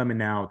determined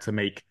now to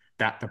make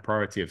that the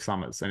priority of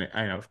summers.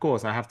 And of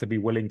course, I have to be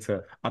willing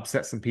to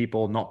upset some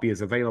people, not be as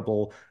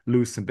available,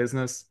 lose some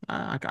business.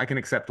 I can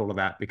accept all of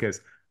that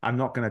because I'm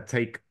not going to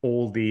take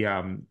all the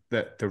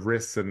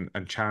risks and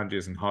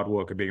challenges and hard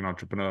work of being an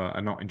entrepreneur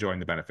and not enjoying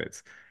the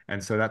benefits.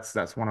 And so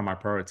that's one of my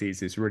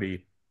priorities is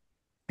really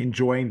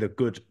enjoying the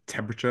good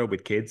temperature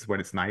with kids when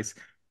it's nice.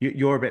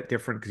 You're a bit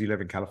different because you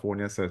live in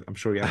California, so I'm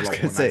sure you I have a was lot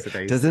gonna more say, nicer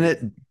days. doesn't it,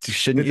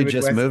 shouldn't In the you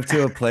just Midwest. move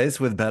to a place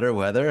with better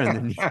weather and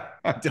then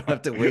you don't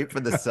have to wait for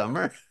the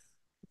summer?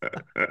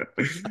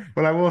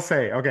 Well, I will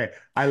say, okay,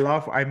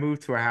 I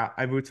moved to a house,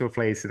 I moved to a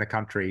place in the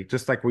country,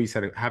 just like what you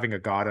said, having a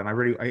garden.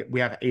 We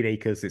have 8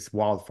 acres, it's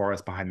wild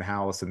forest behind the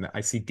house, and I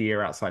see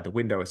deer outside the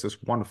window. It's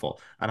just wonderful.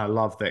 And I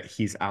love that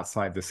he's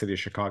outside the city of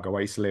Chicago.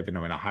 I used to live in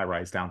a high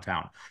rise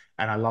downtown.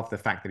 And I love the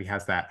fact that he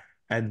has that.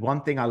 And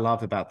one thing I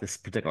love about this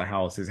particular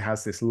house is it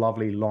has this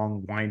lovely,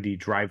 long, windy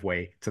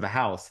driveway to the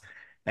house.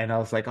 And I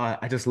was like, oh,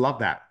 I just love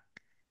that.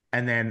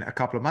 And then a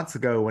couple of months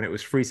ago, when it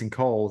was freezing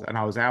cold, and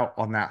I was out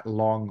on that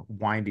long,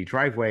 windy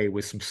driveway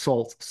with some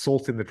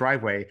salt in the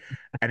driveway,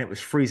 and it was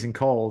freezing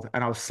cold,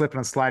 and I was slipping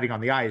and sliding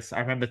on the ice. I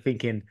remember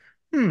thinking,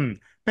 hmm,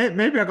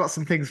 maybe I got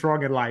some things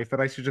wrong in life,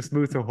 and I should just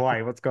move to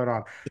Hawaii. What's going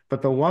on?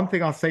 But the one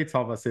thing I'll say,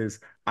 Thomas,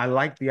 is I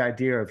like the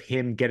idea of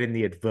him getting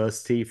the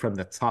adversity from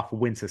the tough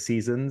winter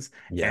seasons,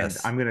 and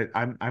Yes. I'm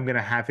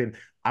gonna have him.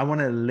 I want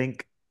to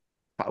link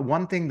but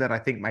one thing that I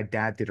think my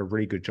dad did a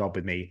really good job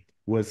with me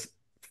was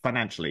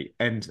financially.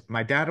 And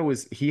my dad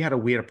always, he had a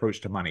weird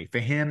approach to money. For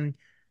him,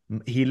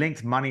 he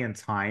linked money and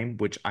time,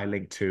 which I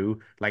link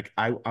to. Like,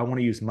 I want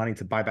to use money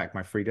to buy back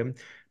my freedom.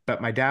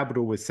 But my dad would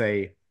always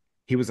say,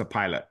 he was a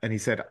pilot. And he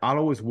said, I'll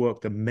always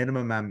work the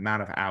minimum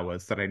amount of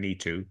hours that I need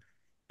to.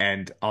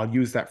 And I'll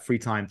use that free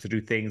time to do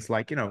things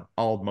like,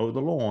 I'll mow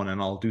the lawn and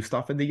I'll do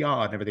stuff in the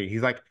yard and everything.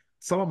 He's like,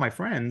 some of my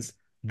friends,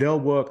 they'll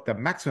work the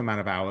maximum amount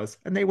of hours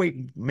and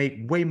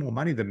make way more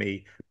money than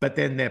me, but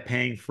then they're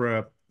paying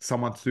for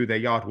someone to do their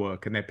yard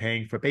work and they're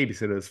paying for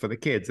babysitters for the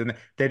kids. And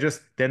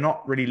they're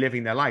not really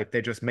living their life.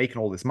 They're just making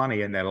all this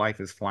money and their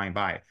life is flying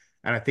by.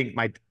 And I think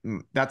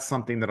that's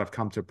something that I've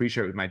come to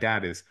appreciate with my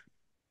dad is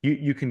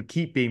you can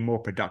keep being more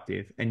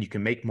productive and you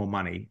can make more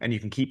money and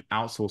you can keep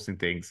outsourcing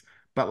things.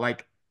 But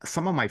like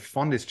some of my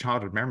fondest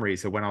childhood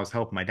memories are when I was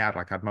helping my dad,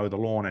 like I'd mow the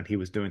lawn and he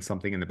was doing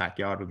something in the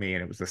backyard with me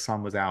and it was the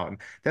sun was out. And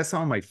that's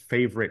some of my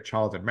favorite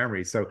childhood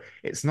memories. So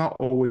it's not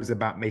always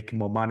about making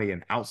more money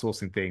and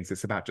outsourcing things.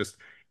 It's about just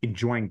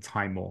enjoying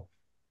time more.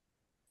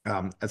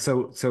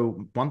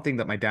 So one thing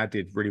that my dad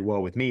did really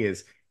well with me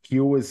is he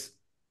always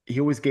he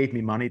always gave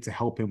me money to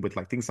help him with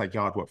like things like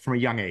yard work from a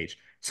young age.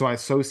 So I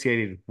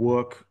associated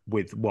work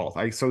with wealth.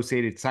 I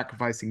associated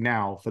sacrificing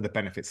now for the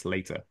benefits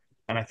later.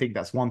 And I think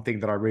that's one thing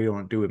that I really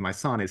want to do with my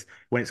son is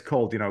when it's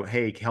cold,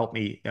 hey, help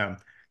me,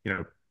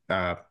 you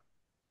know,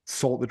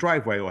 salt the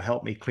driveway or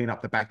help me clean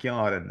up the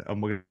backyard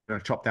and we're going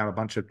to chop down a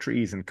bunch of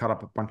trees and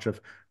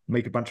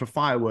make a bunch of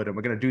firewood and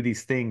we're going to do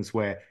these things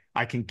where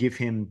I can give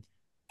him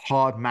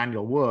hard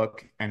manual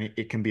work and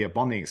it can be a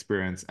bonding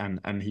experience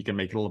and he can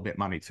make a little bit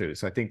money too.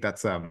 So I think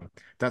that's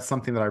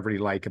something that I really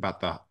like about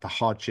the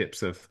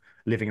hardships of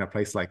living in a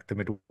place like the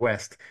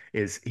Midwest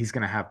is he's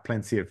going to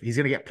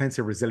get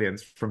plenty of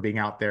resilience from being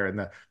out there in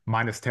the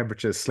minus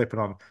temperatures slipping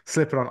on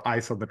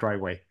ice on the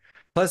driveway.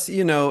 Plus,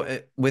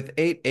 with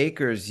 8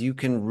 acres, you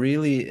can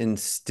really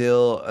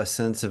instill a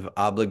sense of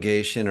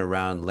obligation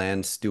around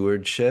land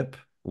stewardship,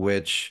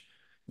 which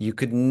you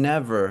could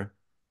never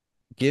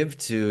give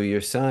to your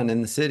son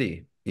in the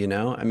city.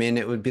 I mean,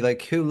 it would be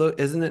like,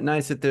 isn't it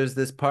nice that there's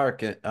this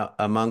park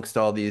amongst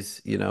all these,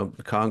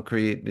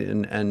 concrete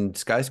and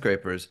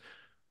skyscrapers?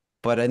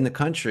 But in the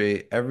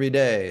country, every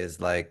day is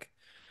like,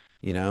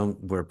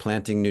 we're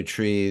planting new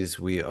trees,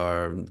 we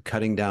are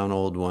cutting down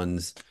old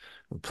ones,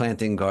 we're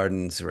planting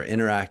gardens, we're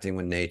interacting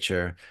with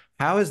nature.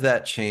 How has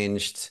that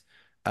changed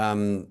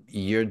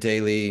your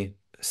daily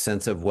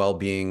sense of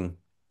well-being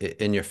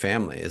in your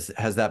family?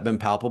 Has that been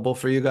palpable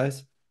for you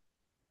guys?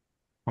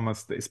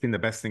 Almost, it's been the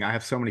best thing. I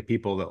have so many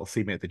people that will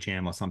see me at the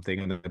gym or something,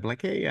 and they'll be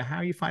like, "Hey, how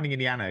are you finding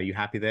Indiana? Are you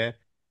happy there?"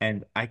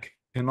 And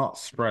cannot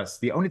stress.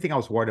 The only thing I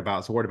was worried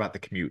about the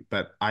commute,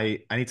 but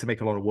I need to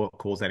make a lot of work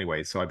calls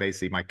anyway. So I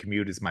basically my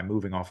commute is my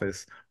moving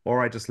office,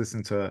 or I just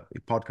listen to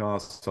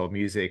podcasts or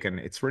music, and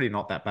it's really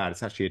not that bad.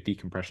 It's actually a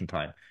decompression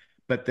time.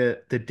 But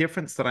the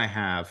difference that I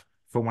have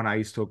from when I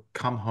used to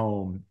come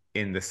home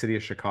in the city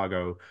of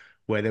Chicago,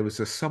 where there was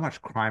just so much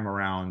crime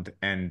around,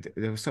 and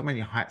there was so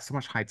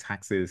much high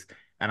taxes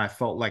and I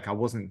felt like I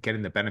wasn't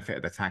getting the benefit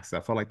of the taxes.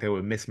 I felt like they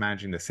were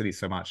mismanaging the city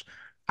so much.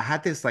 I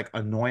had this like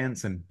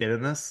annoyance and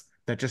bitterness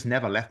that just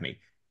never left me.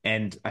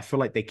 And I feel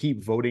like they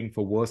keep voting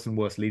for worse and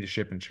worse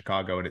leadership in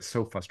Chicago, and it's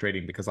so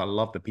frustrating because I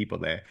love the people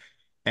there.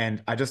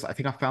 And I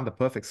think I found the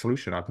perfect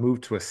solution. I've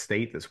moved to a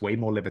state that's way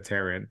more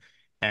libertarian,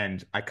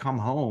 and I come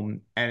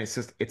home and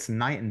it's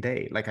night and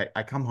day. Like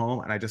I come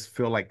home and I just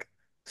feel like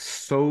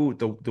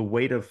the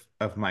weight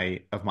of my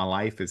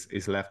life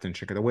is left in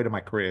Chicago. The weight of my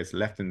career is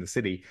left in the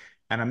city,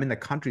 and I'm in the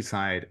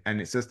countryside,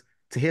 and it's just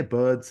to hear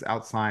birds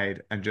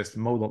outside and just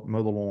mow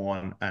the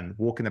lawn and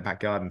walk in the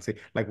backyard and see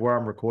like where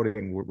I'm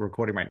recording, we're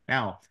recording right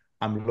now.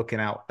 I'm looking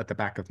out at the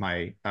back of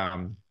my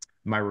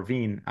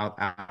ravine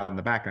out in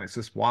the back, and it's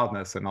just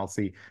wildness. And I'll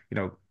see,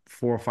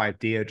 4 or 5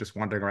 deer just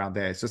wandering around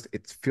there.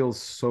 It feels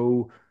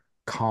so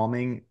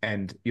calming,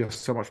 and you're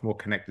so much more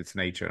connected to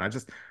nature. And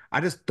I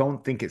just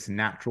don't think it's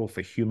natural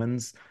for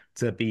humans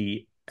to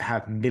be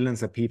have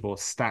millions of people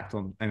stacked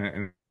on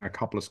in a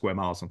couple of square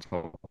miles on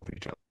top of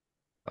each other.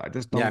 I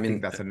just Yeah, I don't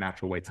think mean, that's a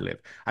natural way to live.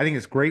 I think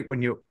it's great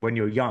when you're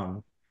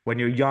young. When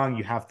you're young,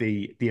 you have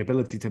the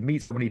ability to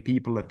meet so many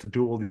people and to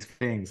do all these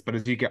things. But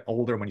as you get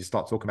older, when you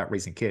start talking about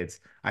raising kids,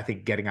 I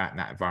think getting out in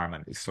that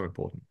environment is so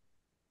important.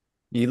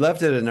 you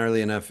left at an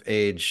early enough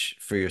age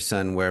for your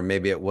son where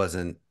maybe it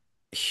wasn't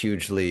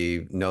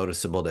hugely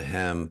noticeable to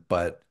him,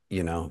 but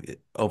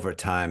over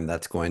time,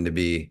 that's going to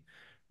be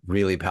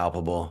really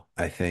palpable,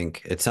 I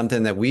think. It's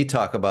something that we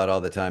talk about all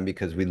the time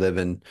because we live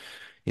in,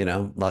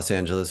 Los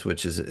Angeles,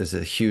 which is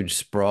a huge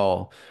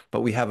sprawl,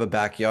 but we have a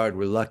backyard.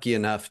 We're lucky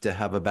enough to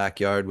have a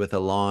backyard with a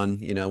lawn,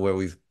 where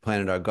we've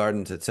planted our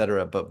gardens, et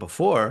cetera. But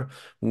before,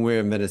 when we were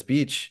in Venice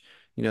Beach,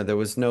 there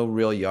was no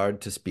real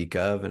yard to speak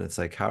of. And it's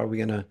like, how are we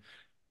gonna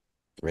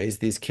raise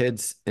these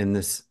kids in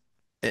this?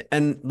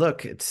 And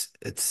look, it's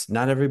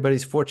not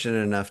everybody's fortunate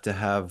enough to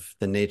have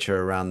the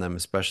nature around them,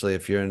 especially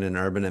if you're in an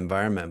urban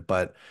environment.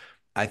 But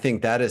I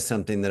think that is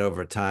something that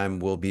over time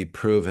will be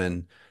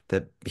proven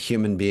that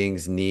human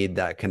beings need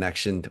that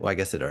connection. Well, I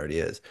guess it already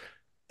is,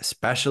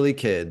 especially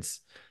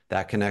kids.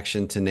 That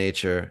connection to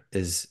nature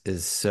is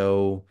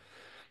so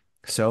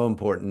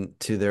important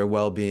to their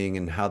well-being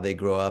and how they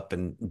grow up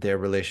and their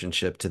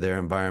relationship to their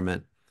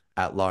environment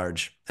at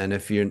large. And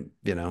if you're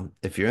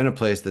in a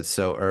place that's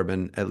so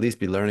urban, at least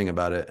be learning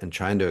about it and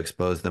trying to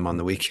expose them on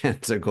the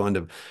weekends or going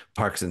to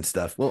parks and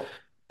stuff. Well,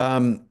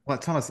 Um, Well,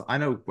 Thomas, I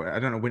don't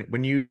know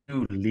when you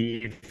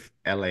leave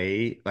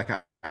LA, like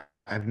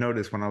I've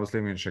noticed when I was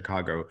living in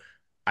Chicago,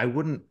 I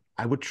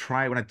would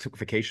try when I took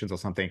vacations or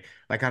something.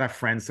 Like I'd have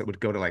friends that would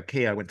go to like,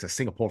 hey, I went to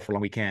Singapore for a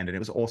long weekend and it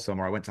was awesome,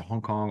 or I went to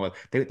Hong Kong, or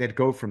they'd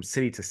go from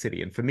city to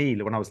city. And for me,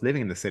 when I was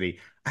living in the city,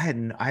 I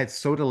had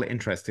so little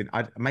interest in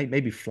I might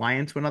maybe fly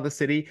into another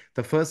city.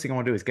 The first thing I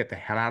want to do is get the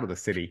hell out of the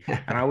city.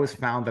 And I always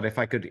found that if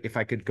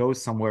I could go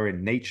somewhere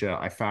in nature,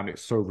 I found it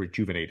so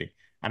rejuvenating.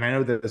 And I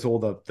know that there's all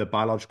the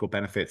biological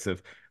benefits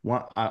of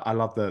what I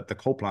love the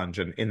cold plunge.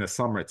 And in the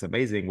summer, it's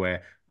amazing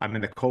where I'm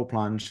in the cold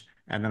plunge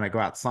and then I go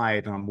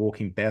outside and I'm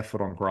walking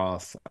barefoot on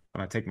grass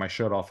and I take my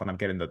shirt off and I'm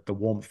getting the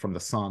warmth from the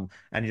sun.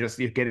 And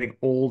you're getting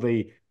all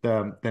the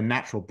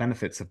natural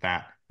benefits of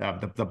that,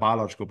 the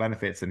biological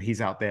benefits. And he's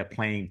out there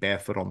playing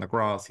barefoot on the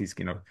grass. He's,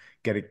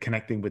 getting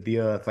connecting with the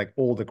earth, like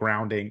all the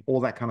grounding,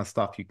 all that kind of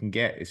stuff you can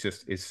get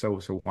is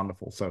so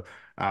wonderful. So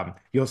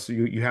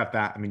you have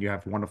that. I mean, you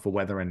have wonderful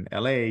weather in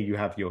LA. You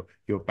have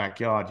your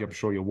backyard. I'm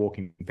sure you're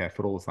walking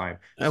barefoot all the time.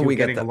 and So you're we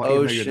got getting a the lot,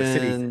 even though you're in the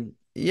city. ocean.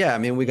 Yeah, I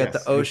mean, we got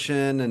the Yes, you're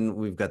ocean and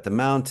we've got the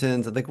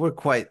mountains. I think we're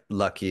quite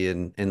lucky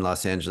in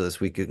Los Angeles.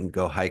 We can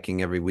go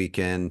hiking every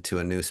weekend to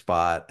a new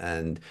spot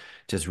and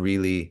just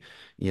really,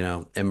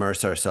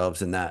 immerse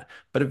ourselves in that.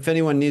 But if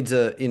anyone needs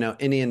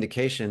any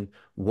indication,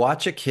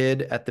 watch a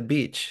kid at the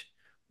beach.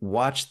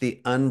 Watch the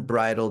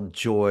unbridled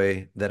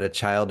joy that a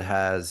child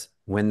has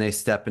when they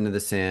step into the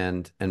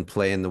sand and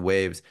play in the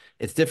waves.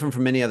 It's different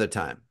from any other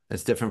time.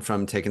 It's different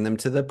from taking them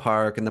to the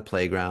park and the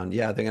playground.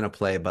 Yeah, they're gonna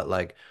play, but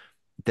like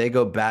they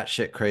go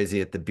batshit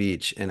crazy at the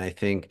beach. And I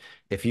think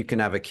if you can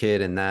have a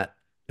kid in that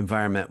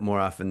environment more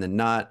often than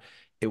not,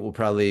 it will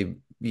probably,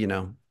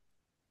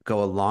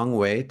 go a long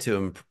way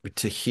to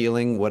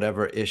healing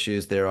whatever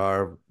issues there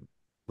are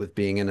with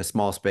being in a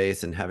small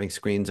space and having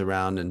screens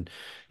around and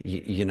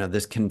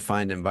this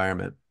confined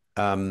environment.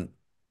 Um,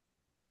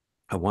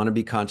 I want to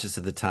be conscious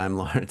of the time,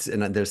 Lawrence,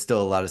 and there's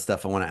still a lot of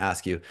stuff I want to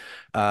ask you.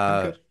 I'm Uh,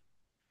 good.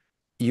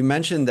 you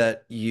mentioned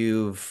that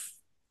you've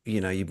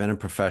been a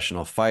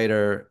professional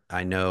fighter.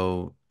 I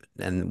know,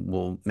 and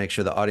we'll make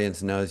sure the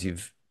audience knows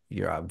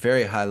you're a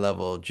very high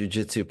level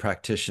jiu-jitsu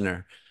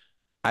practitioner.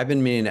 I've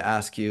been meaning to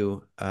ask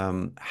you,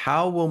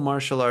 how will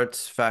martial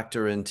arts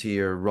factor into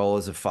your role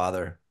as a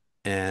father,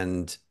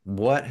 and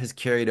what has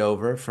carried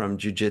over from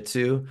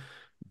jiu-jitsu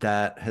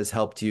that has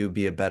helped you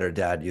be a better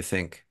dad, you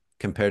think,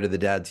 compared to the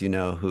dads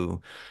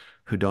who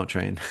don't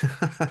train,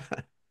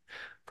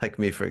 like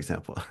me, for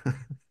example.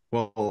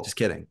 Well, Just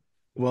kidding.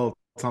 well,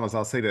 Thomas,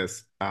 I'll say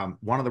this.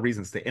 One of the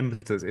reasons the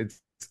impetus,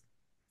 it's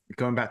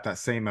going back to that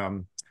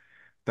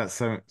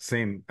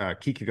same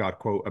Kierkegaard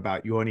quote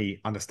about you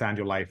only understand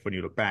your life when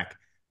you look back.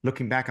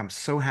 looking back, I'm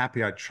so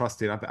happy I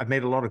trusted. I've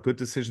made a lot of good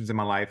decisions in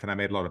my life and I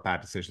made a lot of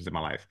bad decisions in my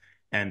life.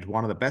 And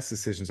one of the best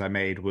decisions I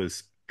made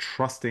was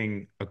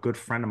trusting a good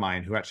friend of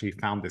mine who actually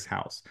found this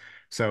house.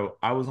 So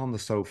I was on the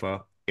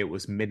sofa. It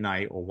was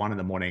midnight or 1 in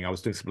the morning. I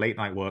was doing some late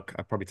night work.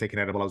 I'd probably taken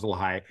edible. I was all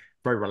high,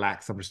 very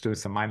relaxed. I'm just doing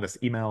some mindless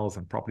emails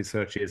and property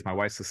searches. My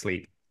wife's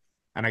asleep.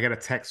 And I get a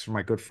text from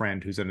my good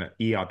friend who's an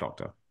ER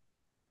doctor,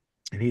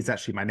 and he's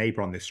actually my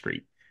neighbor on this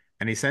street.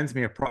 And he sends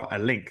me a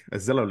link, a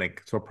Zillow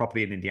link to a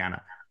property in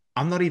Indiana.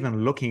 I'm not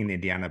even looking in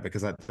Indiana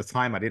because at the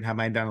time I didn't have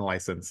my Indiana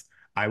license.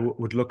 I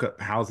would look at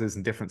houses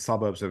in different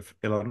suburbs of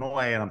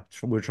Illinois, and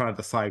we're trying to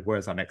decide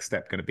where's our next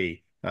step going to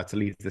be to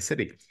leave the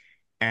city.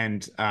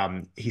 And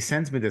he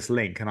sends me this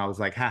link, and I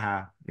was like,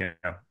 haha,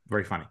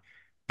 very funny.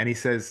 And he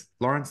says,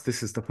 Lawrence,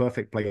 this is the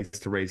perfect place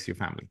to raise your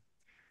family.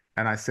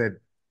 And I said,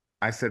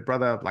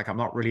 brother, like I'm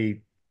not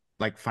really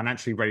like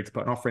financially ready to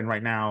put an offer in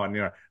right now.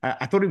 And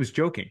I thought he was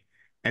joking.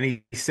 And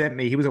he sent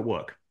me, he was at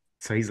work.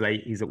 So he's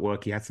late, he's at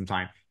work, he had some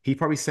time. He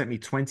probably sent me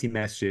 20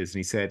 messages and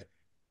he said,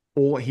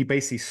 or he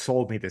basically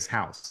sold me this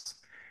house.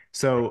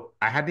 So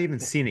I hadn't even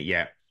seen it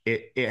yet.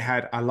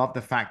 I love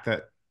the fact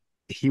that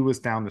he was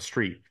down the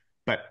street,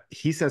 but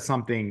he said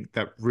something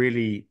that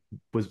really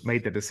was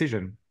made the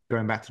decision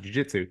going back to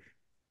jujitsu.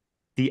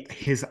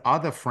 His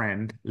other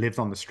friend lived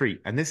on the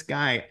street, and this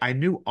guy, I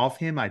knew of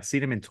him. I'd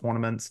seen him in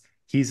tournaments.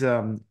 He's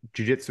a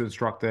jiu-jitsu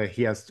instructor.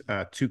 He has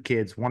two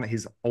kids. One of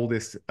his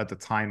oldest at the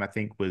time, I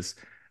think, was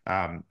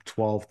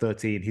 12,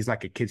 13. He's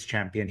like a kids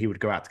champion. He would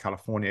go out to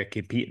California,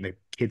 compete in the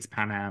kids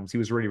Pan Ams. He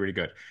was really, really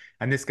good.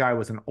 And this guy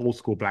was an old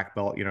school black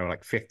belt,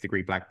 like fifth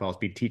degree black belt.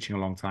 He's been teaching a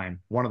long time.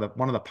 One of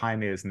the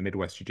pioneers in the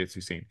Midwest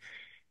jiu-jitsu scene.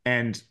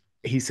 And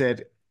he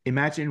said,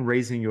 imagine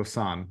raising your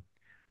son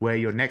where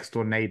your next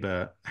door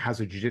neighbor has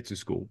a jiu-jitsu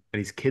school and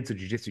his kids are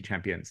jiu-jitsu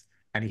champions,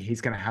 and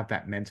he's going to have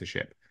that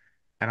mentorship.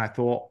 And I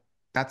thought,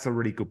 that's a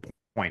really good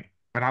point.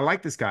 And I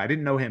like this guy. I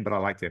didn't know him, but I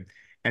liked him.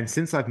 And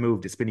since I've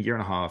moved, it's been a year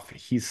and a half.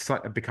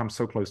 I've become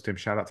so close to him.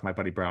 Shout out to my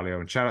buddy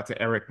Braulio, and shout out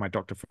to Eric, my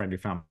doctor friend who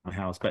found my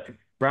house. But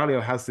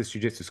Braulio has this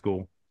jiu-jitsu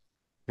school,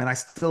 and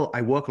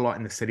I work a lot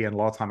in the city, and a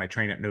lot of time I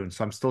train at noon.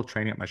 So I'm still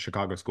training at my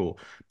Chicago school,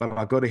 but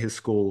I'll go to his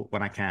school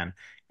when I can.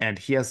 And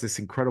he has this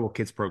incredible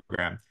kids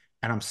program.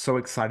 And I'm so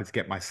excited to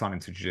get my son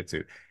into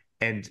jiu-jitsu.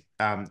 And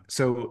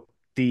so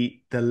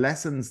the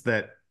lessons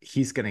that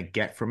he's gonna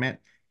get from it,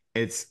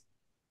 it's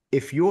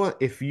if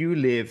you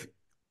live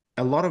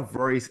a lot of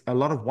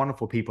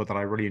wonderful people that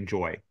I really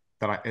enjoy,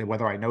 that I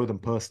whether I know them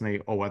personally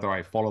or whether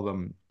I follow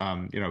them,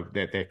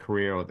 their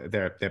career or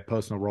their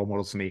personal role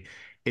models to me,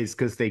 is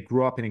because they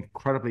grew up in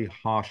incredibly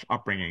harsh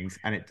upbringings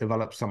and it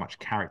develops so much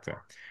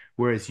character.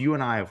 Whereas you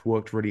and I have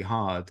worked really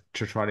hard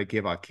to try to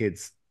give our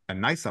kids a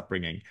nice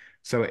upbringing.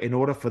 So in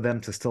order for them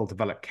to still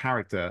develop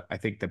character, I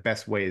think the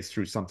best way is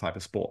through some type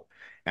of sport.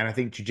 And I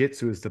think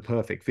jiu-jitsu is the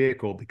perfect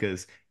vehicle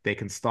because they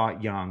can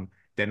start young.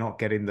 They're not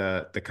getting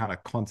the kind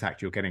of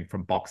contact you're getting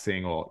from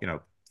boxing or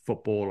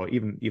football or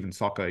even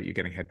soccer. You're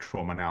getting head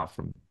trauma now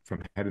from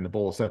heading the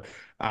ball. So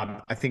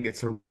I think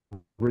it's a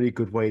really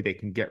good way they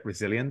can get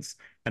resilience.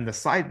 And the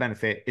side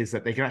benefit is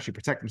that they can actually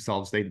protect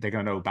themselves. They're going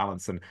to know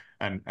balance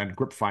and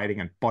grip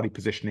fighting and body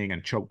positioning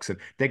and chokes, and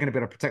they're going to be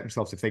able to protect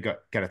themselves if they get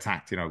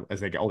attacked,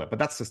 as they get older. But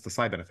that's just the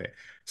side benefit.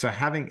 So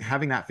having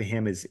that for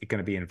him is going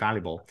to be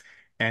invaluable.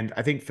 And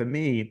I think for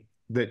me,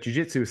 the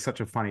jiu-jitsu is such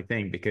a funny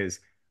thing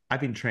because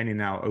I've been training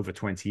now over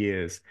 20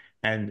 years,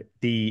 and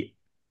the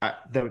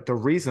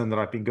reason that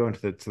I've been going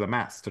to the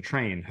mats to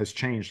train has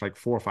changed like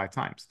 4 or 5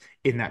 times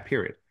in that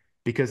period.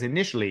 Because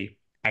initially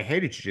I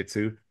hated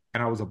jiu-jitsu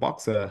and I was a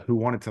boxer who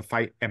wanted to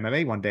fight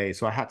MMA one day,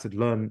 so I had to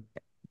learn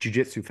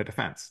jiu-jitsu for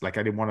defense. Like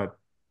I didn't want to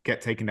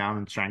get taken down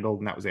and strangled,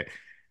 and that was it.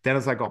 Then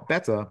as I got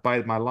better,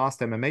 by my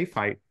last MMA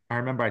fight, I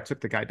remember I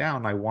took the guy down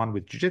and I won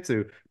with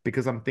jiu-jitsu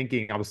because I'm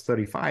thinking I was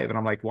 35 and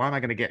I'm like, why am I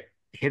going to get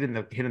hit in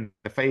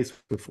the face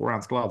with 4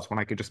 ounce gloves when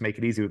I could just make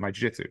it easy with my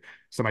jiu-jitsu?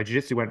 So my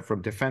jiu-jitsu went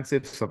from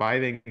defensive,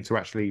 surviving to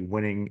actually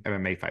winning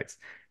MMA fights.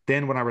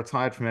 Then when I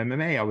retired from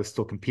MMA, I was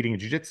still competing in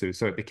jiu-jitsu.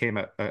 So it became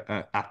a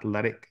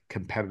athletic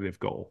competitive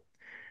goal.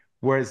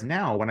 Whereas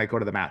now when I go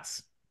to the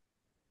mats,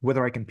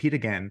 whether I compete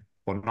again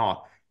or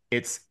not,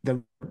 it's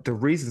the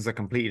reasons are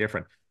completely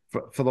different.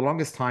 For the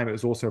longest time, it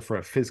was also for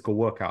a physical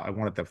workout. I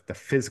wanted the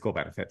physical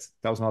benefits.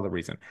 That was another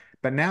reason.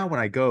 But now when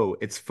I go,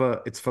 it's for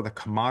the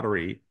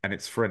camaraderie and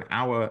it's for an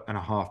hour and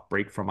a half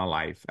break from my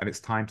life. And it's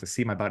time to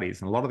see my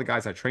buddies. And a lot of the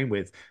guys I train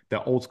with,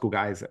 they're old school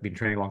guys that have been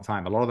training a long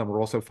time. A lot of them are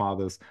also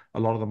fathers. A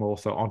lot of them are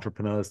also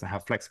entrepreneurs that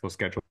have flexible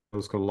schedules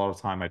because a lot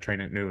of time I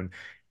train at noon.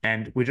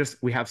 And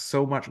we have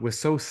so much, we're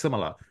so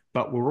similar,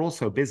 but we're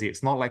also busy.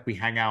 It's not like we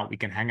hang out, we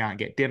can hang out and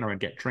get dinner and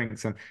get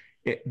drinks. And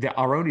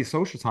our only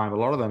social time, a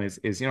lot of them is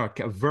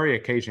very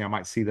occasionally I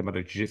might see them at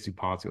a jiu-jitsu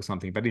party or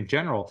something. But in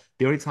general,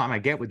 the only time I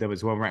get with them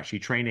is when we're actually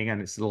training,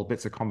 and it's little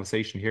bits of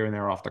conversation here and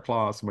there after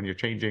class when you're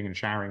changing and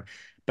showering.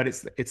 But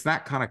it's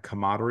that kind of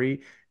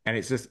camaraderie, and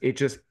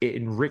it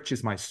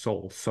enriches my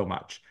soul so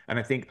much. And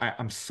I think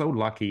I'm so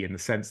lucky in the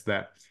sense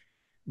that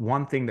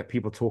one thing that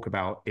people talk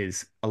about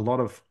is a lot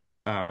of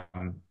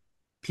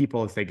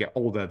people as they get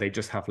older, they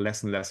just have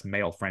less and less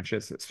male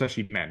friendships,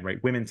 especially men,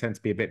 right? Women tend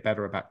to be a bit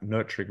better about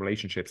nurturing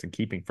relationships and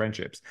keeping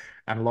friendships.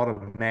 And a lot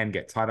of men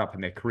get tied up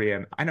in their career.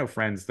 And I know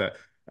friends that,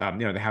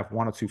 they have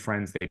one or two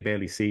friends they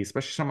barely see,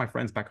 especially some of my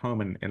friends back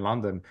home in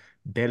London,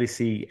 barely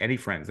see any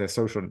friends. Their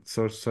social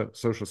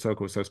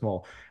circle is so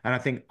small. And I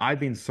think I've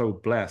been so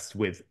blessed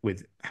with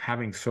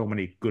having so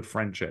many good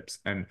friendships.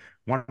 And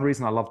one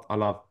reason I love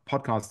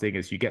podcasting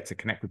is you get to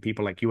connect with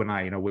people like you and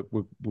I.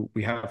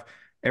 We have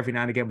every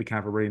now and again we can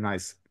have a really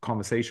nice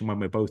conversation when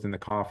we're both in the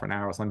car for an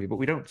hour or something, but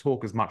we don't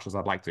talk as much as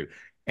I'd like to.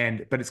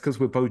 But it's because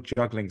we're both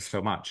juggling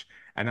so much.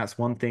 And that's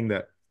one thing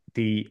that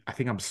the I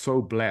think I'm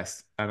so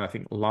blessed, and I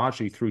think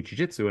largely through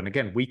jiu-jitsu. And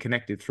again, we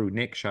connected through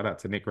Nick. Shout out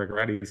to Nick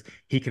Gregoradis.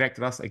 He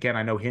connected us. Again,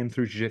 I know him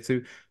through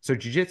jiu-jitsu. So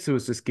jiu-jitsu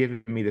has just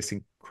given me this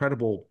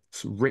incredible,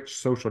 rich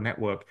social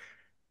network,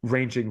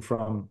 ranging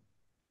from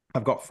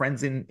I've got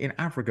friends in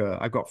Africa.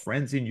 I've got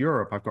friends in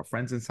Europe. I've got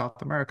friends in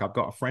South America. I've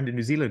got a friend in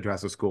New Zealand who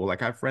has a school.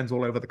 Like I have friends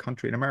all over the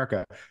country in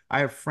America. I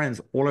have friends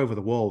all over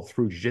the world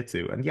through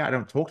jiu-jitsu. And yeah, I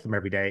don't talk to them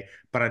every day,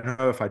 but I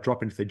know if I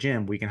drop into the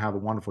gym, we can have a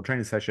wonderful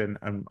training session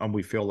and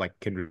we feel like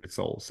kindred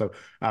souls. So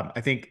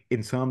I think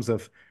in terms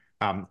of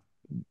um,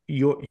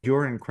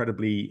 you're an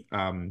incredibly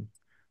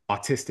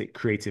artistic,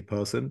 creative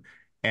person.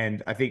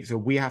 And I think so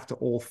we have to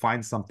all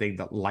find something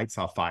that lights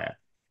our fire.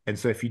 And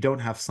so if you don't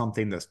have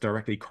something that's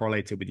directly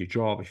correlated with your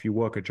job, if you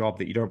work a job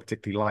that you don't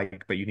particularly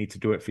like, but you need to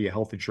do it for your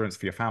health insurance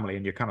for your family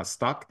and you're kind of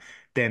stuck,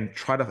 then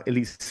try to at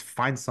least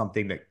find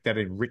something that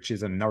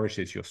enriches and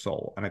nourishes your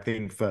soul. And I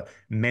think for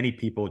many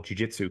people,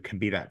 jiu-jitsu can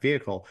be that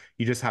vehicle.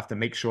 You just have to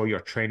make sure you're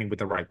training with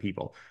the right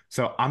people.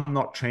 So I'm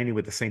not training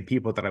with the same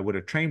people that I would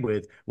have trained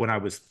with when I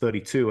was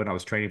 32 and I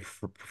was training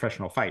for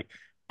professional fight.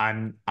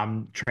 I'm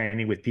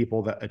training with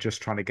people that are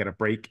just trying to get a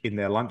break in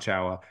their lunch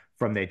hour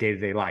from their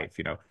day-to-day life.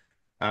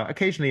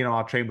 Occasionally,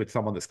 I'll train with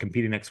someone that's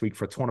competing next week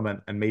for a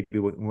tournament, and maybe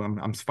when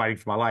I'm fighting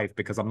for my life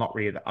because I'm not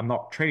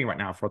training right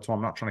now for a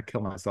tournament. I'm not trying to kill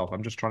myself.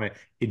 I'm just trying to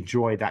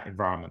enjoy that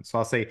environment. So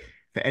I'll say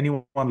for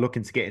anyone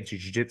looking to get into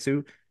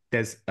jiu-jitsu,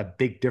 there's a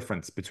big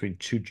difference between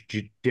two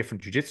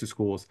different jiu-jitsu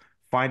schools.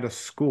 Find a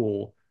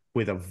school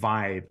with a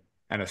vibe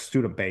and a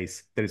student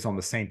base that is on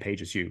the same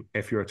page as you.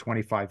 If you're a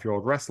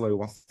 25-year-old wrestler who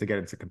wants to get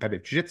into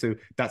competitive jiu-jitsu,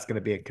 that's going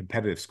to be a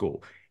competitive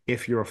school.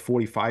 If you're a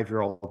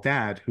 45-year-old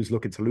dad who's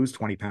looking to lose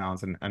 20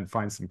 pounds and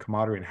find some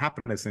camaraderie and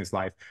happiness in his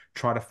life,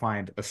 try to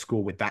find a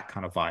school with that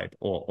kind of vibe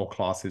or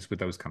classes with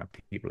those kind of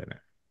people in it.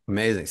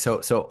 Amazing.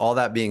 So all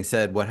that being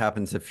said, what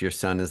happens if your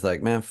son is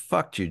like, man,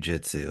 fuck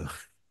jujitsu?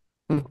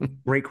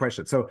 Great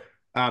question. So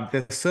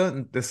there's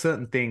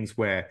certain things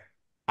where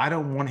I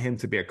don't want him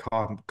to be a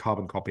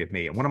carbon copy of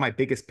me. And one of my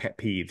biggest pet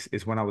peeves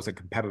is when I was a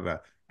competitor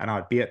and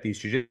I'd be at these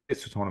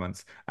jiu-jitsu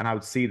tournaments and I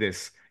would see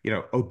this,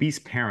 obese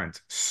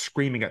parent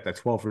screaming at their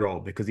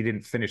 12-year-old because he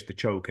didn't finish the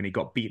choke and he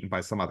got beaten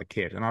by some other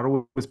kid. And I'd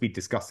always be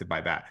disgusted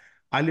by that.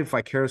 I lived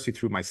vicariously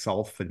through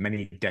myself for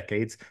many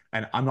decades,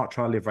 and I'm not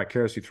trying to live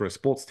vicariously through a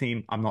sports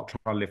team. I'm not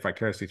trying to live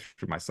vicariously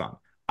through my son.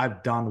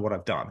 I've done what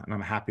I've done and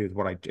I'm happy with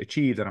what I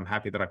achieved and I'm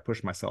happy that I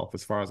pushed myself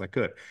as far as I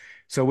could.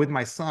 So with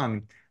my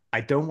son, I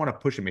don't want to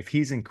push him. If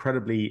he's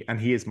incredibly, and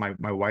he is my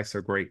wife's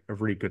a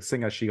really good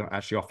singer. She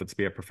actually offered to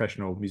be a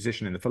professional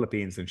musician in the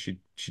Philippines, and she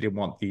didn't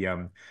want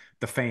the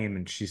fame,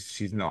 and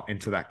she's not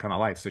into that kind of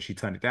life, so she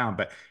turned it down.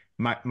 But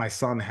my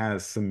son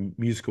has some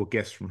musical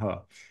gifts from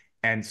her,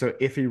 and so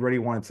if he really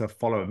wanted to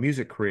follow a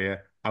music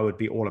career, I would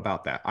be all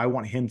about that. I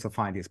want him to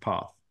find his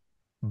path.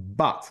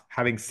 But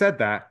having said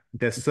that,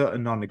 there's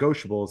certain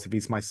non-negotiables. If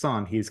he's my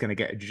son, he's going to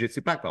get a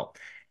jiu-jitsu black belt.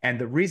 And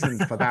the reason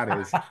for that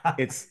is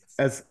it's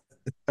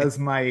as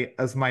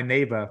my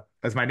neighbor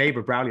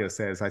Braulio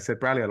says, I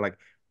said, Braulio, like,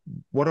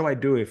 what do I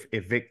do if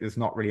Vic is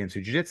not really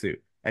into jiu-jitsu?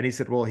 And he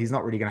said, well, he's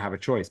not really going to have a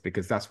choice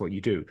because that's what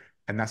you do.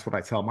 And that's what I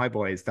tell my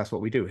boys, that's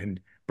what we do. And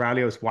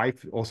Braulio's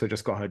wife also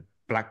just got her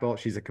black belt.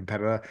 She's a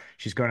competitor.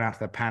 She's going out to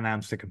the Pan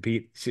Ams to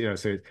compete. So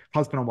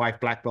husband and wife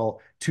black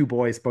belt, two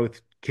boys,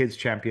 both kids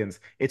champions.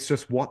 It's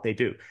just what they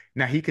do.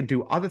 Now he can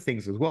do other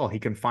things as well. He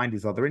can find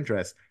his other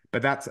interests,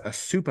 but that's a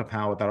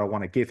superpower that I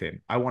want to give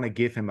him. I want to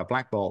give him a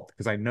black belt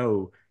because I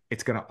know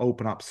it's going to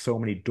open up so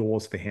many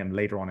doors for him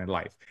later on in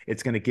life.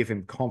 It's going to give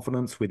him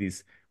confidence with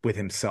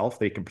himself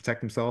that he can protect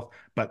himself.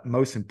 But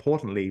most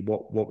importantly,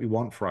 what we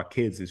want for our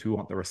kids is we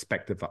want the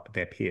respect of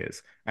their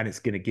peers, and it's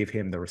going to give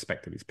him the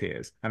respect of his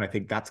peers. And I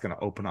think that's going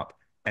to open up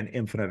an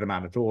infinite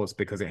amount of doors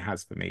because it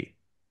has for me.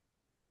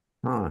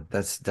 Huh,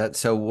 that's that.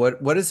 So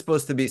what is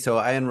supposed to be? So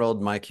I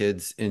enrolled my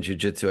kids in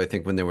jujitsu, I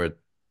think when they were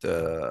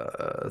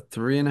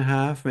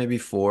 3.5, maybe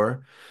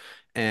 4.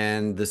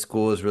 And the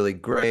school was really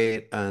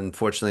great.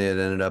 Unfortunately,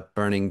 it ended up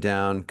burning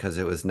down because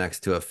it was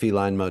next to a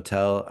feline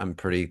motel. I'm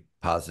pretty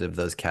positive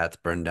those cats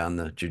burned down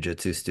the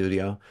jujitsu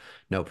studio.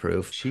 No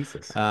proof.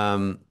 Jesus.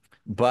 Um,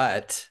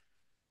 but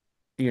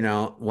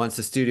once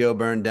the studio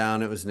burned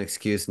down, it was an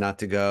excuse not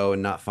to go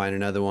and not find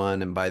another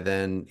one. And by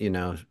then,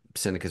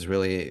 Seneca's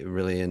really,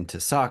 really into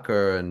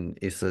soccer and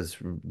Isla's,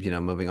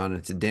 moving on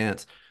into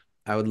dance.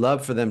 I would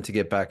love for them to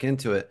get back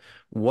into it.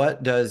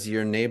 What does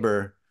your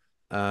neighbor,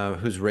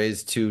 who's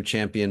raised two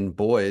champion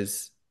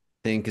boys,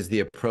 think is the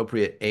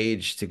appropriate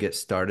age to get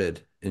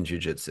started in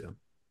jujitsu?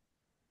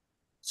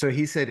 So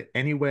he said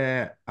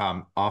anywhere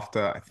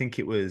after, I think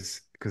it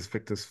was because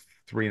Victor's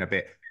three and a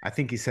bit. I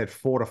think he said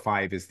 4 to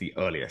 5 is the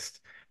earliest.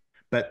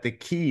 But the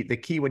key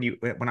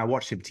when I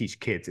watched him teach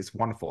kids, it's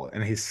wonderful.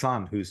 And his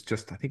son, who's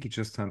just, I think he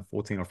just turned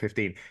 14 or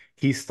 15,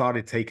 he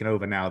started taking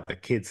over now the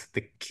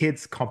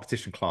kids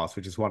competition class,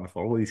 which is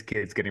wonderful. All these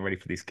kids getting ready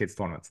for these kids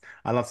tournaments.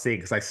 I love seeing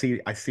because I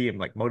see him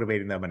like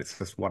motivating them, and it's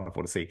just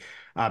wonderful to see.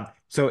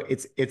 So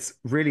it's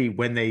really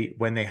when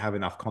they have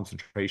enough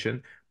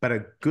concentration, but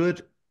a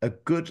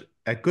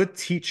good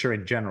teacher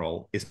in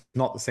general is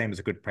not the same as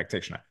a good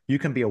practitioner. You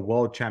can be a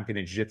world champion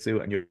in jiu-jitsu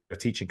and your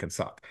teaching can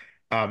suck.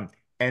 Um,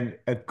 and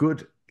a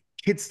good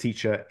kids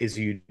teacher is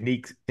a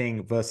unique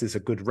thing versus a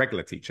good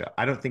regular teacher.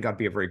 I don't think I'd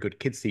be a very good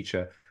kids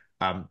teacher.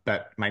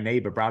 But my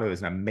neighbor Brado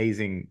is an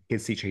amazing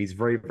kids teacher. He's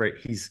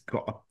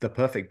got the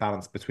perfect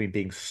balance between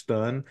being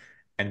stern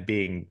and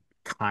being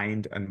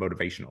kind and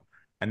motivational.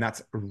 And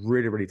that's a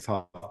really, really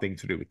tough thing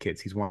to do with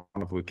kids. He's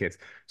wonderful with kids.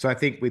 So I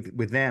think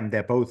with them,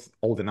 they're both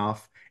old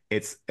enough.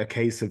 It's a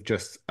case of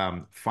just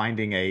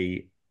finding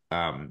a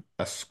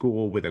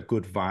school with a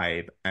good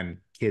vibe and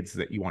kids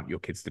that you want your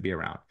kids to be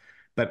around.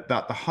 But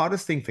the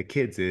hardest thing for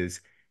kids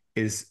is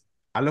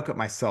I look at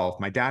myself.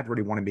 My dad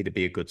really wanted me to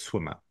be a good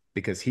swimmer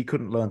because he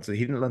didn't learn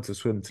to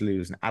swim until he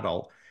was an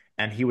adult.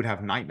 And he would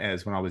have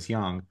nightmares when I was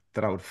young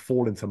that I would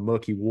fall into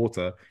murky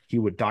water. He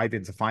would dive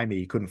in to find me.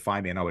 He couldn't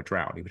find me and I would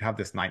drown. He would have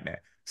this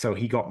nightmare. So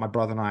he got my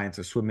brother and I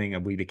into swimming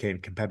and we became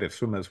competitive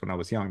swimmers when I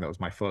was young. That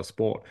was my first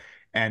sport.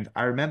 And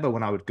I remember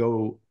when I would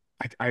go,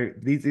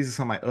 these are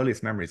some of my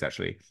earliest memories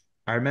actually.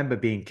 I remember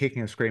being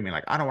kicking and screaming,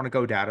 like, I don't want to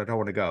go, Dad. I don't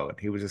want to go. And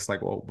he was just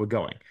like, well, we're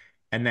going.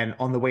 And then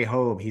on the way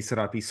home, he said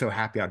I'd be so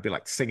happy. I'd be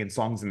like singing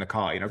songs in the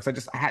car,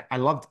 because I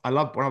loved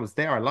when I was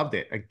there. I loved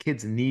it. And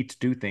kids need to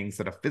do things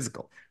that are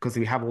physical because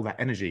we have all that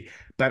energy.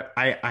 But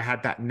I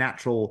had that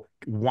natural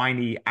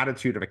whiny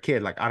attitude of a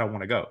kid, like I don't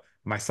want to go.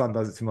 My son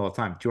does it to me all the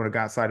time. Do you want to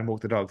go outside and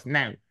walk the dogs?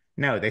 No,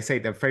 no. They say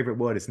their favorite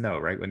word is no,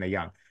 right? When they're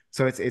young.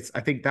 So it's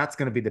I think that's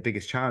going to be the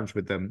biggest challenge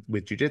with them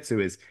with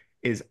jujitsu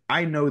is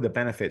I know the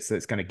benefits that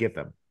it's going to give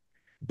them,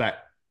 but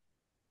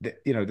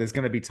there's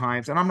going to be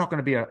times, and I'm not going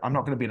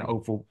to be an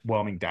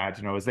overwhelming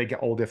dad. As they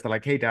get older, if they're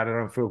like, "Hey, Dad, I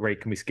don't feel great.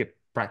 Can we skip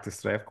practice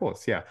today?" Of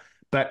course, yeah.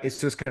 But it's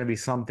just going to be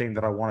something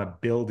that I want to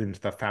build into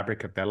the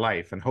fabric of their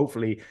life, and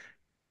hopefully,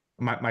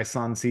 my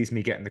son sees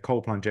me getting the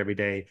cold plunge every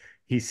day.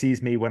 He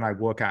sees me when I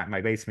work out in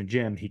my basement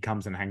gym. He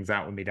comes and hangs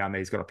out with me down there.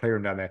 He's got a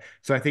playroom down there.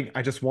 So I think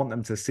I just want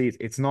them to see it.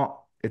 It's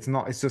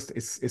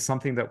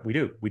something that we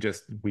do. We do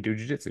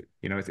jujitsu.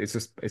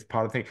 It's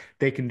part of the thing.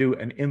 They can do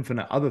an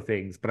infinite other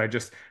things, but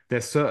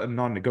there's certain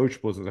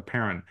non-negotiables as a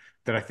parent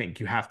that I think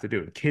you have to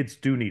do. And kids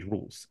do need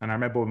rules. And I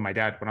remember when my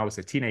dad, when I was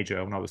a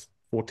teenager, when I was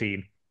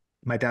 14,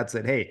 my dad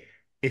said, "Hey,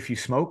 if you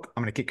smoke,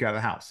 I'm going to kick you out of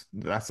the house."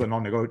 That's a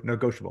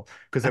non-negotiable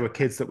because there were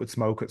kids that would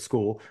smoke at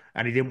school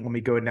and he didn't want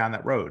me going down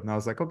that road. And I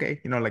was like, okay,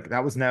 like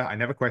that was I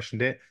never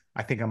questioned it.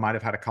 I think I might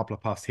have had a couple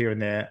of puffs here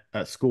and there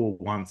at school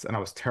once, and I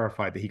was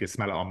terrified that he could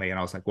smell it on me. And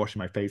I was like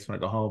washing my face when I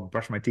go home,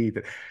 brushing my teeth.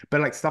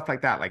 But like stuff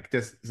like that, like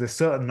there's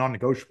certain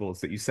non-negotiables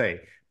that you say.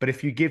 But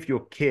if you give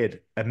your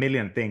kid a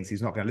million things,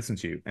 he's not going to listen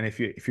to you. And if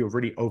you're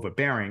really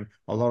overbearing,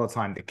 a lot of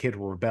time the kid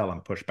will rebel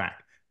and push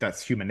back.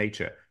 That's human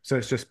nature. So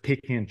it's just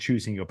picking and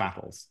choosing your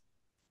battles.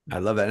 I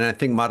love that. And I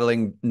think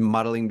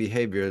modeling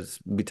behaviors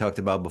we talked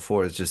about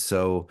before is just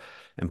so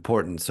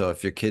important. So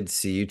if your kids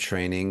see you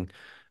training,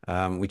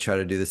 we try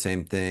to do the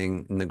same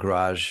thing in the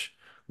garage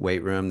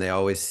weight room. They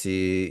always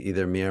see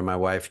either me or my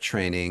wife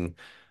training,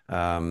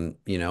 or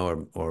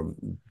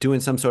doing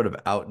some sort of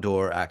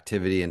outdoor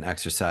activity and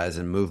exercise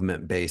and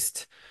movement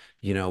based,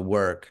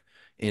 work.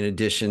 In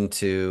addition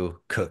to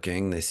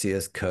cooking, they see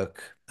us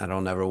cook. I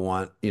don't ever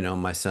want,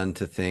 my son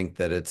to think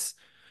that it's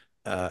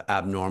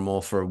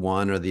abnormal for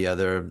one or the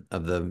other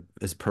of the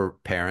his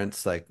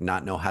parents, like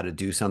not know how to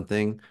do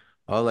something.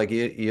 Oh, like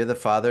you're the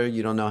father,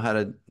 you don't know how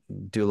to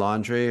do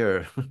laundry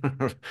or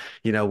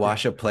Yeah.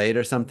 wash a plate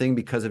or something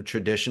because of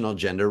traditional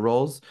gender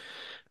roles.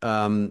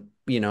 And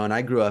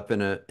I grew up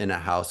in a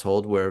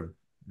household where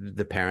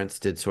the parents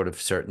did sort of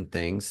certain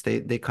things.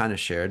 They kind of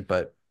shared,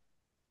 but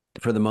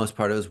for the most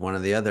part, it was one or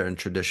the other in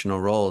traditional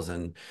roles.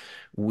 And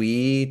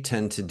we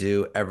tend to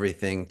do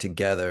everything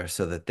together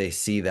so that they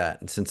see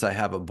that. And since I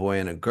have a boy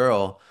and a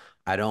girl,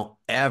 I don't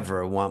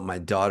ever want my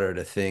daughter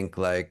to think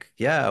like,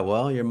 yeah,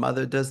 well, your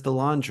mother does the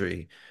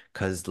laundry.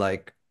 Cause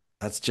like,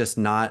 that's just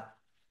not,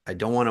 I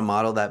don't want to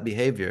model that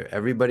behavior.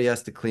 Everybody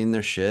has to clean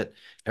their shit.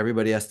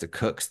 Everybody has to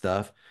cook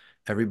stuff.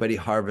 Everybody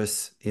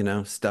harvests,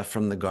 stuff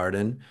from the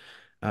garden.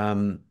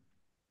 Um,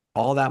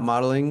 all that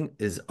modeling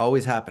is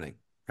always happening,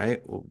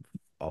 right?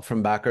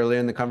 From back earlier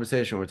in the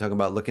conversation, we're talking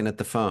about looking at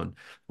the phone.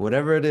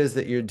 Whatever it is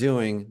that you're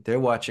doing, they're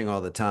watching all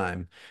the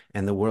time,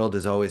 and the world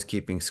is always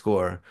keeping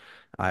score.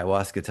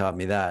 Ayahuasca taught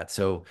me that.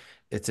 So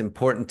it's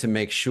important to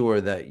make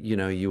sure that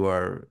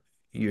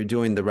you're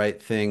doing the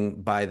right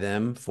thing by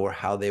them for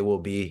how they will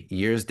be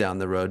years down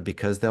the road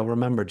because they'll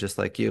remember just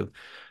like you.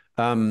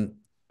 Um,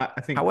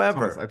 I think Thomas,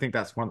 however, I think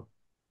that's one.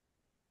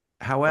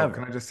 Oh, can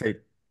However, I just say,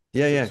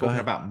 yeah, yeah, go talking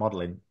ahead. about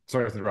modeling,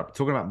 sorry to interrupt,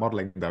 talking about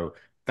modeling though,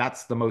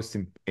 that's the most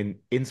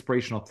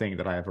inspirational thing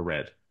that I ever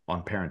read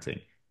on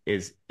parenting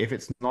is if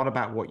it's not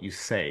about what you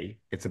say,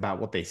 it's about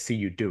what they see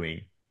you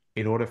doing.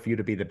 In order for you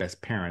to be the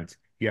best parent,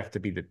 you have to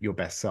be your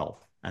best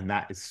self. And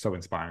that is so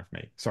inspiring for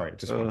me. Sorry,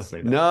 just wanted to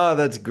say that. No,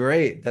 that's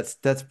great.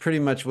 That's pretty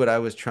much what I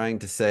was trying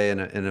to say in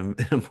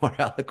a more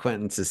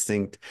eloquent and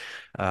succinct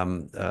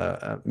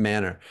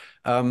manner.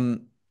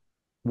 Um,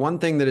 One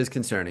thing that is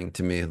concerning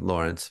to me,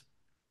 Lawrence,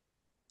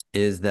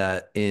 is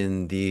that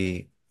in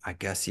the, I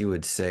guess you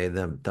would say,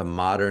 the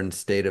modern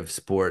state of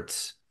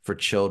sports for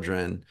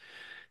children,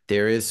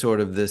 there is sort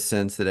of this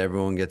sense that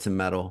everyone gets a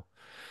medal.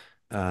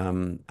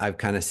 I've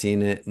kind of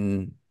seen it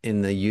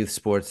in the youth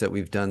sports that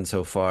we've done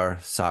so far,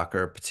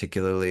 soccer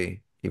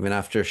particularly. Even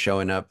after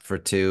showing up for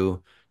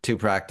two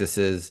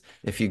practices,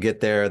 if you get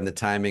there and the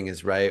timing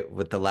is right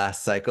with the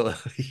last cycle,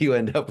 you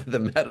end up with a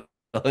medal,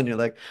 and you're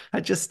like, I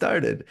just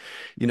started.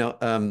 You know,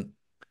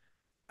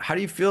 how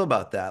do you feel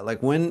about that?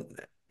 Like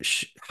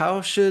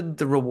how should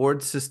the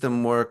reward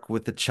system work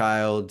with the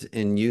child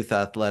in youth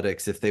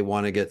athletics if they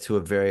want to get to a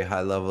very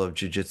high level of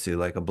jiu-jitsu,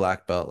 like a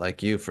black belt,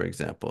 like you, for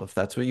example? If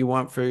that's what you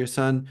want for your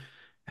son,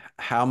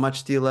 how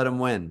much do you let him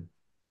win?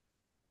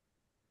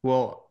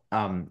 Well,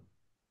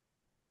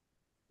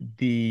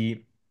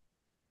 the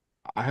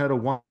I heard a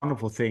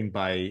wonderful thing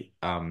by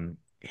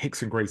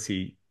Hickson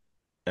Gracie.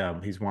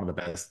 He's one of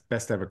the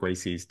best ever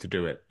Gracies to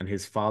do it. And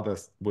his father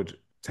would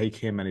take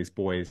him and his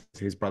boys,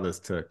 his brothers,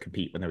 to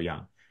compete when they were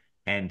young.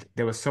 And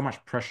there was so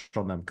much pressure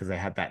on them because they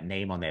had that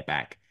name on their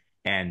back.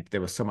 And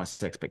there was so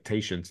much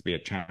expectation to be a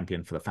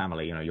champion for the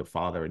family. You know, your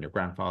father and your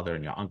grandfather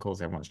and your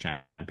uncles, everyone's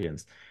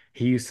champions.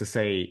 He used to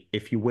say,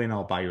 if you win,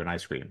 I'll buy you an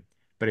ice cream.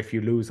 But if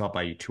you lose, I'll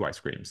buy you two ice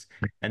creams.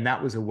 And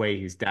that was a way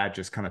his dad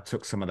just kind of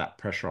took some of that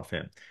pressure off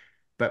him.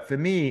 But for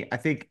me, I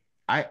think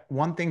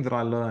one thing that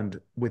I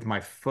learned with my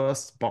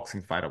first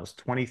boxing fight, I was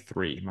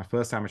 23, my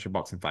first amateur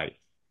boxing fight,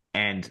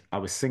 and I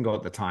was single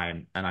at the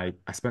time, and I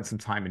spent some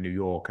time in New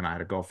York, and I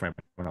had a girlfriend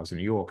when I was in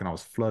New York, and I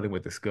was flirting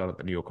with this girl at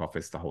the New York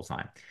office the whole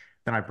time.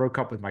 Then I broke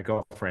up with my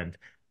girlfriend,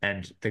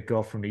 and the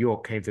girl from New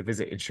York came to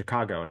visit in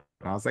Chicago,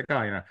 and I was like,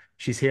 oh,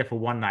 she's here for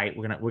one night.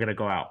 We're gonna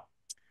go out.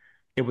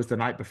 It was the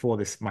night before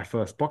this my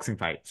first boxing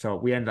fight. So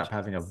we ended up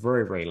having a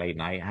very, very late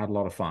night, had a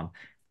lot of fun.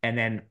 And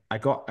then I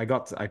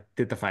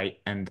did the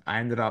fight and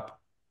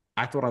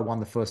I thought I won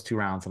the first two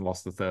rounds and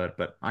lost the third,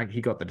 but he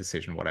got the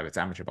decision, whatever. It's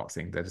amateur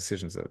boxing. The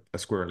decisions are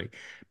squirrely.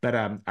 But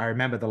I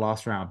remember the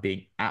last round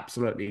being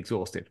absolutely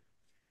exhausted.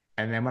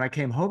 And then when I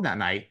came home that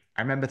night,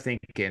 I remember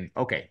thinking,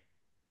 okay,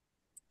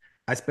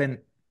 I spent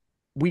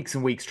weeks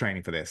and weeks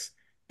training for this.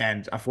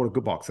 And I fought a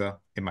good boxer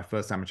in my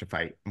first amateur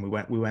fight, and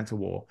we went to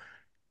war.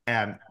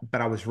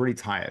 But I was really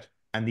tired.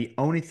 And the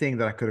only thing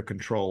that I could have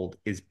controlled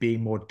is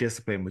being more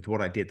disciplined with what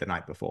I did the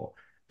night before.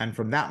 And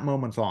from that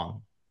moment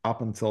on,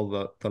 up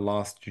until the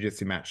last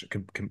jiu-jitsu match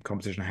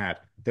competition I had,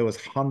 there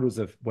was hundreds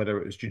of, whether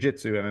it was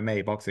jiu-jitsu,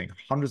 MMA, boxing,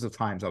 hundreds of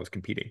times I was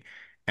competing.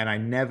 And I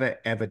never,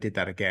 ever did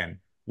that again,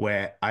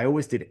 where I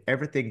always did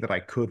everything that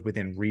I could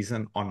within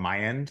reason on my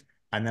end.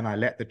 And then I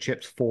let the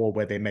chips fall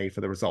where they may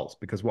for the results.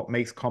 Because what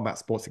makes combat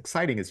sports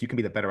exciting is you can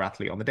be the better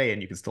athlete on the day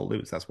and you can still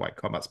lose. That's why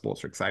combat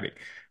sports are exciting.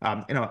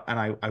 And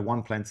I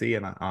won plenty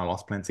and I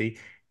lost plenty.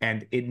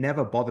 And it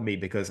never bothered me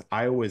because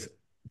I always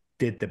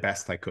did the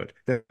best I could.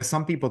 There are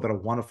some people that are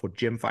wonderful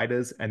gym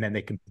fighters and then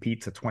they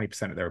compete to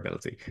 20% of their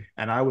ability.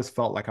 And I always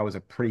felt like I was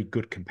a pretty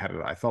good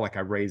competitor. I felt like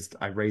I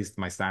raised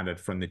my standard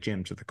from the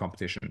gym to the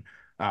competition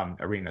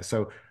arena.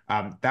 So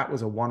that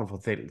was a wonderful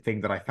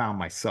thing that I found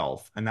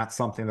myself. And that's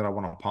something that I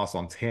want to pass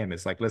on to him.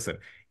 Is like, listen,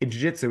 in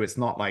jiu-jitsu, it's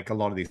not like a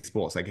lot of these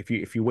sports. Like if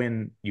you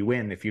win, you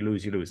win. If you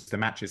lose, you lose. The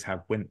matches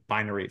have win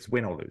binary, it's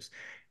win or lose.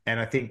 And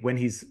I think when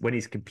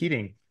he's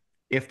competing,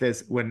 if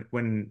there's when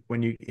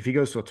you if he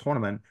goes to a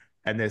tournament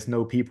and there's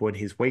no people in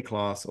his weight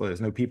class or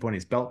there's no people in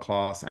his belt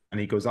class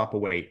and he goes up a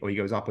weight or he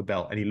goes up a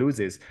belt and he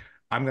loses,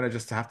 I'm gonna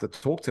just have to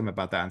talk to him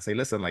about that and say,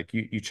 listen, like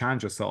you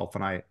challenge yourself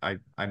and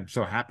I'm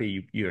so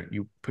happy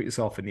you put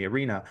yourself in the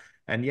arena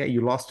and yeah,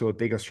 you lost to a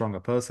bigger, stronger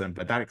person,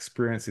 but that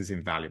experience is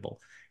invaluable.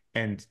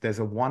 And there's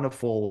a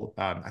wonderful,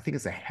 I think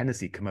it's a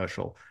Hennessy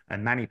commercial,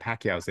 and Manny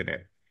Pacquiao's in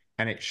it,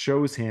 and it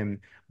shows him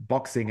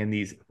boxing in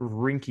these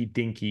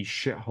rinky-dinky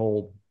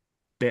shithole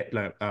bit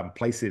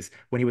places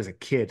when he was a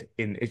kid.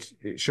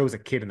 It shows a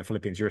kid in the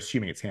Philippines. You're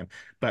assuming it's him,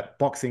 but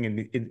boxing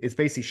and it's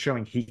basically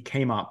showing he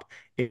came up.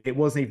 It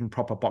wasn't even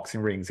proper boxing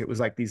rings. It was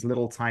like these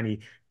little tiny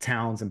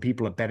towns, and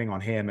people are betting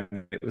on him.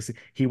 And it was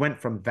he went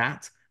from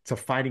that to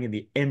fighting in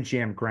the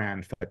MGM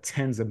Grand for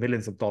tens of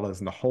millions of dollars,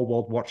 and the whole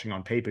world watching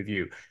on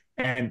pay-per-view.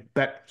 And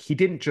but he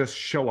didn't just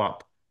show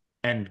up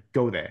and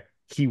go there.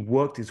 He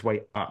worked his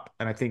way up,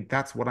 and I think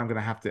that's what I'm going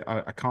to have to.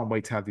 I can't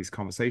wait to have these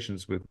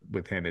conversations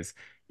with him. Is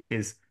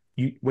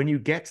you when you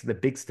get to the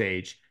big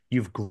stage,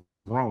 you've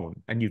grown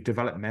and you've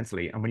developed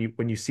mentally. And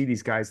when you see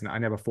these guys, and I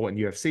never fought in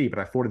UFC, but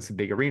I fought in some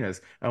big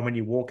arenas, and when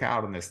you walk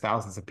out and there's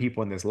thousands of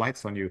people and there's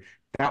lights on you,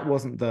 that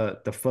wasn't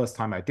the first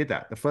time I did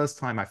that. The first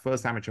time, my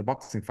first amateur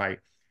boxing fight,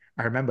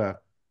 I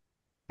remember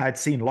I'd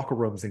seen locker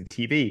rooms in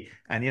TV,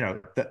 and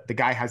the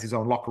guy has his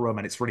own locker room,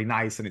 and it's really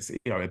nice, and it's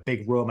a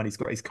big room, and he's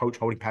got his coach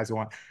holding pads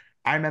on.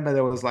 I remember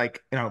there was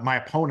like my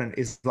opponent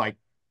is like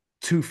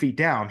 2 feet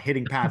down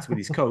hitting pads with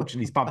his coach,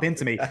 and he's bumped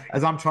into me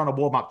as I'm trying to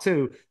warm up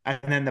too, and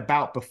then the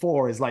bout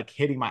before is like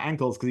hitting my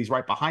ankles because he's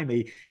right behind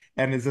me,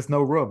 and there's just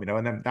no room,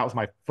 and then that was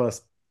my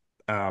first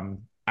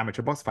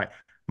amateur box fight.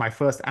 My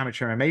first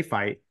amateur MMA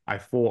fight, I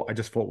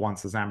just fought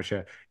once as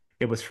amateur.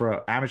 It was for an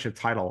amateur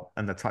title,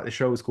 and the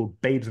show was called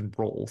Babes and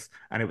Brawls,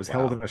 and it was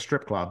held Wow. in a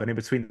strip club. And in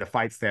between the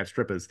fights, they had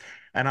strippers,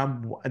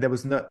 and there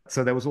was no,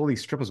 so there was all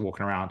these strippers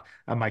walking around,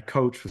 and my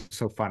coach was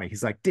so funny.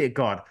 He's like, "Dear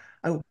God,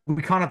 oh,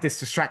 we can't have this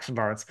distraction,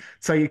 Lawrence."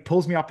 So he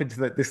pulls me up into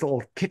this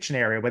little kitchen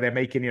area where they're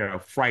making,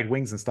 fried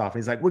wings and stuff.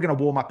 And he's like, "We're gonna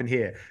warm up in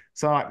here."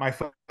 So like my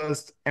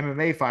first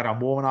MMA fight, I'm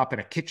warming up in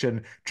a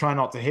kitchen, trying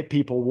not to hit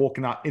people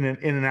walking up in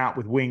and out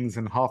with wings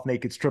and half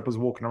naked strippers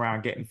walking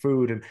around getting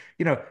food. And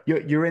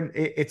you're in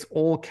it's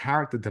all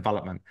character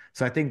development.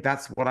 So I think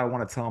that's what I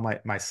want to tell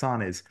my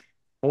son is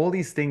all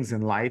these things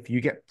in life,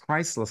 you get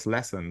priceless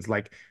lessons.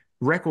 Like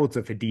records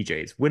are for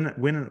DJs.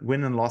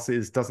 Win and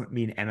losses doesn't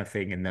mean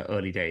anything in the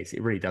early days.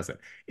 It really doesn't.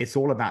 It's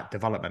all about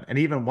development. And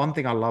even one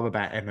thing I love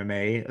about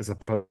MMA as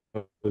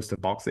opposed to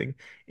boxing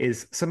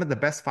is some of the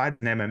best fighters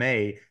in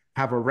MMA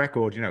have a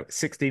record,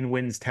 16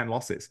 wins, 10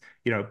 losses,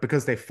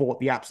 because they fought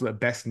the absolute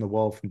best in the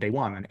world from day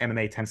one. And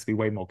MMA tends to be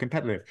way more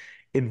competitive.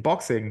 In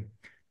boxing,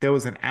 there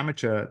was an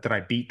amateur that I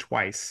beat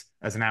twice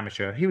as an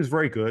amateur. He was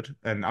very good,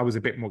 and I was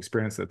a bit more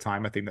experienced at the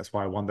time. I think that's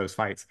why I won those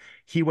fights.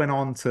 He went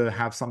on to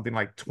have something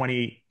like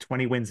 20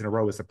 wins in a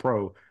row as a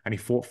pro, and he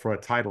fought for a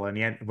title.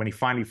 And when he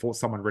finally fought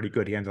someone really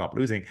good, he ended up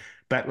losing.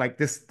 But like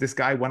this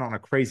guy went on a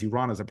crazy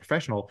run as a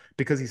professional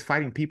because he's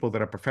fighting people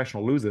that are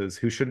professional losers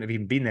who shouldn't have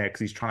even been there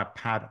because he's trying to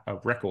pad a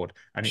record.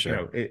 And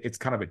Sure. it's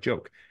kind of a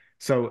joke.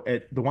 So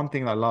the one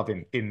thing I love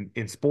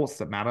in sports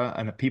that matter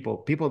and the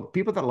people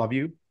that love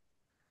you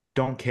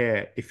don't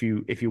care if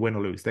you win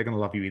or lose. They're going to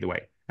love you either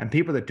way. And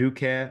people that do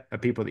care are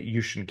people that you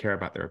shouldn't care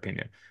about their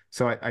opinion.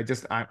 So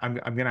I'm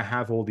going to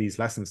have all these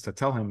lessons to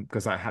tell him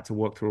because I had to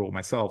work through it all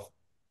myself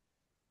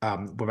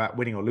without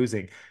winning or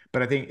losing.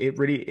 But I think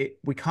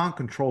we can't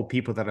control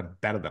people that are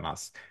better than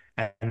us.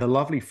 And the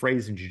lovely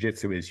phrase in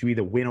jiu-jitsu is you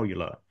either win or you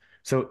learn.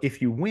 So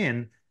if you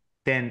win,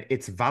 then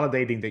it's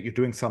validating that you're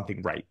doing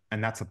something right,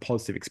 and that's a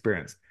positive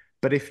experience.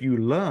 But if you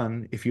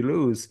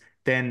lose,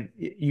 then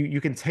you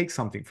can take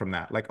something from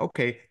that. Like,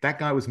 okay, that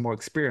guy was more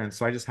experienced,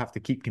 so I just have to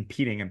keep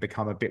competing and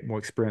become a bit more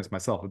experienced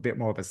myself, a bit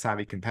more of a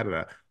savvy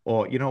competitor.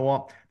 Or you know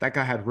what, that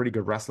guy had really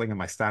good wrestling and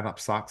my stand-up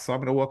sucks, so I'm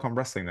going to work on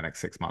wrestling the next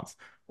 6 months.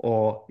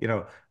 Or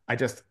I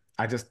just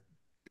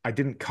I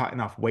didn't cut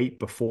enough weight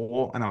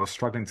before and I was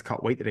struggling to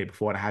cut weight the day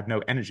before and I had no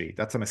energy.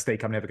 That's a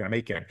mistake I'm never going to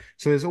make again.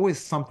 So there's always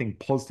something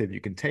positive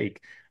you can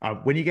take.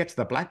 When you get to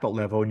the black belt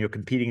level and you're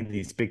competing in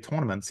these big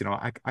tournaments,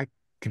 I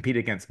compete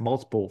against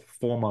multiple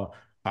former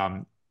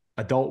um,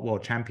 adult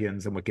world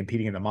champions and we're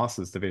competing in the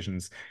masters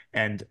divisions.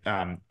 And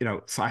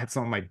so I had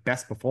some of my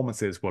best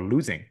performances were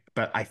losing,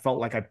 but I felt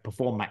like I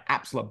performed my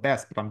absolute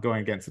best, but I'm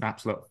going against an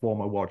absolute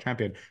former world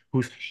champion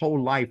whose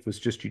whole life was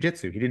just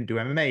jiu-jitsu. He didn't do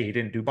MMA, he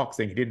didn't do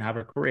boxing, he didn't have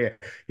a career,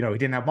 he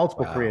didn't have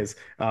multiple Wow. careers,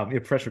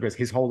 professional careers.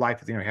 His whole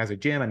life is, he has a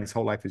gym and his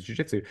whole life is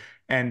jiu-jitsu.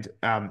 And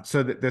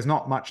so that there's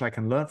not much I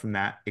can learn from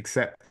that,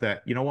 except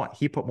that, you know what,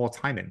 he put more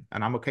time in,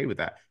 and I'm okay with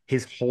that.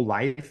 His whole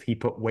life, he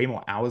put way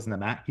more hours in the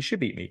mat. He should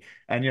beat me.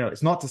 And,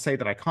 it's not to say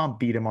that I can't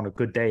beat him on a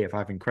good day if I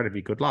have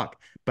incredibly good luck,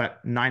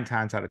 but 9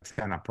 times out of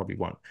 10, I probably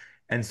won't.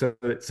 And so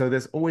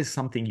there's always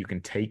something you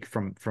can take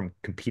from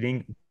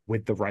competing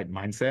with the right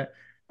mindset.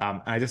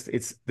 And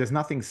there's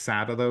nothing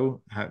sadder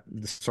though.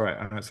 Sorry,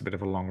 I know it's a bit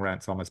of a long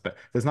rant, Thomas, but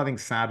there's nothing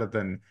sadder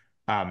than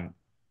um,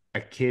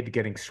 a kid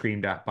getting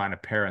screamed at by a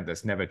parent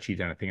that's never achieved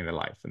anything in their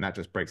life, and that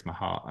just breaks my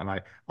heart.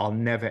 And I'll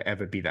never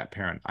ever be that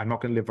parent. I'm not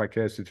going to live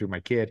vicariously through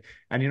my kid.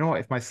 And you know what?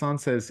 If my son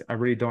says I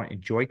really don't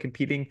enjoy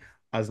competing,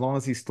 as long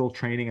as he's still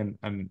training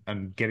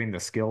and getting the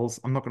skills,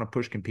 I'm not going to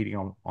push competing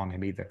on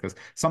him either. Because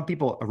some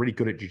people are really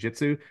good at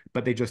jujitsu,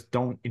 but they just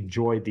don't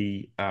enjoy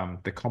the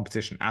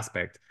competition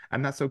aspect,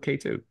 and that's okay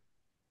too.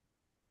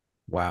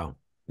 Wow.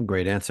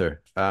 Great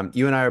answer.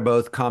 You and I are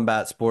both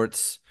combat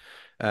sports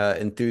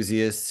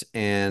enthusiasts,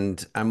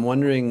 and I'm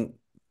wondering,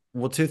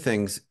 well, two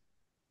things.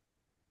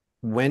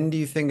 When do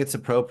you think it's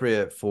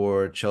appropriate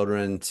for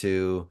children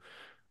to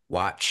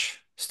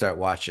start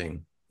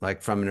watching?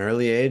 Like from an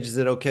early age, is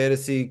it okay to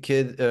see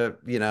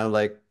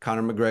like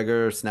Conor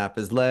McGregor snap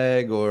his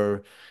leg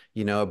or,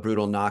 a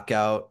brutal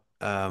knockout?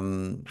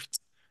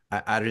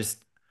 I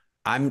just,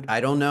 I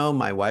don't know.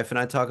 My wife and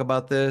I talk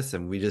about this,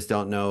 and we just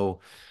don't know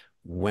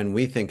when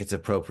we think it's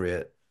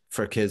appropriate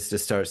for kids to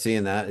start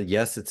seeing that.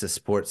 Yes, it's a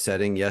sports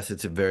setting. Yes,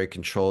 it's a very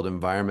controlled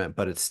environment,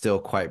 but it's still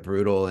quite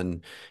brutal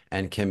and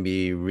can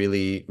be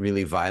really,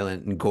 really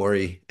violent and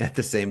gory at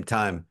the same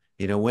time.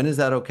 When is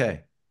that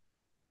okay?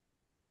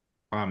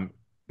 Um,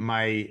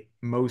 my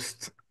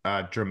most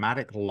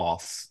dramatic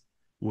loss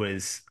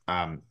was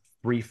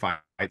 3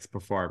 fights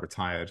before I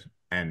retired,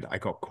 and I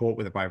got caught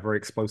with it by a very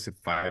explosive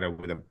fighter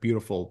with a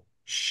beautiful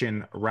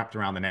shin wrapped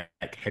around the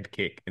neck head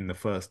kick in the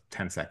first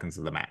 10 seconds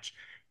of the match.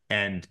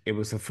 And it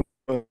was the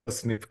first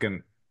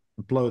significant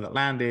blow that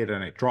landed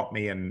and it dropped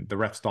me and the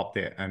ref stopped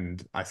it.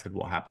 And I said,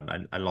 what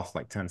happened? I lost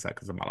like 10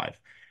 seconds of my life.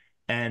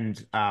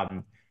 And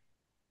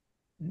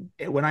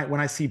when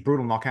I see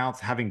brutal knockouts,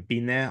 having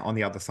been there on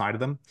the other side of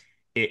them,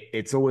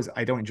 it's always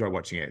I don't enjoy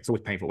watching it. It's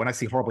always painful. When I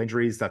see horrible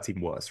injuries, that's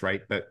even worse,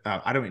 right? But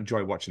I don't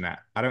enjoy watching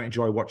that. I don't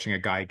enjoy watching a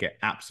guy get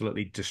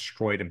absolutely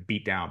destroyed and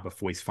beat down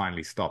before he's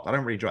finally stopped. I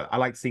don't really enjoy it. I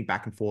like seeing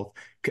back and forth.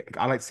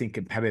 I like seeing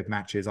competitive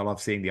matches. I love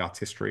seeing the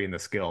artistry and the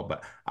skill,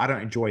 but I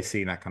don't enjoy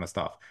seeing that kind of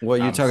stuff. Well,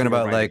 you're So talking you're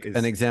about right. It like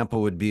an is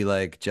example would be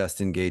like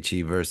Justin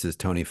Gaethje versus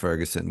Tony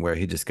Ferguson, where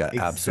he just got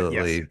yes,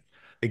 absolutely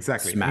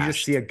exactly. When you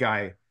just see smashed. a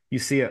guy, you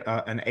see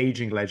an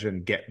aging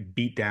legend get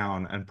beat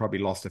down and probably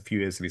lost a few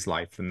years of his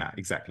life and that.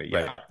 Exactly.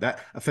 Right. Yeah.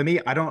 That for me,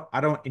 I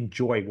don't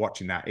enjoy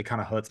watching that. It kind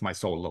of hurts my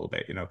soul a little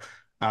bit, you know.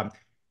 Um,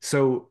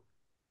 so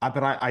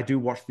but I do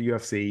watch the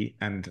UFC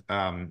and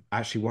I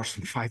actually watched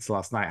some fights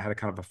last night. I had a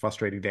kind of a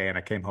frustrating day and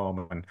I came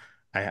home and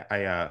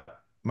I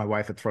my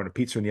wife had thrown a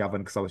pizza in the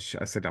oven because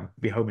I said I'll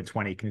be home in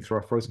 20. Can you throw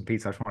a frozen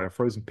pizza? I just wanted a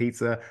frozen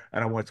pizza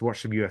and I wanted to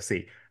watch some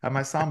UFC. And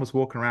my son was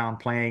walking around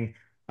playing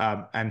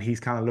and he's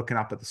kind of looking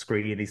up at the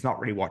screen. He's not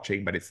really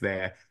watching, but it's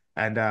there.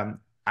 And I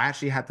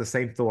actually had the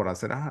same thought. I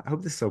said, I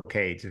hope this is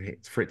okay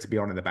for it to be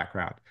on in the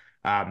background.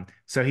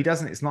 So he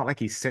doesn't, it's not like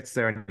he sits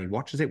there and he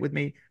watches it with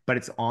me, but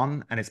it's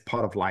on and it's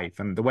part of life.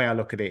 And the way I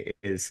look at it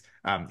is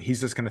he's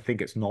just going to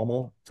think it's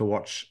normal to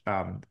watch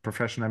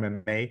professional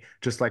MMA,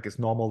 just like it's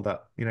normal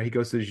that, he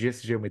goes to the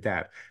jiu-jitsu gym with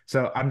dad.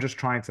 So I'm just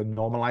trying to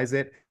normalize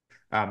it.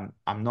 I'm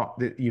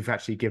not, you've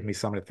actually given me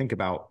something to think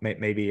about.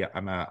 Maybe I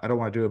don't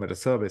want to do him a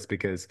disservice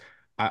because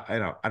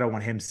I don't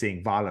want him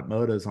seeing violent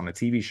murders on a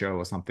TV show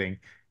or something.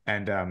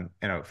 And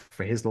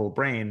for his little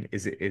brain,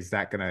 is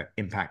that going to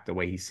impact the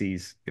way he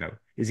sees?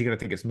 Is he going to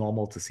think it's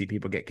normal to see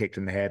people get kicked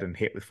in the head and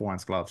hit with 4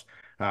 ounce gloves?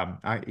 Well,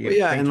 Yeah,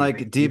 yeah, thank and you.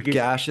 like You've deep given,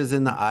 gashes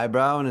in the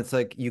eyebrow, and it's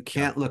like you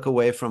yeah, can't look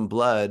away from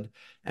blood.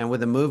 And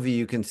with a movie,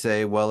 you can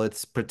say, well,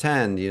 it's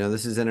pretend,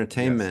 this is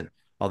yes, entertainment.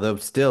 Although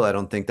still, I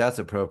don't think that's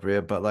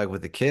appropriate. But like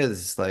with the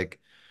kids, it's like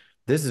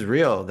this is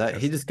real. That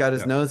he yes, just got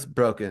his yeah, nose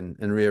broken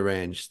and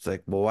rearranged. It's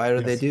like, well, why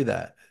do they yes. do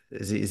that?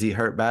 Is he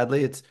hurt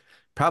badly? It's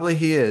probably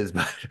he is,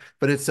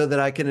 but it's so that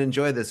I can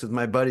enjoy this with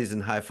my buddies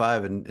and high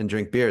five and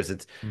drink beers.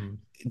 It's Mm,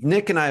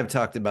 Nick and I have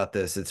talked about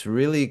this. It's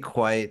really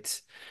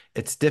quite,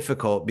 it's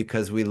difficult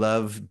because we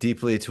love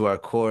deeply to our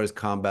cores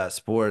combat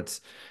sports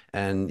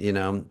and,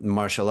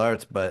 martial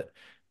arts. But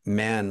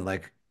man,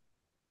 like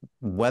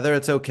whether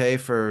it's okay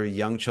for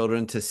young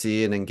children to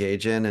see and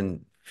engage in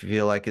and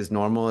feel like is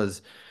normal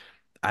is,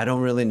 I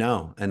don't really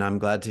know. And I'm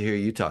glad to hear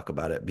you talk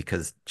about it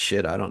because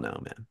shit, I don't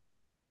know, man.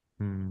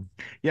 mm.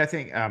 Yeah, I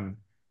think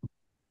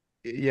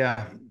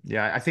yeah,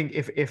 yeah. I think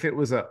if it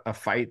was a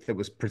fight that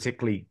was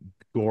particularly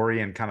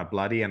gory and kind of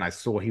bloody, and I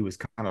saw he was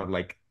kind of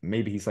like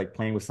maybe he's like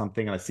playing with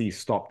something, and I see he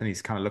stopped and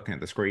he's kind of looking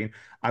at the screen,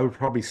 I would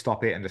probably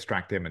stop it and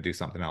distract him and do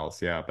something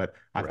else. Yeah, but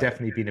I've Right.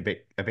 definitely been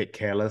a bit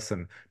careless,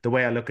 and the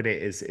way I look at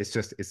it is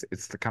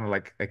it's the kind of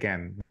like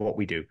again what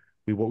we do.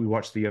 We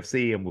watch the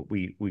UFC and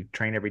we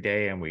train every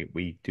day and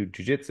we do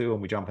jiu-jitsu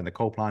and we jump in the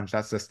cold plunge.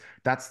 That's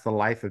the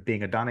life of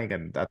being a Dunning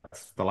and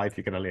that's the life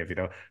you're gonna live.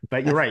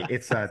 But you're right.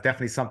 It's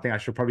definitely something I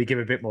should probably give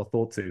a bit more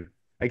thought to.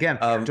 Again,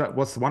 Um,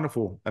 what's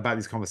wonderful about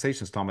these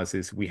conversations, Thomas,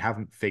 is we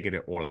haven't figured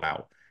it all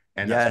out.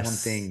 And that's one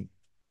yes. thing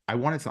I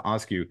wanted to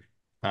ask you.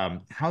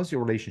 How's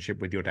your relationship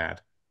with your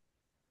dad?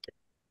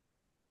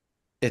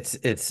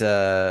 It's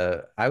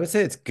I would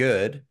say it's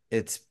good.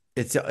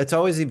 It's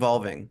always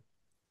evolving.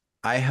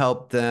 I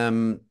helped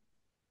them,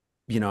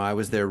 I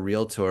was their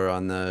realtor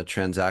on the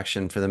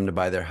transaction for them to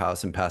buy their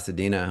house in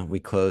Pasadena. We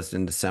closed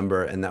in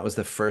December, and that was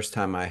the first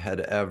time I had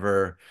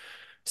ever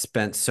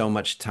spent so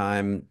much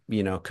time,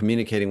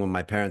 communicating with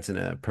my parents in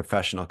a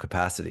professional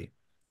capacity.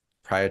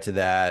 Prior to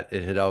that,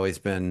 it had always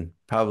been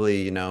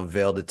probably,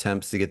 veiled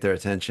attempts to get their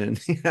attention.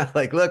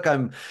 Like, look,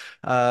 I'm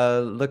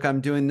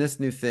doing this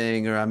new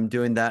thing or I'm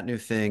doing that new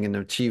thing and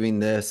achieving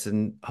this,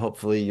 and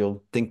hopefully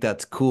you'll think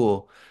that's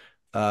cool,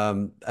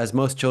 as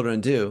most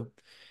children do.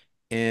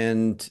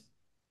 And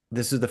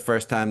this is the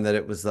first time that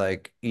it was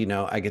like,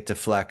 I get to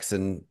flex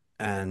and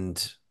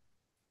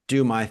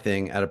do my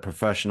thing at a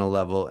professional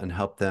level and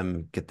help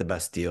them get the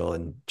best deal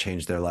and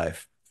change their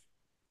life.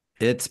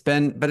 But it's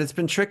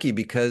been tricky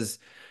because,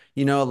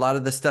 a lot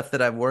of the stuff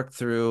that I've worked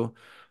through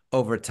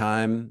over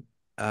time,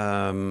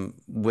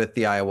 with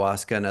the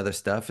ayahuasca and other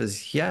stuff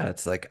is, yeah,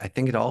 it's like I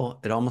think it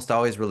almost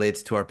always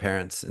relates to our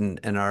parents and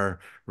our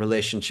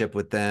Mm, relationship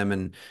with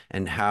them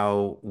and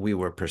how we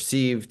were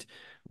perceived,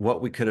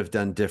 what we could have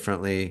done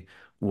differently,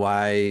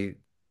 why,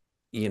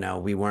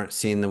 we weren't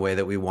seen the way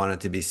that we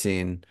wanted to be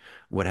seen,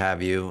 what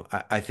have you.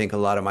 I think a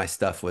lot of my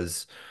stuff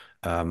was,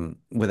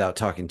 without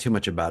talking too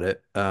much about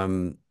it,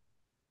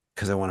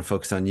 because I want to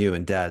focus on you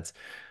and dads.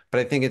 But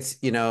I think it's,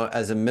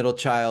 as a middle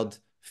child,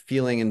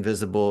 feeling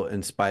invisible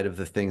in spite of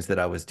the things that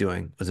I was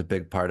doing was a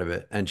big part of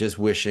it. And just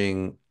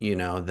wishing,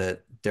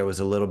 that there was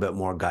a little bit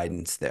more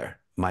guidance there,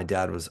 My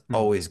dad was Mm.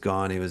 always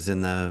gone. He was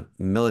in the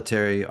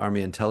military,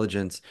 army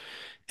intelligence,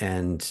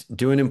 and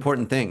doing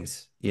important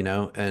things,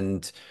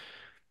 and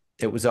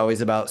it was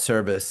always about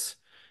service.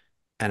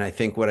 And I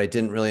think what I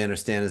didn't really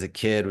understand as a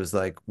kid was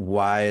like,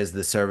 why is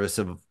the service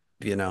of,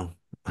 you know,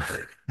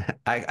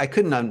 I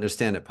couldn't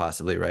understand it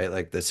possibly, right?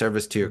 Like the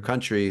service to your Mm.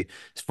 country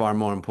is far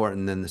more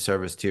important than the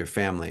service to your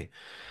family.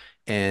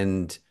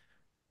 And,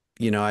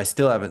 I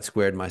still haven't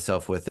squared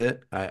myself with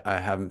it. I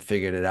haven't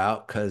figured it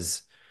out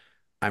because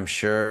I'm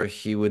sure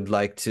he would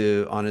like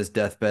to, on his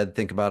deathbed,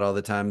 think about all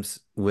the times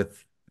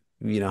with,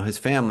 his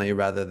family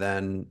rather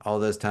than all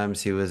those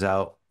times he was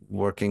out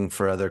working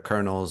for other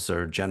colonels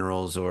or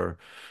generals or,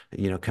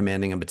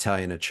 commanding a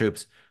battalion of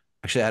troops.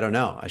 Actually, I don't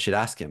know. I should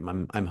ask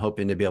him. I'm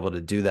hoping to be able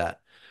to do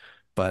that.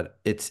 But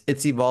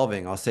it's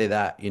evolving. I'll say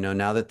that.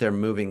 Now that they're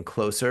moving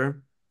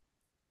closer,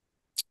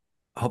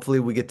 hopefully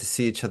we get to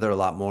see each other a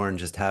lot more and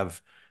just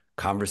have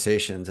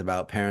conversations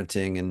about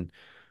parenting and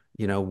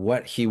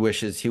what he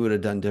wishes he would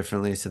have done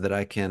differently so that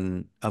I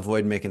can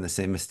avoid making the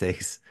same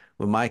mistakes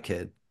with my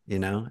kid,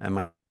 and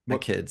my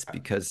What? kids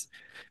because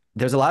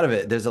there's a lot of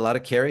it. There's a lot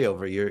of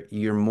carryover.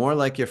 You're more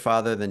like your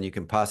father than you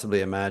can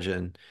possibly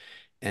imagine.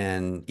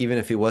 And even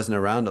if he wasn't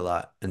around a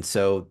lot. And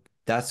so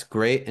that's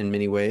great in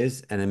many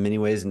ways, and in many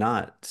ways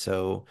not.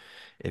 So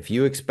if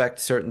you expect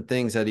certain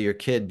things out of your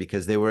kid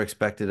because they were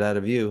expected out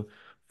of you,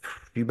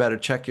 you better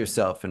check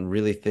yourself and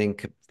really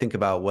think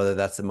about whether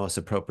that's the most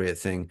appropriate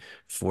thing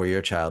for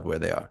your child where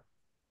they are.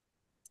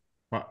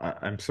 Well,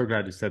 I'm so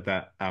glad you said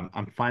that.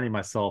 I'm finding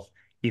myself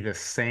either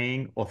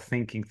saying or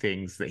thinking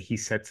things that he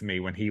said to me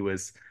when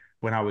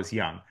I was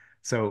young.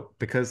 So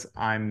because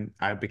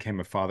I became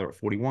a father at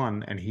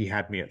 41 and he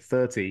had me at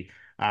 30,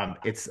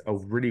 it's a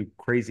really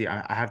crazy.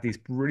 I have these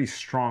really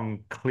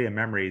strong, clear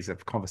memories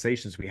of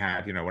conversations we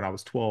had, when I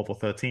was 12 or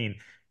 13,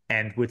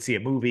 and we'd see a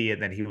movie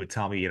and then he would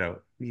tell me,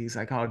 he's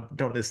like, "Oh,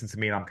 don't listen to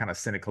me." And I'm kind of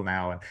cynical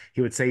now. And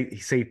he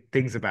say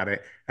things about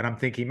it. And I'm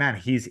thinking, man,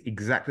 he's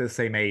exactly the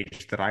same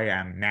age that I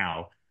am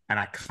now, and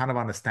I kind of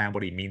understand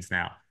what he means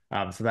now.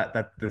 So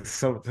that there's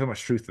so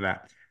much truth to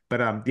that.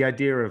 But the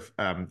idea of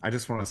I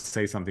just want to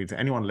say something to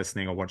anyone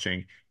listening or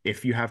watching.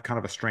 If you have kind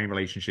of a strained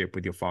relationship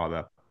with your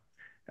father,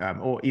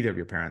 or either of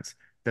your parents,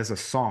 there's a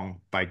song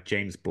by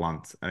James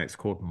Blunt, and it's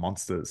called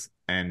Monsters.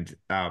 And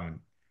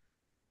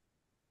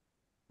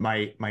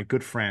my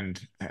good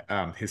friend,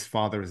 his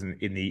father is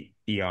in the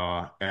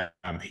ER.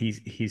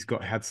 He's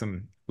got had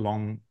some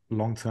long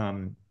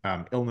term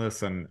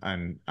illness, and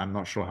I'm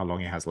not sure how long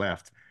he has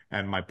left.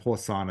 And my poor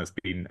friend has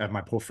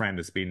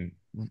been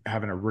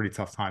having a really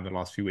tough time the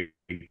last few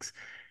weeks.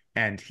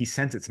 And he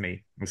sent it to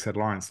me. He said,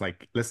 "Lawrence,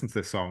 like, listen to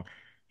this song."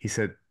 He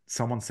said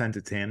someone sent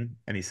it to him,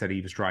 and he said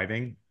he was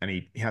driving, and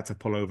he had to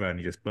pull over, and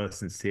he just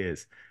burst into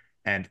tears.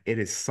 And it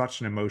is such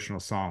an emotional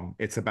song.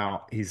 It's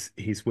about he's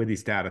with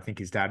his dad. I think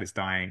his dad is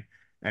dying,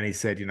 and he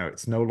said,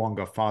 it's no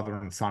longer father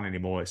and son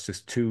anymore. It's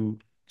just two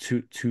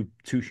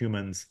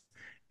humans,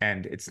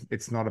 and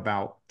it's not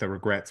about the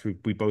regrets.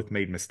 We both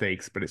made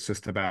mistakes, but it's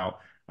just about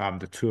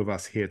the two of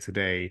us here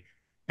today.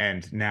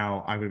 And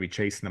now I'm going to be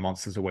chasing the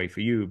monsters away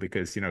for you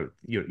because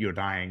you're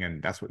dying,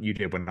 and that's what you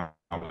did when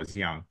I was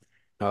young.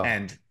 Oh,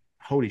 And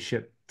holy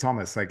shit,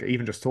 Thomas, like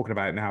even just talking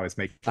about it now is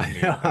I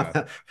know.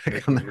 I'm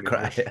making me gonna really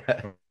cry.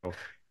 emotional.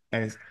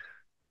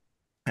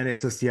 And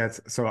it's just yeah,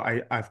 so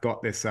I've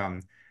got this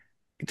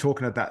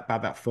talking about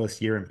that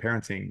first year in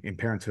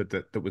parenthood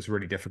that was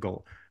really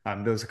difficult.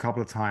 There was a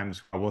couple of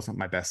times I wasn't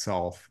my best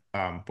self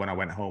when I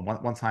went home.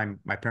 One time,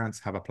 my parents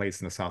have a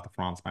place in the south of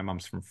France. My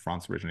mom's from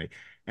France originally,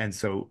 and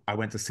so I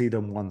went to see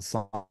them one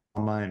summer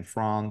in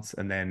France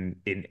and then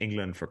in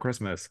England for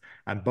Christmas.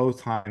 And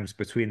both times,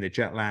 between the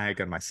jet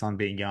lag and my son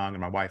being young, and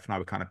my wife and I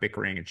were kind of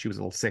bickering, and she was a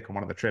little sick on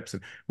one of the trips,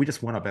 and we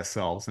just weren't our best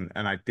selves. And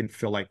I didn't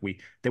feel like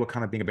they were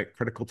kind of being a bit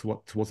critical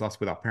towards us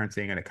with our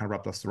parenting, and it kind of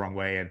rubbed us the wrong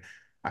way. And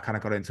I kind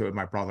of got into it with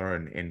my brother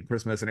in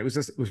Christmas, and it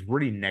was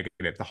really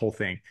negative, the whole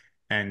thing.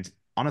 And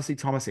honestly,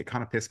 Thomas, it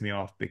kind of pissed me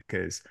off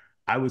because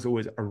I was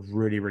always a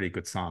really, really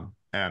good son.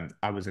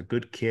 I was a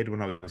good kid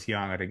when I was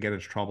young. I didn't get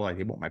into trouble. I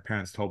did what my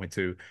parents told me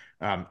to.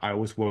 I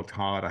always worked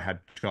hard. I had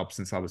jobs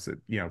since I was a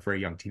very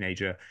young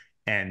teenager.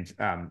 And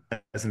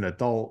as an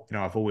adult,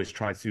 I've always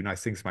tried to do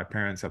nice things for my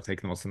parents. I've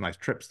taken them on some nice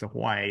trips to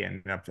Hawaii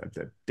and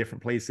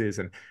different places,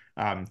 and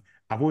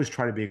I've always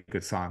tried to be a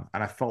good son.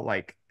 And I felt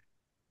like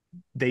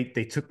they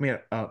took me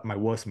at my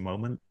worst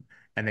moment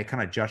and they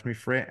kind of judged me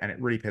for it, and it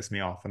really pissed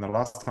me off. And the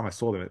last time I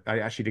saw them, I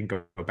actually didn't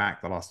go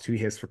back the last 2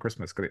 years for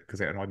Christmas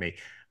because it annoyed me.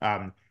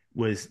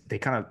 Was they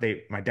kind of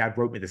they my dad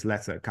wrote me this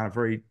letter, kind of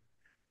very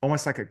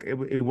almost like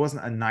it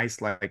wasn't a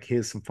nice like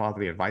here's some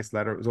fatherly advice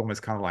letter. It was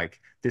almost kind of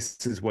like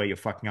this is where you're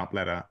fucking up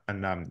letter.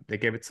 And they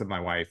gave it to my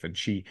wife, and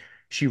she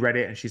read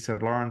it and she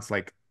said, "Lawrence,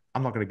 like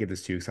I'm not going to give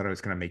this to you because I know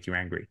it's going to make you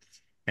angry."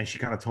 And she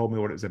kind of told me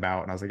what it was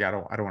about, and I was like, I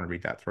don't want to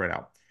read that. Throw it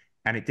out.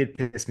 And it did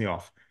piss me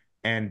off.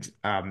 And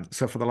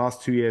so for the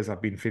last 2 years,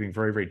 I've been feeling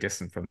very, very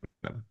distant from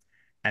them.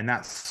 And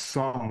that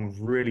song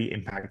really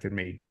impacted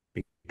me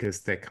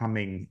because they're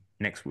coming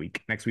next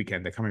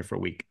weekend. They're coming for a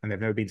week, and they've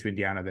never been to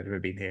Indiana. They've never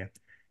been here.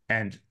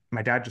 And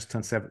my dad just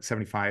turned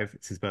 75.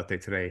 It's his birthday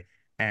today,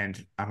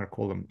 and I'm gonna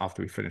call him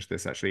after we finish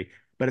this actually.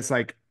 But it's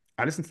like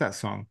I listened to that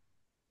song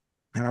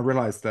and I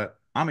realized that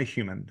I'm a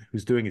human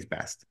who's doing his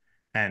best.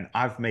 And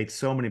I've made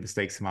so many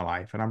mistakes in my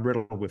life and I'm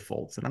riddled with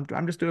faults. And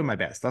I'm just doing my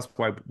best. That's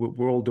why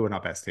we're all doing our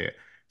best here.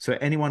 So,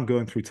 anyone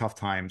going through tough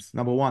times,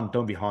 number one,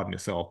 don't be hard on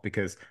yourself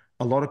because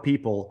a lot of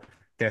people,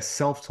 their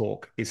self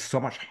talk is so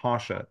much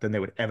harsher than they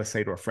would ever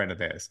say to a friend of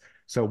theirs.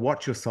 So,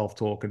 watch your self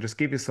talk and just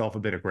give yourself a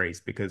bit of grace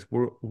because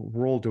we're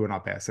all doing our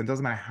best. And it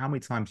doesn't matter how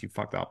many times you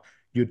fucked up,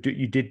 you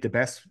did the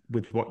best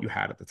with what you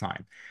had at the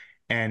time.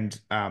 And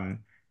and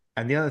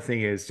the other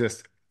thing is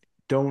just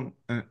don't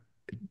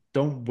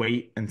don't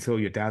wait until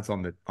your dad's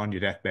on your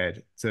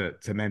deathbed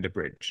to mend a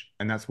bridge.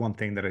 And that's one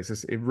thing that is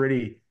just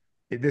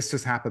this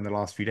just happened the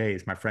last few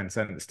days. My friend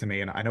sent this to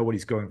me, and I know what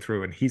he's going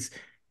through, and he's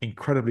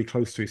incredibly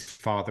close to his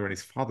father, and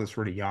his father's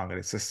really young, and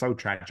it's just so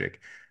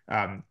tragic.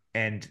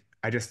 And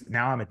I just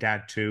now I'm a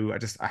dad too.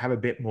 I have a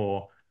bit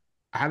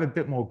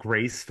more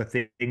grace for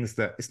things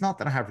that it's not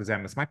that I have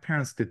resentments. My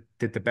parents did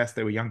the best.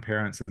 They were young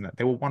parents and that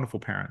they were wonderful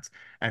parents.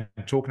 And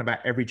talking about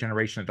every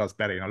generation that does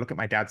better. Look at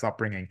my dad's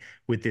upbringing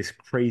with this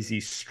crazy,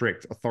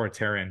 strict,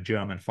 authoritarian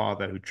German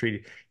father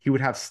he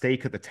would have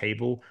steak at the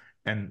table.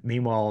 And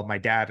meanwhile, my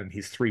dad and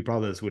his three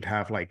brothers would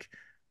have like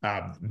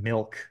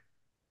milk,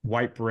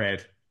 white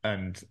bread,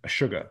 and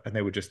sugar, and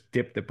they would just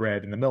dip the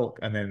bread in the milk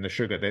and then the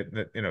sugar.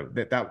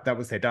 That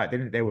was their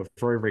diet. They were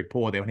very, very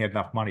poor. They only had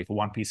enough money for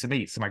one piece of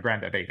meat. So my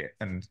granddad ate it,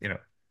 and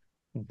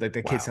the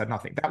kids Wow. had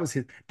nothing.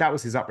 That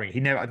was his upbringing. He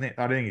never I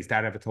don't think his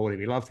dad ever told him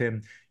he loved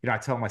him. I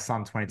tell my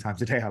son 20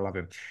 times a day I love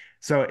him.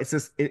 So it's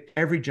just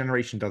every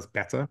generation does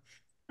better.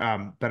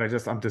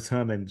 But I'm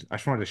determined. I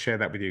just wanted to share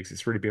that with you because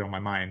it's really been on my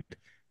mind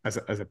as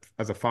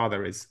a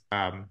father is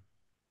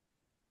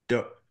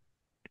do,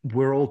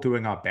 we're all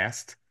doing our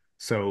best.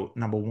 So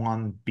number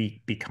one,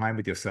 be kind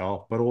with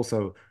yourself, but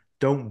also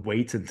don't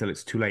wait until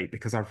it's too late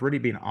because I've really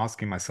been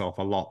asking myself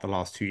a lot the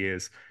last 2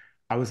 years.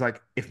 I was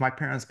like, if my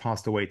parents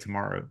passed away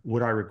tomorrow,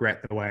 would I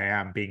regret the way I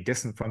am being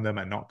distant from them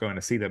and not going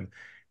to see them?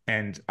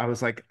 And I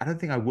was like, I don't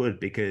think I would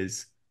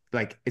because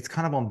like it's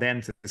kind of on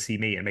them to see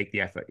me and make the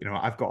effort.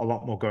 I've got a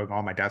lot more going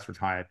on. My dad's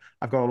retired.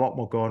 I've got a lot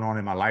more going on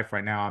in my life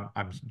right now.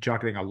 I'm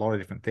juggling a lot of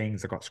different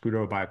things. I got screwed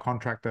over by a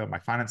contractor. My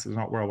finances are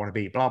not where I want to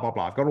be. Blah blah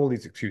blah. I've got all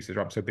these excuses.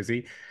 I'm so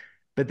busy.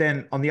 But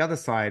then on the other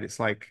side, it's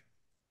like,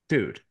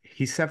 dude,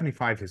 he's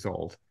 75 years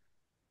old.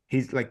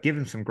 He's like, give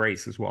him some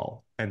grace as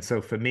well. And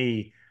so for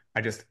me,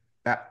 I just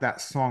that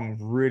song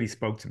really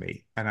spoke to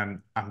me,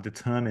 and I'm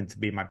determined to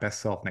be my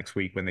best self next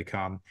week when they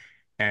come.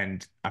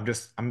 And I'm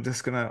just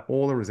gonna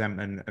all the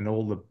resentment and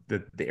all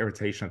the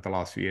irritation of the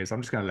last few years,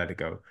 I'm just gonna let it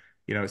go.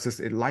 It's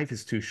just life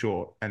is too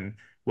short. And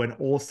when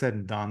all's said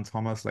and done,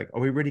 Thomas, like,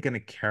 are we really gonna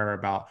care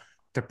about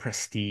the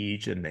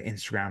prestige and the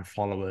Instagram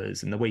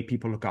followers and the way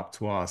people look up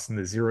to us and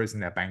the zeros in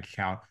their bank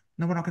account?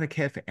 No, we're not going to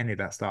care for any of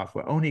that stuff.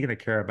 We're only going to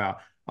care about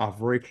our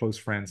very close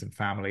friends and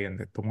family and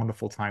the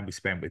wonderful time we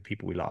spend with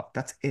people we love.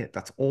 That's it.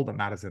 That's all that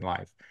matters in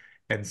life.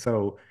 And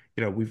so,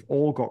 we've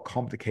all got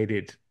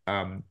complicated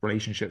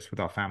relationships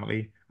with our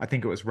family. I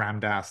think it was Ram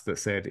Dass that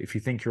said, if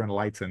you think you're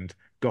enlightened,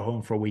 go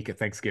home for a week at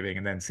Thanksgiving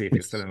and then see if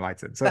you're still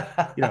enlightened. So,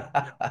 you know,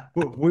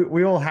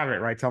 we all have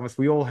it, right, Thomas?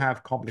 We all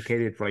have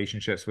complicated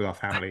relationships with our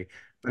family,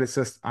 but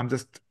I'm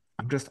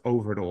just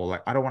over it all.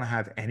 Like, I don't want to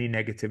have any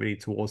negativity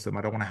towards them.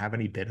 I don't want to have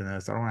any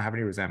bitterness. I don't want to have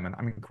any resentment.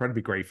 I'm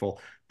incredibly grateful.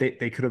 They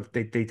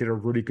did a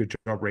really good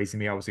job raising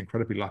me. I was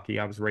incredibly lucky.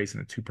 I was raised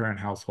in a two-parent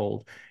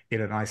household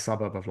in a nice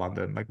suburb of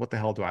London. Like, what the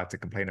hell do I have to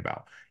complain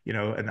about?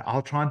 And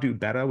I'll try and do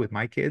better with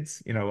my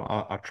kids.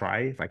 I'll try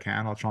if I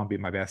can. I'll try and be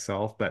my best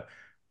self, but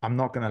I'm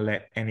not going to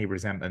let any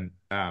resentment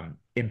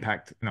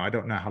impact. I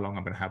don't know how long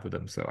I'm going to have with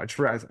them. So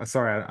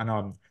sorry, I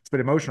know it's a bit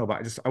emotional,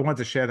 but I wanted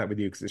to share that with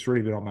you because it's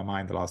really been on my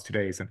mind the last 2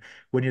 days. And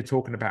when you're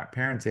talking about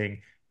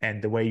parenting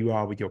and the way you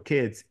are with your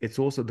kids, it's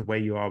also the way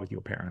you are with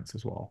your parents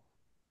as well.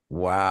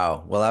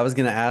 Wow. Well, I was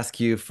going to ask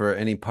you for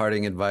any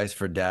parting advice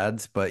for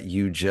dads, but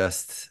you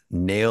just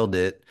nailed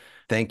it.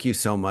 Thank you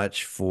so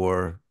much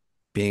for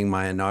being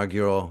my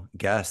inaugural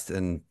guest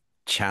and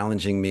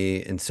challenging me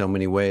in so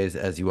many ways,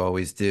 as you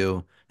always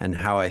do, and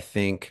how I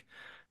think.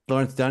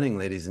 Lawrence Dunning,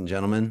 ladies and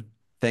gentlemen,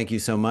 thank you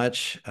so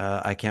much.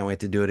 I can't wait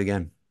to do it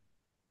again.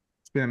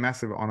 It's been a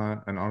massive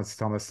honor and honest,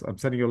 Thomas. I'm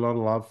sending you a lot of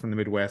love from the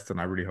Midwest, and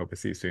I really hope to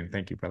see you soon.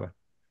 Thank you, brother.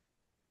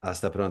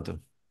 Hasta pronto.